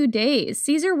 2 days.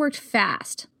 Caesar worked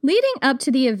fast. Leading up to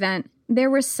the event,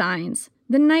 there were signs.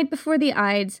 The night before the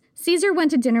Ides, Caesar went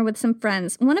to dinner with some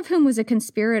friends, one of whom was a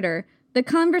conspirator. The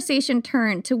conversation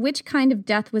turned to which kind of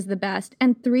death was the best,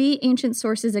 and 3 ancient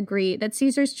sources agree that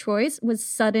Caesar's choice was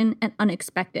sudden and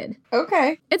unexpected.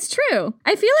 Okay. It's true.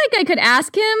 I feel like I could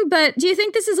ask him, but do you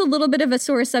think this is a little bit of a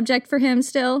sore subject for him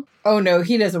still? Oh no,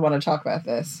 he doesn't want to talk about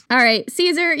this. All right,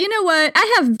 Caesar, you know what?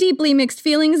 I have deeply mixed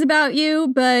feelings about you,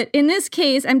 but in this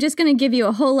case, I'm just going to give you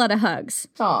a whole lot of hugs.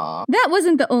 Aww. That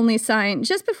wasn't the only sign.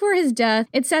 Just before his death,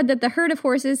 it said that the herd of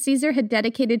horses Caesar had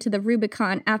dedicated to the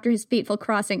Rubicon after his fateful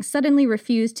crossing suddenly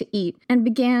refused to eat and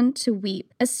began to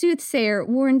weep. A soothsayer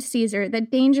warned Caesar that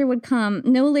danger would come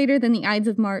no later than the Ides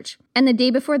of March. And the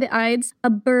day before the Ides, a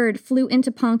bird flew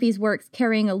into Pompey's works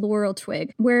carrying a laurel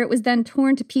twig, where it was then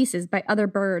torn to pieces by other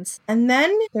birds. And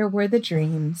then there were the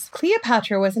dreams.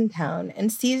 Cleopatra was in town,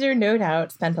 and Caesar no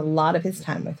doubt spent a lot of his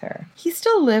time with her. He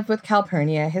still lived with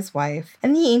Calpurnia, his wife,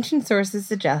 and the ancient sources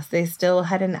suggest they still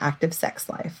had an active sex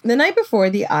life. The night before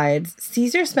the Ides,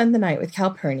 Caesar spent the night with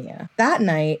Calpurnia. That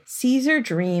night, Caesar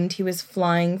dreamed he was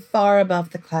flying far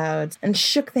above the clouds and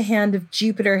shook the hand of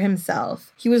Jupiter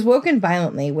himself. He was woken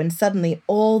violently when suddenly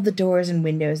all the doors and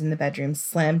windows in the bedroom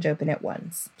slammed open at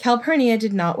once. Calpurnia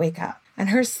did not wake up, and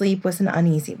her sleep was an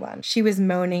uneasy one. She was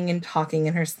moaning and talking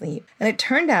in her sleep, and it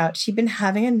turned out she'd been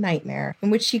having a nightmare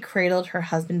in which she cradled her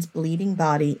husband's bleeding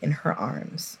body in her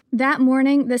arms. That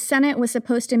morning, the Senate was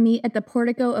supposed to meet at the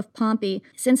portico of Pompey,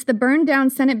 since the burned-down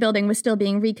Senate building was still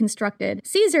being reconstructed.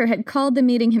 Caesar had called the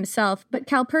meeting himself, but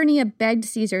Calpurnia begged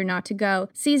Caesar not to go.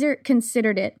 Caesar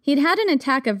considered it. He'd had an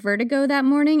attack of vertigo that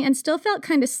morning and still felt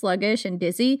kind of sluggish and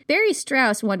dizzy. Barry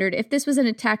Strauss wondered if this was an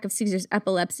attack of Caesar's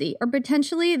epilepsy, or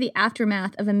potentially the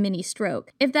aftermath of a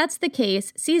mini-stroke. If that's the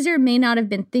case, Caesar may not have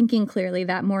been thinking clearly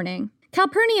that morning.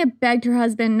 Calpurnia begged her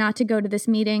husband not to go to this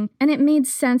meeting, and it made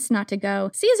sense not to go.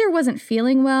 Caesar wasn't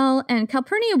feeling well, and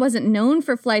Calpurnia wasn't known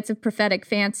for flights of prophetic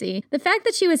fancy. The fact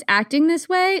that she was acting this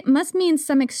way must mean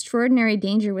some extraordinary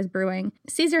danger was brewing.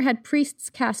 Caesar had priests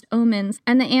cast omens,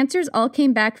 and the answers all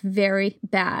came back very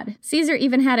bad. Caesar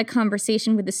even had a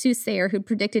conversation with the soothsayer who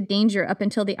predicted danger up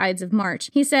until the Ides of March.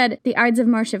 He said, "The Ides of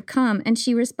March have come," and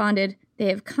she responded, "They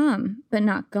have come, but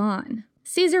not gone."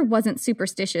 Caesar wasn't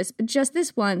superstitious, but just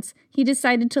this once, he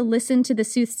decided to listen to the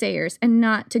soothsayers and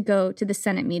not to go to the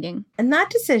Senate meeting. And that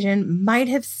decision might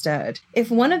have stood if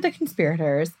one of the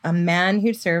conspirators, a man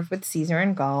who'd served with Caesar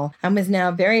in Gaul and was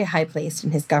now very high-placed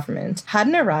in his government,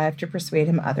 hadn't arrived to persuade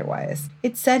him otherwise.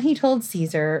 It said he told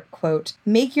Caesar, quote,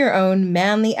 "Make your own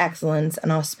manly excellence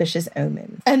an auspicious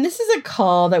omen." And this is a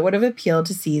call that would have appealed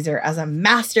to Caesar as a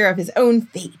master of his own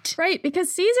fate. Right, because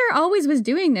Caesar always was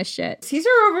doing this shit. Caesar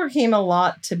overcame a lot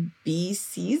to be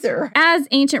Caesar. As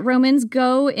ancient Romans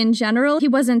go in general, he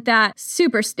wasn't that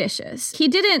superstitious. He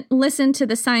didn't listen to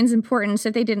the signs' importance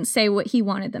if they didn't say what he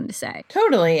wanted them to say.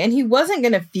 Totally, and he wasn't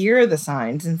going to fear the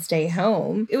signs and stay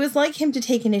home. It was like him to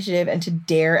take initiative and to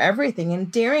dare everything,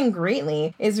 and daring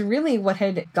greatly is really what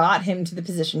had got him to the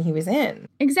position he was in.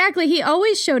 Exactly, he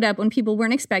always showed up when people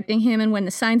weren't expecting him and when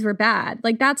the signs were bad.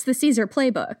 Like, that's the Caesar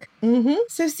playbook.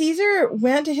 So Caesar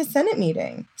went to his Senate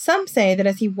meeting. Some say that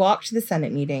as he walked to the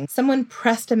Senate meeting, someone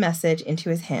pressed a message into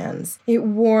his hands. It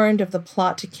warned of the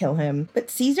plot to kill him,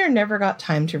 but Caesar never got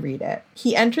time to read it.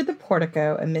 He entered the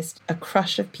portico amidst a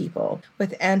crush of people,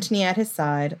 with Antony at his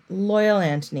side, loyal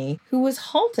Antony, who was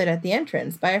halted at the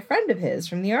entrance by a friend of his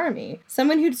from the army,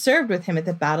 someone who'd served with him at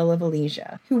the Battle of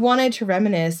Alesia, who wanted to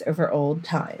reminisce over old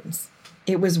times.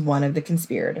 It was one of the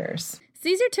conspirators.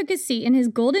 Caesar took his seat in his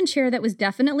golden chair that was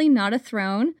definitely not a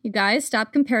throne. You guys,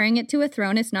 stop comparing it to a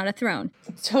throne. It's not a throne.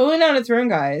 It's totally not a throne,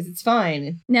 guys. It's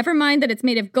fine. Never mind that it's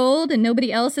made of gold and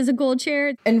nobody else is a gold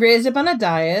chair. And raised up on a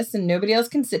dais and nobody else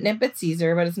can sit in it but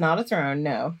Caesar, but it's not a throne.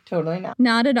 No, totally not.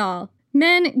 Not at all.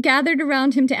 Men gathered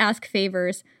around him to ask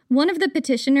favors. One of the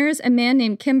petitioners, a man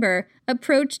named Cimber,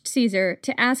 approached Caesar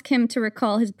to ask him to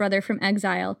recall his brother from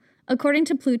exile. According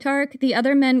to Plutarch, the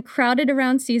other men crowded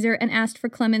around Caesar and asked for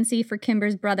clemency for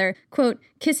Cimber's brother, quote,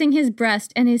 kissing his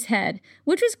breast and his head,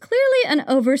 which was clearly an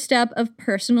overstep of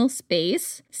personal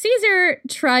space. Caesar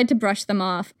tried to brush them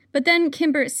off, but then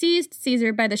Cimber seized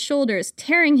Caesar by the shoulders,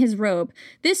 tearing his robe.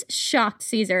 This shocked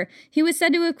Caesar. He was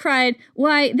said to have cried,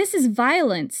 "Why, this is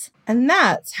violence." And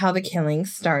that's how the killing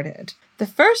started. The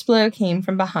first blow came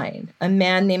from behind. A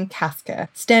man named Casca,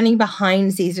 standing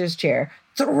behind Caesar's chair,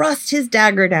 thrust his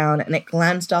dagger down and it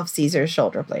glanced off Caesar's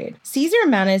shoulder blade. Caesar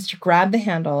managed to grab the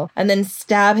handle and then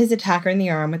stab his attacker in the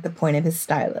arm with the point of his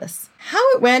stylus. How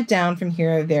it went down from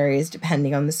here varies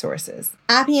depending on the sources.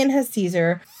 Appian has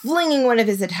Caesar flinging one of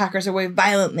his attackers away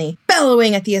violently,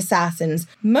 bellowing at the assassins.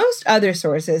 Most other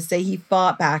sources say he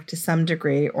fought back to some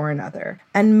degree or another.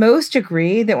 And most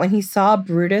agree that when he saw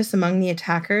Brutus among the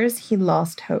attackers, he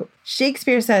lost hope.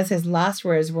 Shakespeare says his last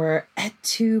words were, et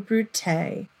tu,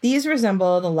 Brute. These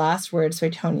resemble the last words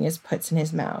Suetonius puts in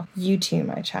his mouth, you too,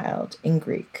 my child, in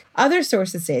Greek. Other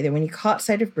sources say that when he caught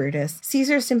sight of Brutus,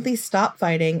 Caesar simply stopped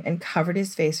fighting and covered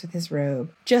his face with his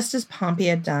robe, just as Pompey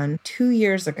had done 2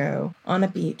 years ago on a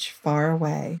beach far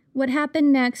away. What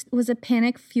happened next was a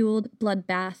panic-fueled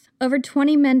bloodbath. Over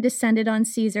 20 men descended on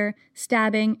Caesar,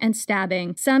 stabbing and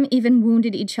stabbing. Some even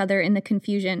wounded each other in the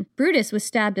confusion. Brutus was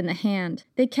stabbed in the hand.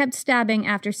 They kept stabbing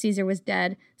after Caesar was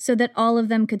dead, so that all of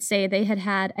them could say they had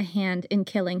had a hand in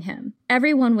killing him.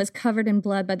 Everyone was covered in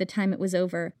blood by the time it was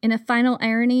over. In a final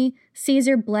irony,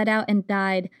 Caesar bled out and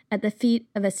died at the feet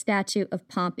of a statue of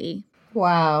Pompey.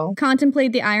 Wow.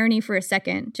 Contemplate the irony for a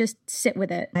second. Just sit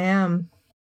with it. I am.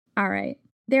 All right.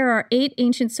 There are 8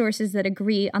 ancient sources that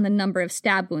agree on the number of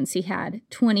stab wounds he had,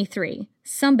 23.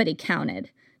 Somebody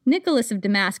counted. Nicholas of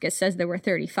Damascus says there were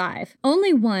 35.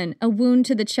 Only one, a wound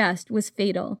to the chest, was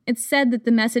fatal. It's said that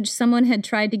the message someone had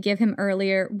tried to give him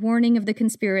earlier, warning of the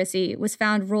conspiracy, was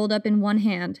found rolled up in one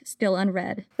hand, still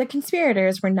unread. The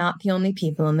conspirators were not the only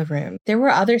people in the room. There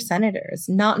were other senators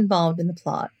not involved in the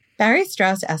plot. Barry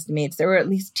Strauss estimates there were at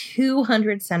least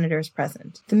 200 senators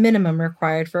present, the minimum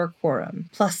required for a quorum,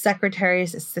 plus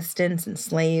secretaries, assistants, and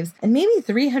slaves, and maybe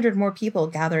 300 more people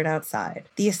gathered outside.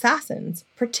 The assassins,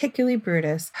 particularly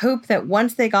Brutus, hoped that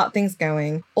once they got things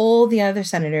going, all the other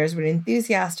senators would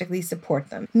enthusiastically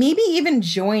support them, maybe even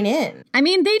join in. I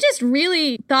mean, they just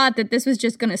really thought that this was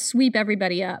just going to sweep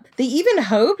everybody up. They even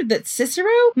hoped that Cicero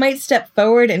might step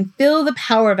forward and fill the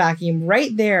power vacuum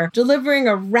right there, delivering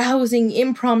a rousing,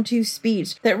 impromptu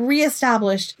speech that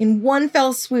reestablished in one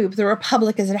fell swoop the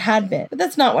Republic as it had been. But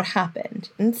that's not what happened.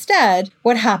 Instead,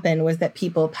 what happened was that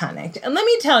people panicked. And let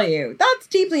me tell you, that's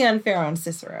deeply unfair on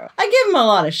Cicero. I give him a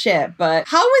lot of shit, but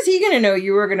how was he going to know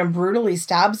you were going to brutally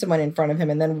stab someone in front of him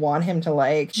and then want him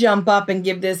to, jump up and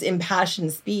give this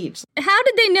impassioned speech? How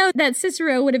did they know that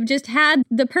Cicero would have just had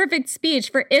the perfect speech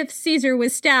for if Caesar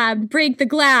was stabbed, break the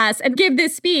glass, and give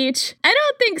this speech? I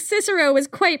don't think Cicero was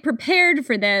quite prepared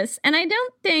for this, and I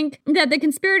don't think that the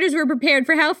conspirators were prepared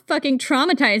for how fucking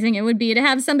traumatizing it would be to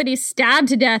have somebody stabbed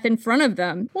to death in front of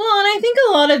them. Well, and I think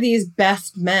a lot of these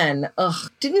best men,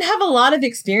 didn't have a lot of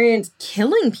experience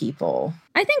killing people.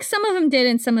 I think some of them did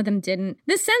and some of them didn't.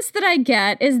 The sense that I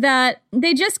get is that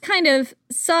they just kind of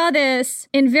saw this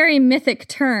in very mythic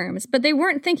terms, but they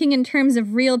weren't thinking in terms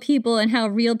of real people and how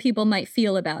real people might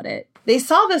feel about it. They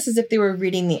saw this as if they were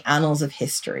reading the annals of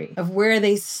history, of where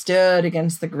they stood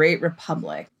against the Great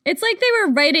Republic. It's like they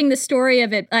were writing the story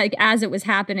of it as it was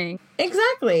happening.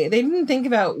 Exactly. They didn't think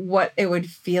about what it would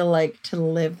feel like to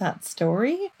live that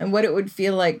story and what it would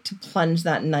feel like to plunge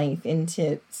that knife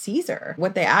into Caesar.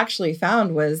 What they actually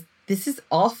found was, this is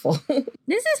awful.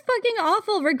 This is fucking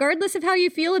awful, regardless of how you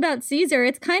feel about Caesar.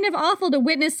 It's kind of awful to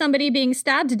witness somebody being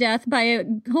stabbed to death by a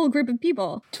whole group of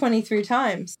people. 23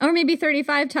 times. Or maybe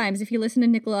 35 times if you listen to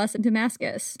Nicholas of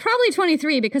Damascus. Probably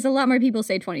 23, because a lot more people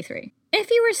say 23. If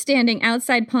you were standing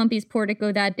outside Pompey's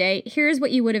portico that day, here's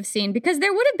what you would have seen, because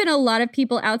there would have been a lot of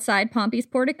people outside Pompey's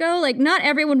portico. Like, not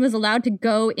everyone was allowed to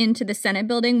go into the Senate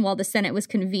building while the Senate was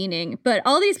convening, but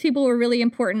all these people were really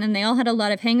important and they all had a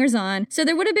lot of hangers-on. So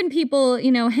there would have been people,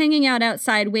 hanging out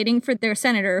outside waiting for their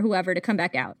senator or whoever to come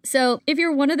back out. So if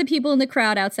you're one of the people in the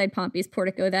crowd outside Pompey's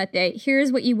portico that day,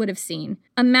 here's what you would have seen.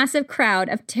 A massive crowd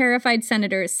of terrified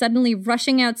senators suddenly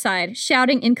rushing outside,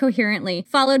 shouting incoherently,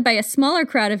 followed by a smaller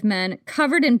crowd of men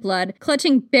covered in blood,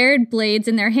 clutching bared blades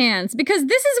in their hands, because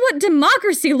this is what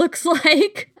democracy looks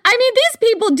like. I mean, these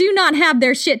people do not have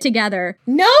their shit together.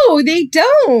 No, they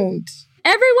don't.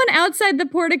 Everyone outside the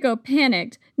portico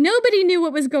panicked. Nobody knew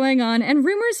what was going on, and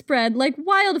rumors spread like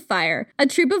wildfire. A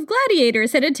troop of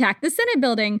gladiators had attacked the Senate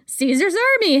building. Caesar's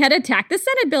army had attacked the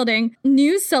Senate building.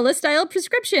 New Sulla-style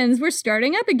prescriptions were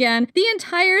starting up again. The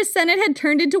entire Senate had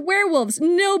turned into werewolves.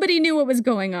 Nobody knew what was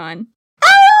going on.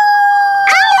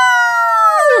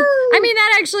 I mean,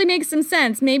 that actually makes some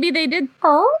sense. Maybe they did.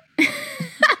 Oh?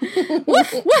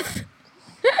 Woof, woof.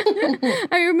 All right,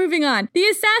 we're moving on. The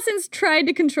assassins tried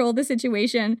to control the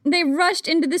situation. They rushed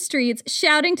into the streets,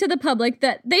 shouting to the public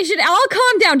that they should all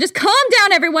calm down. Just calm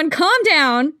down, everyone. Calm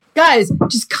down. Guys,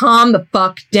 just calm the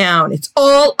fuck down. It's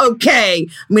all okay.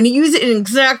 I'm going to use it in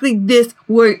exactly this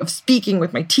way of speaking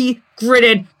with my teeth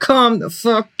gritted. Calm the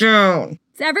fuck down.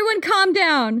 So everyone calm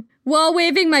down while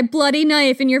waving my bloody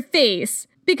knife in your face.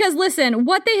 Because listen,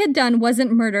 what they had done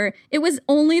wasn't murder. It was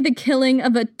only the killing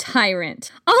of a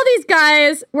tyrant. All these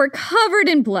guys were covered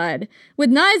in blood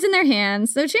with knives in their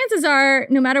hands. So chances are,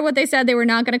 no matter what they said, they were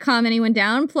not going to calm anyone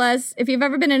down. Plus, if you've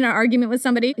ever been in an argument with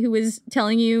somebody who was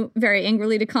telling you very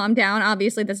angrily to calm down,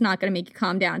 obviously that's not going to make you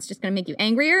calm down. It's just going to make you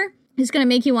angrier. It's going to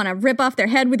make you want to rip off their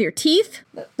head with your teeth.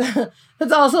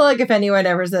 That's also like if anyone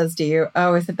ever says to you,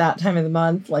 oh, is it that time of the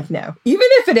month? Like, no. Even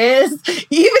if it is, even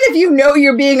if you know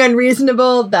you're being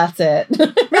unreasonable, that's it.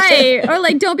 Right. Or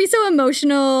like, don't be so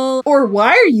emotional. Or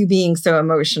why are you being so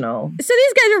emotional? So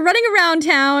these guys are running around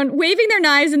town, waving their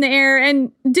knives in the air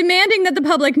and demanding that the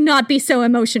public not be so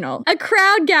emotional. A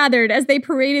crowd gathered as they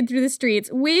paraded through the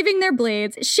streets, waving their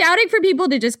blades, shouting for people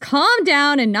to just calm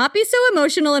down and not be so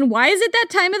emotional. And why is it that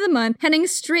time of the month? Heading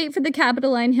straight for the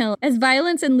Capitoline Hill as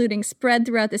violence and looting spread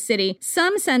throughout the city.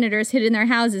 Some senators hid in their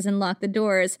houses and locked the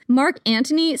doors. Mark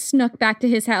Antony snuck back to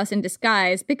his house in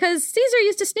disguise because Caesar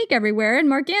used to sneak everywhere and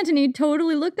Mark Antony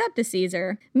totally looked up to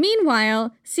Caesar.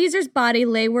 Meanwhile, Caesar's body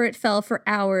lay where it fell for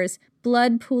hours,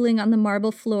 blood pooling on the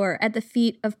marble floor at the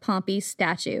feet of Pompey's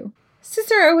statue.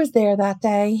 Cicero was there that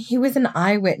day. He was an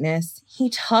eyewitness. He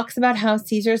talks about how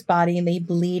Caesar's body lay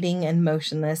bleeding and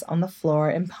motionless on the floor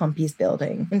in Pompey's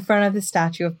building, in front of the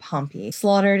statue of Pompey,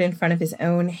 slaughtered in front of his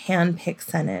own hand-picked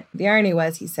Senate. The irony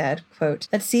was, he said, quote,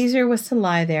 that Caesar was to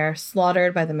lie there,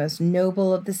 slaughtered by the most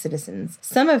noble of the citizens,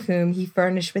 some of whom he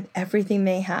furnished with everything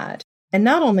they had. And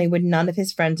not only would none of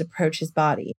his friends approach his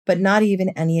body, but not even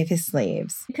any of his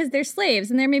slaves. Because they're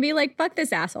slaves, and they're maybe like, fuck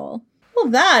this asshole. Well,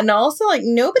 that, and also, like,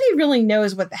 nobody really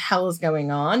knows what the hell is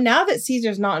going on. Now that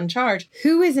Caesar's not in charge,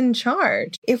 who is in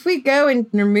charge? If we go and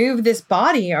remove this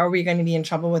body, are we going to be in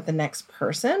trouble with the next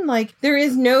person? Like, there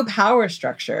is no power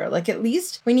structure. Like, at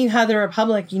least when you had the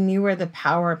Republic, you knew where the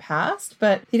power passed,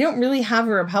 but they don't really have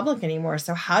a Republic anymore,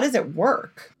 so how does it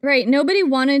work? Right, nobody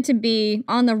wanted to be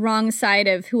on the wrong side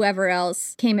of whoever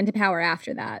else came into power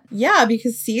after that. Yeah,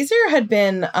 because Caesar had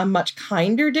been a much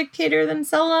kinder dictator than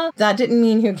Sulla. That didn't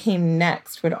mean who came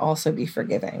next would also be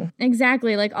forgiving.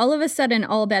 Exactly. Like all of a sudden,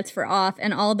 all bets were off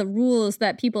and all the rules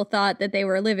that people thought that they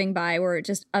were living by were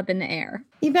just up in the air.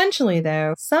 Eventually,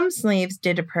 though, some slaves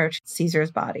did approach Caesar's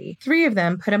body. 3 of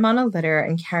them put him on a litter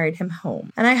and carried him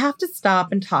home. And I have to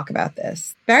stop and talk about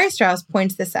this. Barry Strauss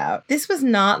points this out. This was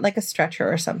not like a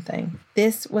stretcher or something.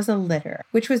 This was a litter,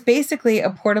 which was basically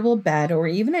a portable bed or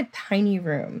even a tiny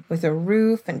room with a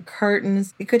roof and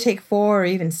curtains. It could take 4 or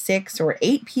even 6 or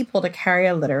 8 people to carry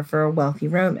a litter for a wealthy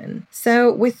Roman.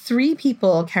 So with 3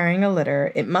 people carrying a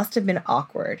litter, it must have been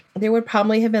awkward. There would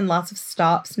probably have been lots of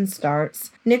stops and starts.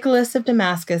 Nicholas of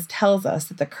Damascus tells us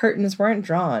that the curtains weren't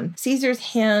drawn. Caesar's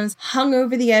hands hung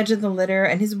over the edge of the litter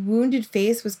and his wounded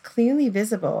face was clearly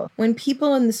visible. When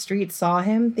people in the street saw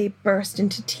him, they burst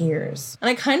into tears. And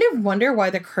I kind of wonder why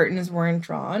the curtains weren't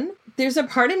drawn. There's a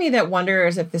part of me that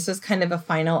wonders if this was kind of a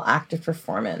final act of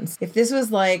performance. If this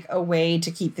was like a way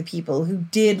to keep the people who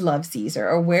did love Caesar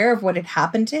aware of what had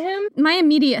happened to him. My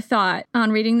immediate thought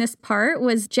on reading this part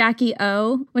was Jackie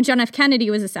O, when John F. Kennedy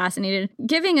was assassinated,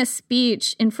 giving a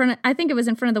speech in front of, I think it was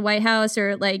in front of the White House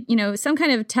or like, you know, some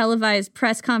kind of televised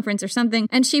press conference or something.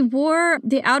 And she wore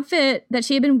the outfit that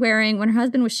she had been wearing when her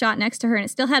husband was shot next to her, and it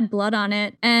still had blood on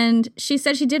it. And she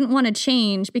said she didn't want to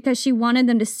change because she wanted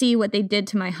them to see what they did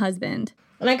to my husband.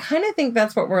 And I kind of think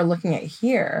that's what we're looking at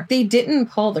here. They didn't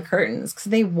pull the curtains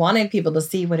because they wanted people to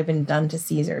see what had been done to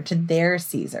Caesar, to their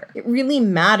Caesar. It really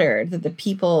mattered that the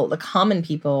people, the common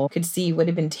people, could see what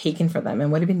had been taken from them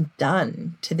and what had been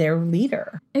done to their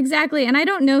leader. Exactly. And I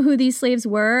don't know who these slaves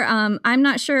were. I'm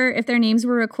not sure if their names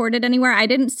were recorded anywhere. I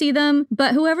didn't see them.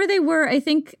 But whoever they were, I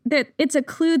think that it's a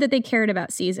clue that they cared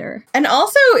about Caesar. And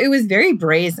also, it was very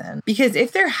brazen because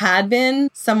if there had been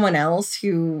someone else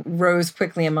who rose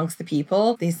quickly amongst the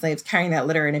people, these slaves carrying that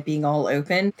litter and it being all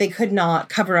open, they could not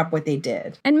cover up what they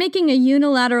did. And making a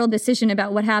unilateral decision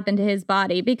about what happened to his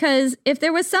body, because if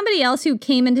there was somebody else who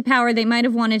came into power, they might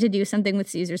have wanted to do something with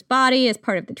Caesar's body as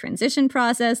part of the transition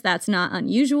process. That's not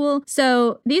unusual.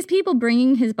 So these people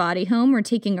bringing his body home were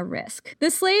taking a risk.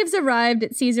 The slaves arrived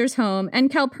at Caesar's home,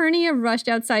 and Calpurnia rushed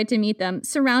outside to meet them,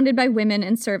 surrounded by women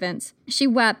and servants. She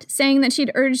wept, saying that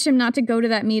she'd urged him not to go to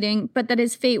that meeting, but that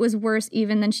his fate was worse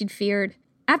even than she'd feared.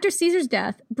 After Caesar's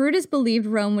death, Brutus believed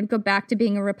Rome would go back to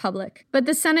being a republic. But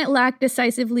the Senate lacked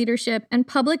decisive leadership, and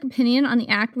public opinion on the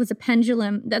act was a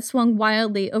pendulum that swung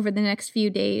wildly over the next few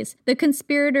days. The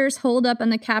conspirators holed up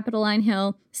on the Capitoline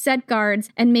Hill, set guards,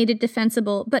 and made it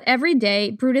defensible. But every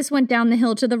day, Brutus went down the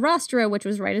hill to the rostra, which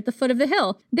was right at the foot of the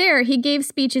hill. There, he gave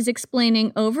speeches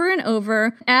explaining over and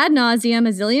over, ad nauseum,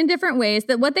 a zillion different ways,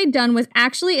 that what they'd done was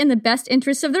actually in the best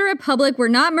interests of the republic. We're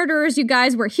not murderers, you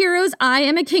guys. We're heroes. I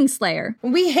am a kingslayer.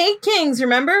 We hate kings,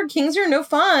 remember? Kings are no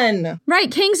fun. Right,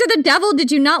 kings are the devil.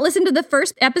 Did you not listen to the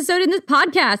first episode in this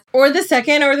podcast? Or the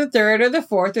second, or the third, or the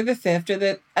fourth, or the fifth, or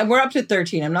the... we're up to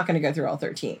 13. I'm not going to go through all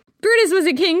 13. Brutus was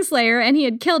a kingslayer, and he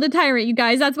had killed a tyrant, you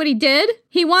guys. That's what he did.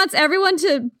 He wants everyone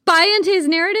to buy into his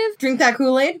narrative. Drink that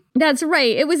Kool-Aid? That's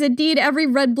right. It was a deed every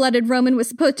red-blooded Roman was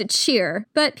supposed to cheer.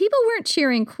 But people weren't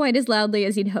cheering quite as loudly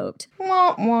as he'd hoped.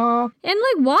 Wah, wah. And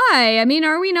like, why? I mean,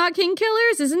 are we not king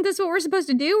killers? Isn't this what we're supposed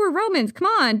to do? We're Romans. Come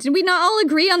on. Did we not all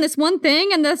agree on this one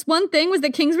thing? And this one thing was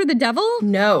that kings were the devil?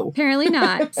 No. Apparently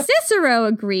not. Cicero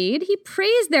agreed. He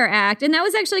praised their act. And that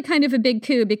was actually kind of a big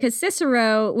coup because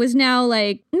Cicero was now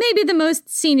like maybe the most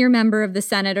senior member of the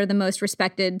Senate or the most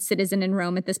respected citizen in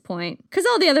Rome at this point. Because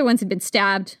all the other ones had been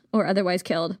stabbed or otherwise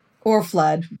killed. Or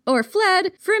fled. For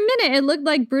a minute, it looked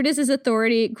like Brutus's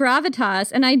authority,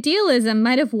 gravitas, and idealism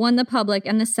might have won the public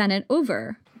and the Senate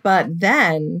over. But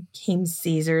then came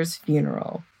Caesar's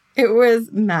funeral. It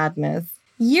was madness.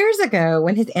 Years ago,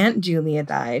 when his Aunt Julia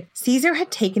died, Caesar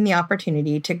had taken the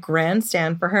opportunity to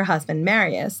grandstand for her husband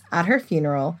Marius at her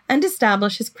funeral and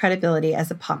establish his credibility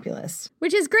as a populist.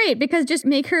 Which is great, because just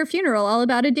make her funeral all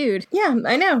about a dude. Yeah,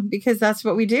 I know, because that's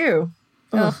what we do.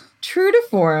 Ugh. True to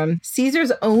form,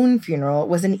 Caesar's own funeral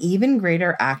was an even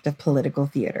greater act of political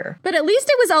theater. But at least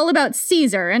it was all about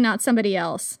Caesar and not somebody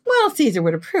else. Well, Caesar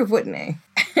would approve, wouldn't he?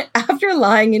 After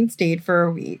lying in state for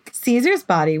a week, Caesar's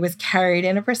body was carried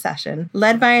in a procession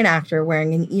led by an actor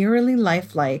wearing an eerily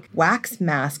lifelike wax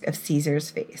mask of Caesar's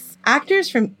face. Actors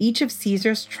from each of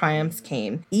Caesar's triumphs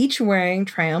came, each wearing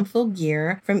triumphal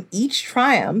gear from each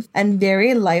triumph and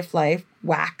very lifelike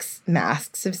wax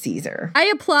masks of Caesar. I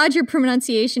applaud your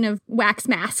pronunciation of wax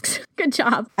masks. Good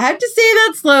job. I have to say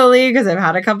that slowly because I've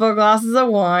had a couple of glasses of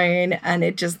wine and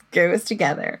it just goes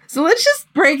together. So let's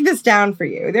just break this down for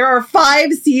you. There are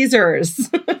 5 Caesars.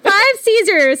 5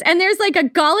 Caesars. And there's like a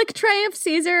Gallic triumph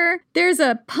Caesar. There's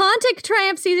a Pontic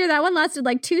triumph Caesar. That one lasted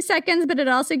like 2 seconds, but it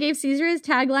also gave Caesar his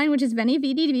tagline, which is Veni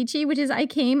Vidi Vici, which is I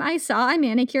came, I saw, I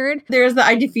manicured. There's the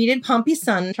I defeated Pompey's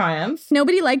son triumph.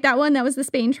 Nobody liked that one. That was the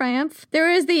Spain triumph. There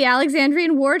was the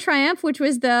Alexandrian War triumph, which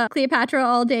was the Cleopatra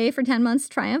all day for 10 months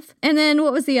triumph. And then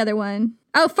what was the other one?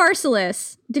 Oh,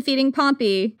 Pharsalus, defeating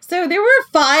Pompey. So there were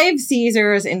 5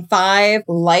 Caesars and 5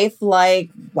 lifelike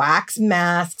wax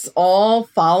masks all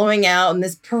following out in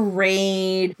this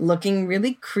parade, looking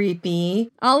really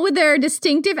creepy. All with their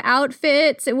distinctive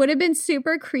outfits. It would have been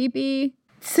super creepy.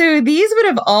 So these would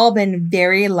have all been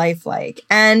very lifelike.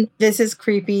 And this is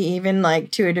creepy, even like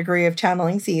to a degree of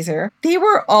channeling Caesar. They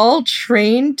were all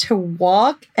trained to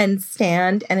walk and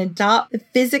stand and adopt the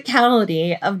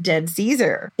physicality of dead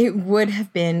Caesar. It would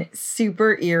have been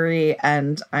super eerie,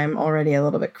 and I'm already a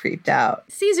little bit creeped out.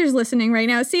 Caesar's listening right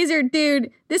now. Caesar,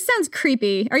 dude, This sounds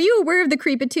creepy. Are you aware of the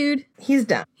creepitude? He's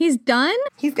done. He's done?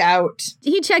 He's out.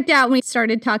 He checked out when he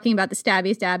started talking about the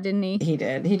stabby stab, didn't he? He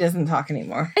did. He doesn't talk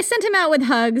anymore. I sent him out with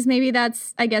hugs. Maybe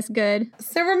that's, I guess, good.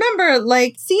 So remember,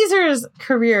 like, Caesar's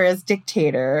career as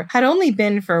dictator had only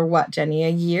been for what, Jenny? A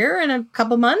year and a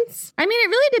couple months? I mean, it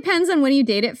really depends on when you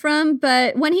date it from,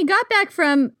 but when he got back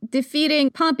from defeating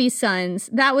Pompey's sons,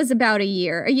 that was about a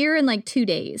year and like 2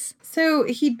 days. So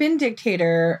he'd been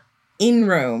dictator in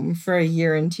Rome for a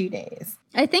year and 2 days.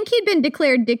 I think he'd been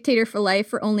declared dictator for life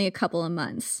for only a couple of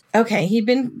months. Okay, he'd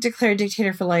been declared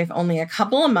dictator for life only a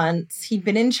couple of months. He'd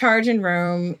been in charge in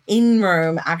Rome,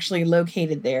 actually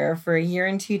located there for a year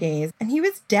and 2 days, and he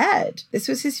was dead. This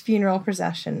was his funeral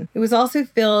procession. It was also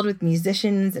filled with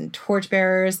musicians and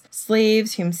torchbearers,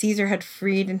 slaves whom Caesar had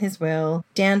freed in his will.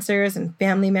 Dancers and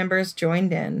family members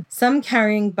joined in, some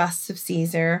carrying busts of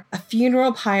Caesar. A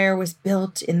funeral pyre was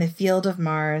built in the field of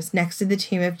Mars next to the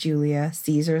tomb of Julia,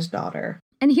 Caesar's daughter.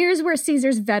 And here's where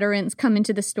Caesar's veterans come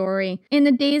into the story. In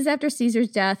the days after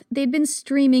Caesar's death, they'd been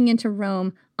streaming into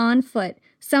Rome on foot,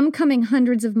 some coming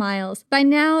hundreds of miles. By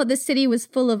now, the city was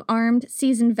full of armed,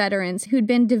 seasoned veterans who'd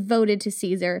been devoted to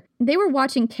Caesar. They were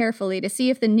watching carefully to see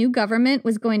if the new government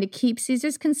was going to keep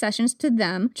Caesar's concessions to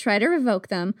them, try to revoke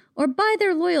them, or buy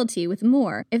their loyalty with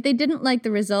more. If they didn't like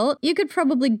the result, you could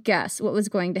probably guess what was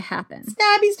going to happen.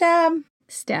 Stabby stab.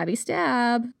 Stabby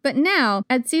stab. But now,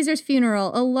 at Caesar's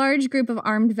funeral, a large group of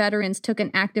armed veterans took an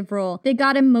active role. They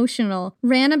got emotional,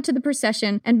 ran up to the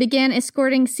procession, and began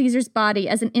escorting Caesar's body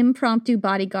as an impromptu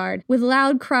bodyguard. With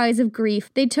loud cries of grief,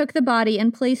 they took the body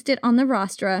and placed it on the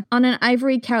rostra, on an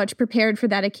ivory couch prepared for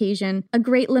that occasion. A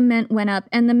great lament went up,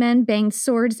 and the men banged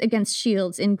swords against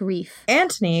shields in grief.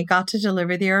 Antony got to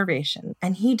deliver the oration,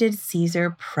 and he did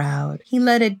Caesar proud. He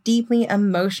led a deeply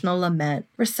emotional lament,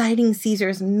 reciting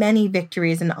Caesar's many victories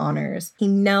and honors. He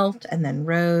knelt and then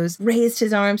rose, raised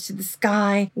his arms to the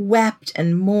sky, wept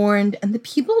and mourned, and the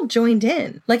people joined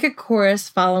in, like a chorus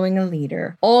following a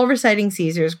leader, all reciting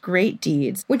Caesar's great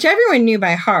deeds, which everyone knew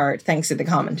by heart thanks to the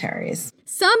commentaries.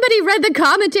 Somebody read the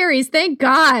commentaries, thank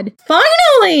God.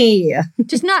 Finally!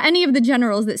 Just not any of the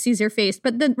generals that Caesar faced,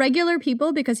 but the regular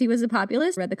people, because he was a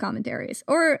populist, read the commentaries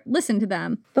or listened to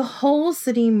them. The whole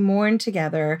city mourned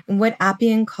together in what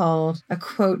Appian called a,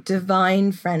 quote,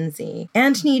 divine frenzy.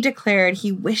 Antony declared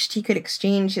he wished he could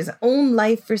exchange his own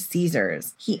life for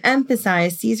Caesar's. He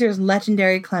emphasized Caesar's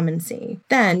legendary clemency.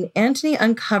 Then Antony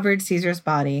uncovered Caesar's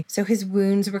body so his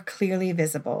wounds were clearly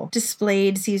visible,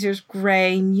 displayed Caesar's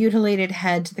gray, mutilated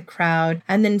head to the crowd,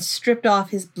 and then stripped off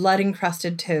his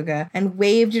blood-encrusted toga and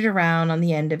waved it around on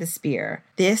the end of a spear.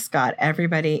 This got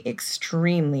everybody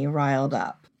extremely riled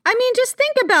up. I mean, just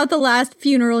think about the last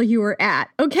funeral you were at,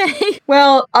 okay?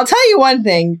 Well, I'll tell you one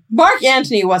thing. Mark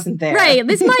Antony wasn't there. Right.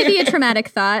 This might be a traumatic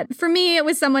thought. For me, it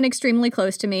was someone extremely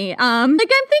close to me. I'm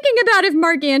thinking about if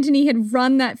Mark Antony had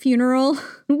run that funeral,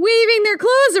 waving their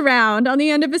clothes around on the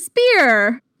end of a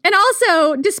spear. And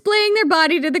also displaying their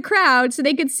body to the crowd so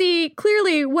they could see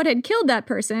clearly what had killed that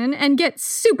person and get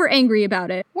super angry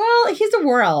about it. Well, he's a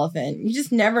war elephant. You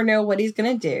just never know what he's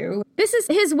going to do. This is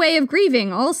his way of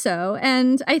grieving also,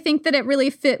 and I think that it really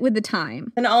fit with the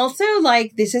time. And also,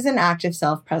 this is an act of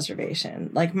self-preservation.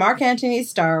 Mark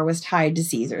Antony's star was tied to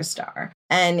Caesar's star.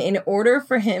 And in order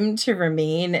for him to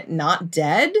remain not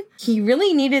dead, he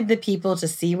really needed the people to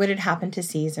see what had happened to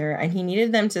Caesar, and he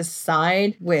needed them to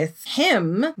side with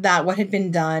him that what had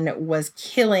been done was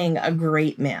killing a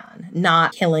great man,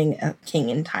 not killing a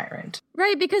king and tyrant.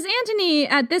 Right, because Antony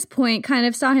at this point kind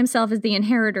of saw himself as the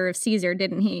inheritor of Caesar,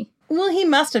 didn't he? Well, he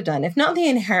must have done. If not the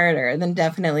inheritor, then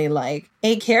definitely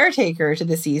a caretaker to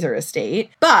the Caesar estate.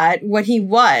 But what he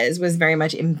was very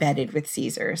much embedded with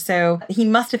Caesar. So he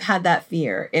must have had that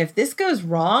fear. If this goes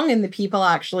wrong and the people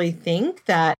actually think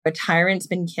that a tyrant's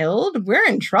been killed, we're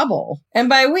in trouble. And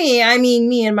by we, I mean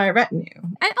me and my retinue.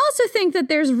 I also think that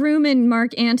there's room in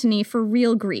Mark Antony for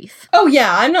real grief. Oh,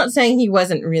 yeah. I'm not saying he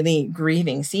wasn't really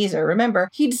grieving Caesar. Remember,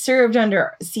 he'd served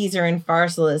under Caesar in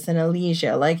Pharsalus and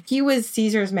Alesia. He was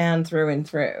Caesar's man through and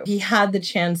through. He had the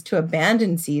chance to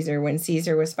abandon Caesar when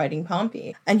Caesar was fighting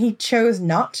Pompey, and he chose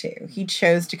not to. He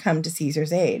chose to come to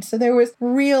Caesar's aid. So there was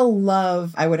real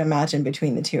love, I would imagine,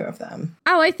 between the two of them.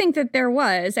 Oh, I think that there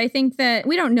was. I think that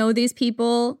we don't know these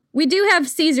people. We do have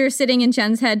Caesar sitting in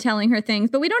Jen's head telling her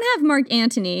things, but we don't have Mark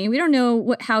Antony. We don't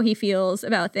know how he feels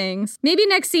about things. Maybe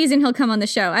next season he'll come on the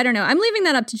show. I don't know. I'm leaving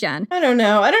that up to Jen. I don't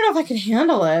know. I don't know if I could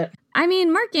handle it. I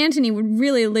mean, Mark Antony would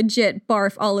really legit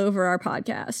barf all over our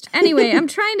podcast. Anyway, I'm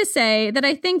trying to say that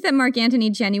I think that Mark Antony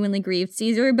genuinely grieved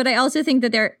Caesar, but I also think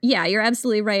that you're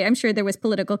absolutely right. I'm sure there was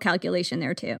political calculation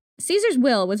there too. Caesar's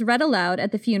will was read aloud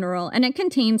at the funeral, and it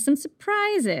contained some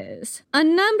surprises. A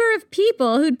number of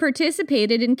people who'd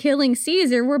participated in killing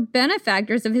Caesar were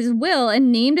benefactors of his will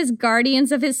and named as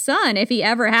guardians of his son, if he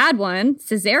ever had one.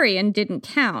 Caesarion didn't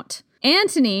count.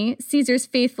 Antony, Caesar's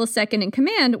faithful second in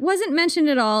command, wasn't mentioned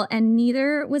at all, and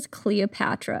neither was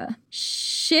Cleopatra.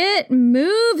 Shit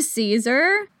move,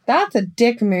 Caesar. That's a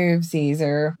dick move,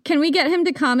 Caesar. Can we get him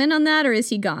to comment on that, or is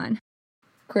he gone?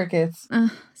 Crickets.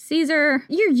 Caesar,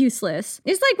 you're useless.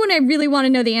 It's like when I really want to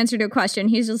know the answer to a question,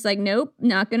 he's just like, nope,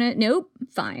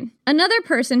 fine. Another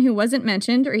person who wasn't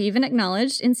mentioned or even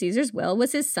acknowledged in Caesar's will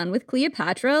was his son with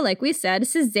Cleopatra, like we said,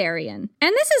 Caesarion.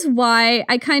 And this is why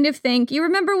I kind of think, you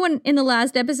remember when in the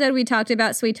last episode we talked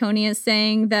about Suetonius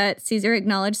saying that Caesar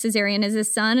acknowledged Caesarion as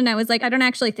his son, and I was like, I don't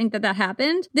actually think that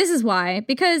happened. This is why,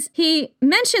 because he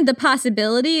mentioned the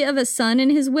possibility of a son in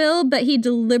his will, but he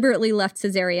deliberately left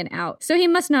Caesarion out. So he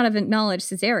must not have acknowledged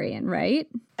Caesarion, right?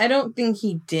 I don't think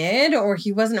he did, or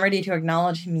he wasn't ready to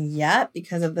acknowledge him yet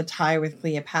because of the tie with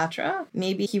Cleopatra.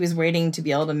 Maybe he was waiting to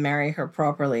be able to marry her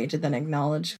properly to then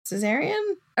acknowledge Caesarion.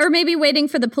 Or maybe waiting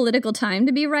for the political time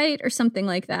to be right, or something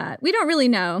like that. We don't really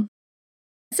know.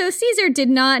 So Caesar did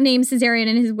not name Caesarion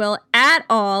in his will at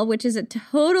all, which is a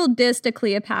total diss to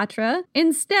Cleopatra.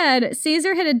 Instead,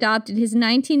 Caesar had adopted his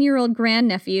 19-year-old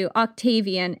grandnephew,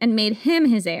 Octavian, and made him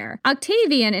his heir.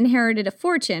 Octavian inherited a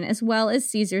fortune as well as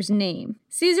Caesar's name.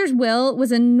 Caesar's will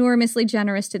was enormously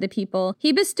generous to the people.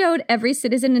 He bestowed every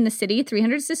citizen in the city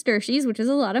 300 sesterces, which is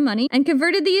a lot of money, and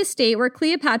converted the estate where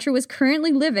Cleopatra was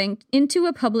currently living into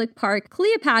a public park.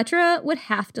 Cleopatra would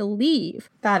have to leave.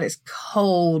 That is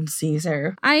cold,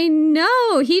 Caesar. I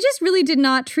know. He just really did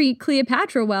not treat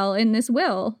Cleopatra well in this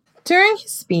will. During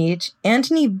his speech,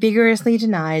 Antony vigorously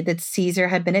denied that Caesar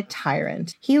had been a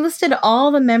tyrant. He listed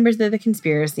all the members of the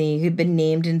conspiracy who'd been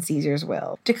named in Caesar's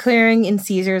will, declaring in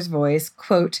Caesar's voice,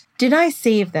 quote, "Did I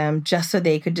save them just so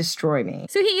they could destroy me?"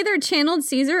 So he either channeled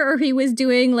Caesar or he was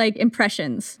doing,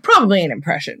 impressions. Probably an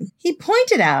impression. He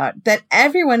pointed out that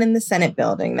everyone in the Senate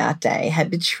building that day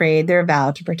had betrayed their vow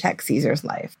to protect Caesar's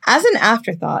life. As an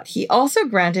afterthought, he also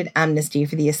granted amnesty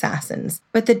for the assassins,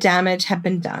 but the damage had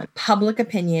been done. Public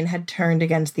opinion had turned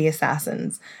against the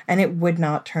assassins, and it would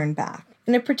not turn back.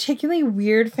 In a particularly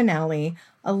weird finale,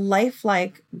 a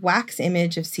lifelike wax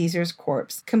image of Caesar's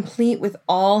corpse, complete with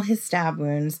all his stab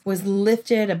wounds, was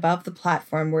lifted above the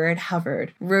platform where it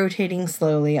hovered, rotating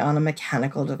slowly on a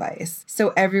mechanical device,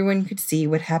 so everyone could see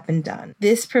what had been done.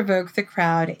 This provoked the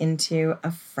crowd into a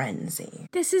frenzy.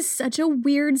 This is such a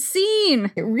weird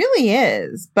scene. It really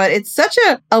is, but it's such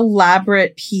an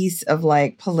elaborate piece of,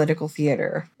 political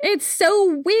theater. It's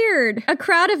so weird. A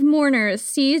crowd of mourners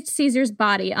seized Caesar's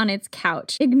body on its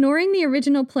couch. Ignoring the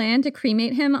original plan to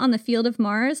cremate him on the field of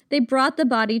Mars, they brought the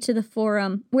body to the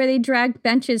Forum, where they dragged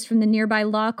benches from the nearby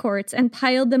law courts and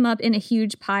piled them up in a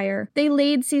huge pyre. They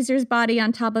laid Caesar's body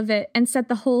on top of it and set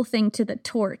the whole thing to the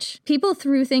torch. People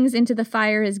threw things into the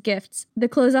fire as gifts, the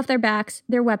clothes off their backs,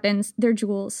 their weapons, their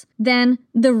jewels. Then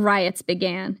the riots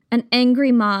began. An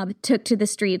angry mob took to the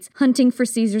streets, hunting for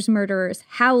Caesar's murderers,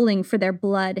 howling for their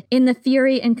blood. In the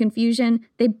fury and confusion,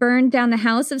 they burned down the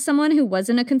house of someone who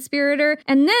wasn't a conspirator,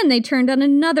 and then they turned on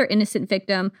another innocent victim,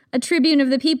 a tribune of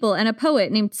the people and a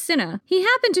poet named Cinna. He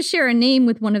happened to share a name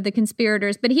with one of the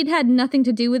conspirators, but he'd had nothing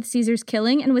to do with Caesar's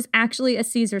killing and was actually a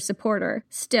Caesar supporter.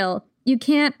 Still, you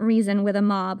can't reason with a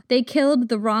mob. They killed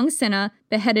the wrong Cinna,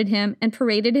 beheaded him, and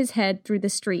paraded his head through the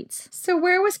streets. So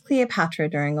where was Cleopatra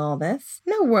during all this?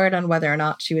 No word on whether or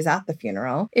not she was at the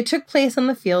funeral. It took place on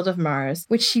the field of Mars,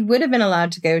 which she would have been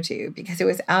allowed to go to because it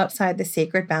was outside the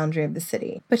sacred boundary of the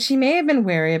city. But she may have been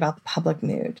wary about the public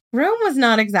mood. Rome was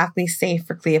not exactly safe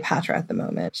for Cleopatra at the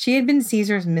moment. She had been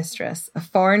Caesar's mistress, a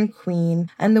foreign queen,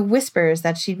 and the whispers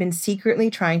that she'd been secretly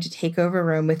trying to take over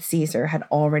Rome with Caesar had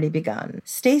already begun.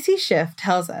 Stacey Schiff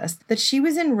tells us that she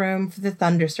was in Rome for the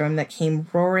thunderstorm that came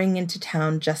roaring into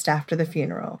town just after the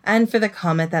funeral, and for the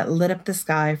comet that lit up the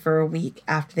sky for a week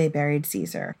after they buried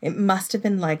Caesar. It must have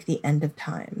been like the end of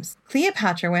times.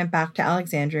 Cleopatra went back to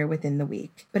Alexandria within the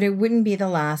week, but it wouldn't be the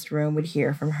last Rome would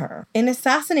hear from her. In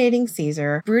assassinating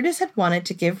Caesar, Brutus had wanted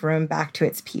to give Rome back to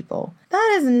its people.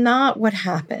 That is not what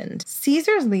happened.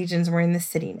 Caesar's legions were in the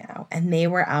city now, and they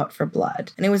were out for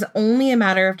blood, and it was only a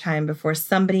matter of time before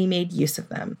somebody made use of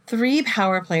them. 3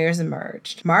 power players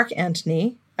emerged: Mark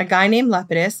Antony, a guy named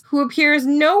Lepidus, who appears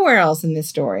nowhere else in this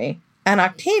story, and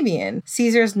Octavian,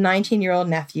 Caesar's 19-year-old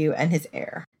nephew and his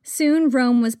heir. Soon,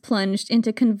 Rome was plunged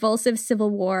into convulsive civil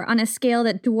war on a scale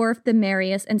that dwarfed the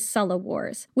Marius and Sulla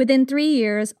wars. Within 3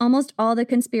 years, almost all the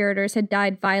conspirators had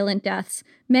died violent deaths.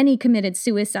 Many committed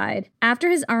suicide. After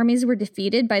his armies were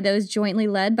defeated by those jointly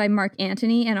led by Mark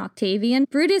Antony and Octavian,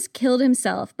 Brutus killed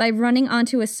himself by running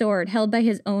onto a sword held by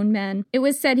his own men. It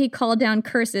was said he called down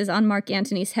curses on Mark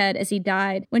Antony's head as he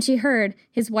died. When she heard,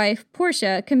 his wife,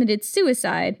 Portia, committed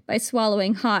suicide by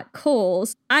swallowing hot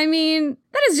coals. I mean,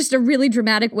 that is just a really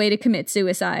dramatic way to commit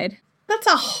suicide. That's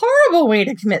a horrible way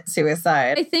to commit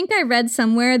suicide. I think I read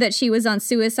somewhere that she was on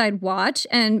suicide watch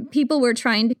and people were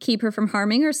trying to keep her from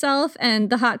harming herself, and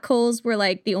the hot coals were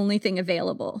like the only thing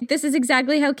available. This is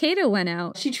exactly how Cato went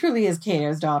out. She truly is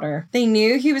Cato's daughter. They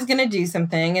knew he was going to do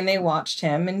something and they watched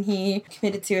him, and he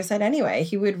committed suicide anyway.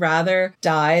 He would rather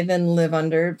die than live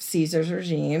under Caesar's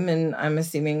regime, and I'm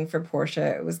assuming for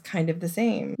Portia it was kind of the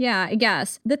same. Yeah, I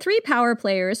guess. The three power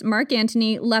players, Mark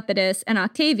Antony, Lepidus, and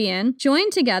Octavian,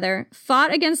 joined together,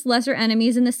 fought against lesser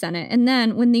enemies in the Senate, and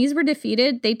then, when these were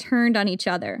defeated, they turned on each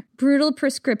other. Brutal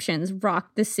proscriptions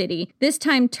rocked the city, this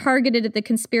time targeted at the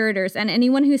conspirators and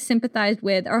anyone who sympathized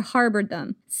with or harbored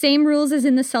them. Same rules as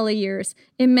in the Sulla years,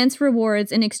 immense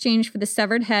rewards in exchange for the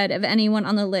severed head of anyone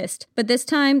on the list, but this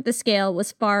time the scale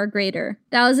was far greater.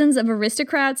 Thousands of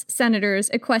aristocrats, senators,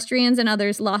 equestrians, and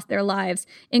others lost their lives,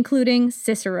 including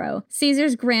Cicero.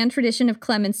 Caesar's grand tradition of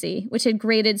clemency, which had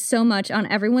grated so much on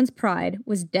everyone's pride,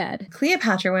 was dead.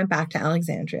 Cleopatra went back to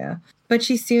Alexandria, but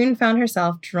she soon found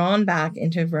herself drawn back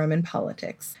into Roman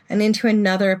politics and into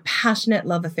another passionate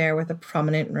love affair with a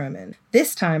prominent Roman,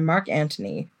 this time Mark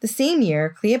Antony. The same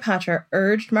year, Cleopatra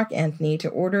urged Mark Antony to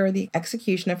order the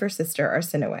execution of her sister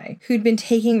Arsinoe, who'd been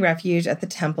taking refuge at the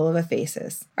Temple of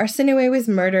Ephesus. Arsinoe was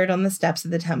murdered on the steps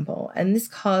of the temple, and this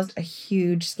caused a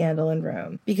huge scandal in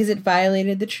Rome because it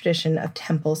violated the tradition of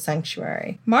temple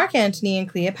sanctuary. Mark Antony and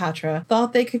Cleopatra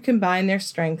thought they could combine their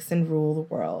strengths and rule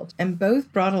the world, and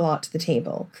both brought a lot to the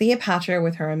table. Cleopatra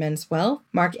with her immense wealth,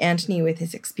 Mark Antony with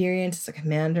his experience as a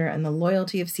commander and the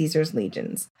loyalty of Caesar's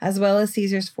legions, as well as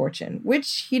Caesar's fortune,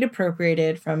 which he'd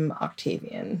appropriated from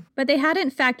Octavian. But they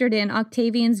hadn't factored in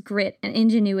Octavian's grit and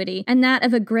ingenuity, and that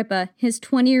of Agrippa, his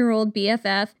 20-year-old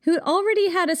BFF, who'd already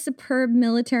had a superb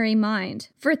military mind.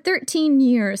 For 13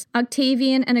 years,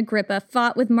 Octavian and Agrippa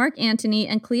fought with Mark Antony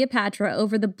and Cleopatra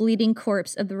over the bleeding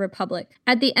corpse of the Republic.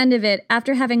 At the end of it,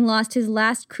 after having lost his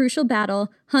last crucial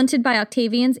battle, hunted by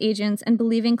Octavian's agents and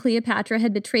believing Cleopatra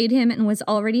had betrayed him and was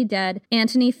already dead,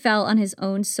 Antony fell on his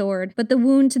own sword. But the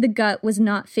wound to the gut was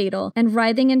not fatal, and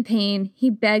writhing in pain, he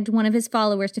begged one of his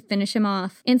followers to finish him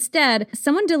off. Instead,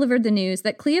 someone delivered the news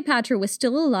that Cleopatra was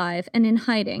still alive and in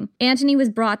hiding. Antony was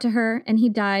brought to her, and he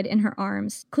died in her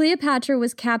arms. Cleopatra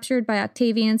was captured by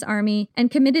Octavian's army and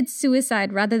committed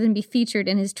suicide rather than be featured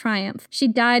in his triumph. She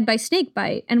died by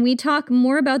snakebite, and we talk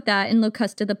more about that in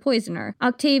Locusta the Poisoner.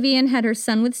 Octavian had her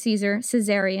son with Caesar,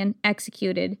 Caesarion,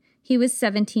 executed. He was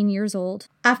 17 years old.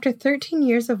 After 13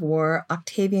 years of war,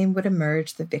 Octavian would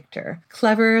emerge the victor,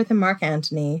 cleverer than Mark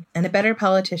Antony, and a better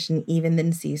politician even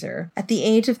than Caesar. At the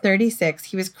age of 36,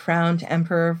 he was crowned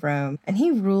Emperor of Rome, and he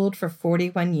ruled for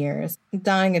 41 years,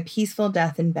 dying a peaceful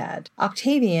death in bed.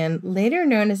 Octavian, later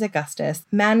known as Augustus,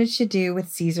 managed to do what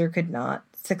Caesar could not: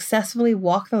 successfully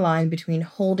walk the line between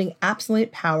holding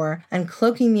absolute power and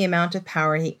cloaking the amount of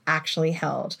power he actually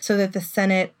held, so that the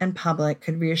Senate and public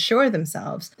could reassure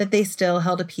themselves that they still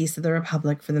held a piece of the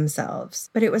Republic for themselves.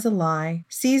 But it was a lie.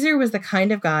 Caesar was the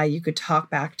kind of guy you could talk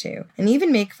back to, and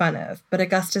even make fun of, but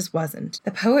Augustus wasn't.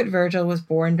 The poet Virgil was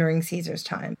born during Caesar's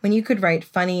time, when you could write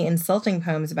funny, insulting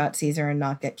poems about Caesar and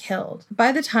not get killed.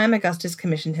 By the time Augustus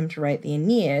commissioned him to write the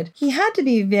Aeneid, he had to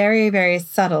be very, very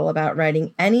subtle about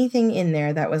writing anything in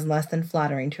there that was less than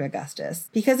flattering to Augustus,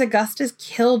 because Augustus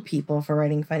killed people for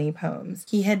writing funny poems.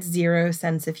 He had zero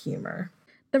sense of humor.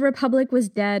 The Republic was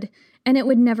dead, and it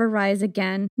would never rise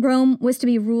again. Rome was to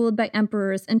be ruled by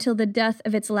emperors until the death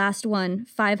of its last one,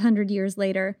 500 years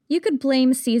later. You could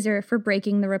blame Caesar for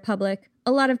breaking the Republic.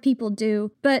 A lot of people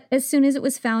do, but as soon as it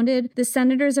was founded, the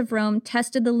senators of Rome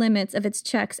tested the limits of its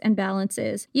checks and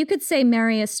balances. You could say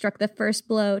Marius struck the first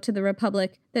blow to the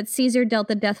Republic, that Caesar dealt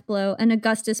the death blow, and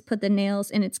Augustus put the nails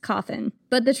in its coffin.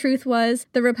 But the truth was,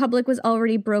 the Republic was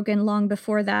already broken long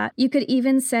before that. You could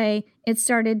even say it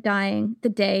started dying the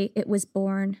day it was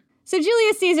born. So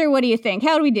Julius Caesar, what do you think?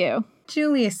 How do we do?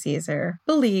 Julius Caesar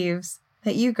believes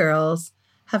that you girls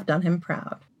have done him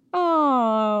proud.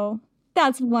 Oh,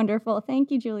 that's wonderful.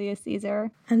 Thank you, Julius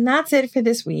Caesar. And that's it for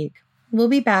this week. We'll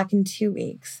be back in 2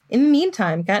 weeks. In the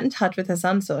meantime, get in touch with us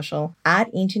on social at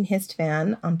Ancient Hist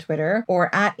Fan on Twitter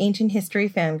or at Ancient History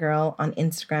Fangirl on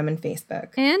Instagram and Facebook.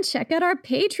 And check out our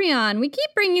Patreon. We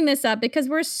keep bringing this up because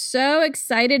we're so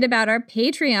excited about our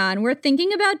Patreon. We're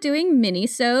thinking about doing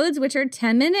mini-sodes, which are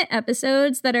 10-minute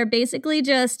episodes that are basically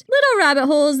just little rabbit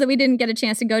holes that we didn't get a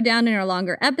chance to go down in our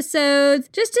longer episodes,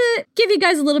 just to give you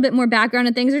guys a little bit more background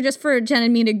on things, or just for Jen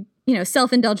and me to, you know,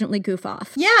 self-indulgently goof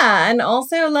off. Yeah, and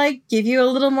also, like, give you a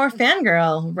little more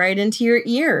fangirl right into your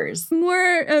ears.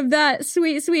 More of that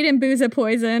sweet, sweet Imbuza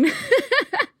poison.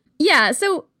 Yeah,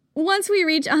 so once we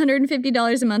reach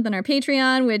 $150 a month on our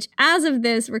Patreon, which as of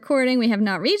this recording, we have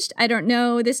not reached. I don't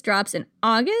know. This drops in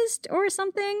August or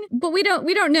something, but we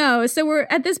don't know. So we're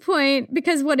at this point,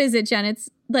 because what is it, Jen? It's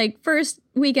like first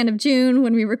weekend of June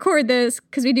when we record this,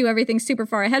 because we do everything super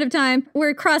far ahead of time.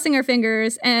 We're crossing our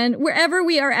fingers, and wherever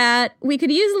we are at, we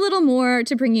could use a little more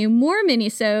to bring you more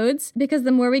mini-sodes, because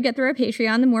the more we get through our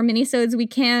Patreon, the more mini-sodes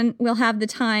we'll have the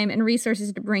time and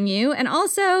resources to bring you. And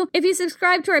also, if you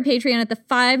subscribe to our Patreon at the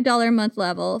 $5 a month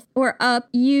level or up,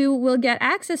 you will get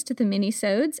access to the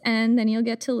mini-sodes, and then you'll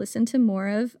get to listen to more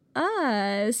of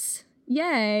us.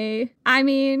 Yay. I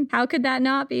mean, how could that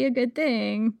not be a good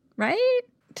thing, right?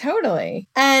 Totally.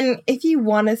 And if you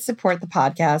want to support the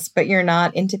podcast, but you're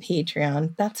not into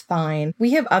Patreon, that's fine.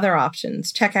 We have other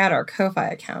options. Check out our Ko-Fi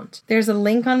account. There's a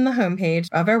link on the homepage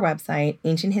of our website,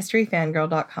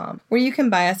 ancienthistoryfangirl.com, where you can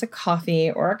buy us a coffee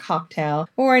or a cocktail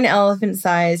or an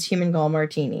elephant-sized human gall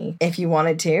martini if you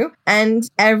wanted to. And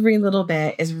every little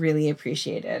bit is really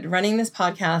appreciated. Running this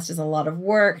podcast is a lot of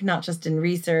work, not just in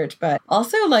research, but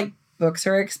also like books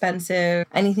are expensive.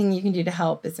 Anything you can do to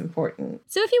help is important.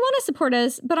 So if you want to support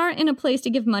us but aren't in a place to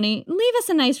give money, leave us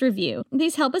a nice review.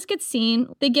 These help us get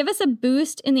seen. They give us a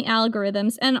boost in the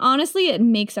algorithms, and honestly, it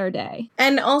makes our day.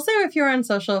 And also, if you're on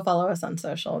social, follow us on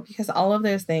social, because all of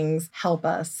those things help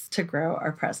us to grow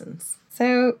our presence.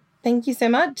 So thank you so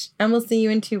much, and we'll see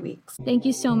you in 2 weeks. Thank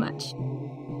you so much.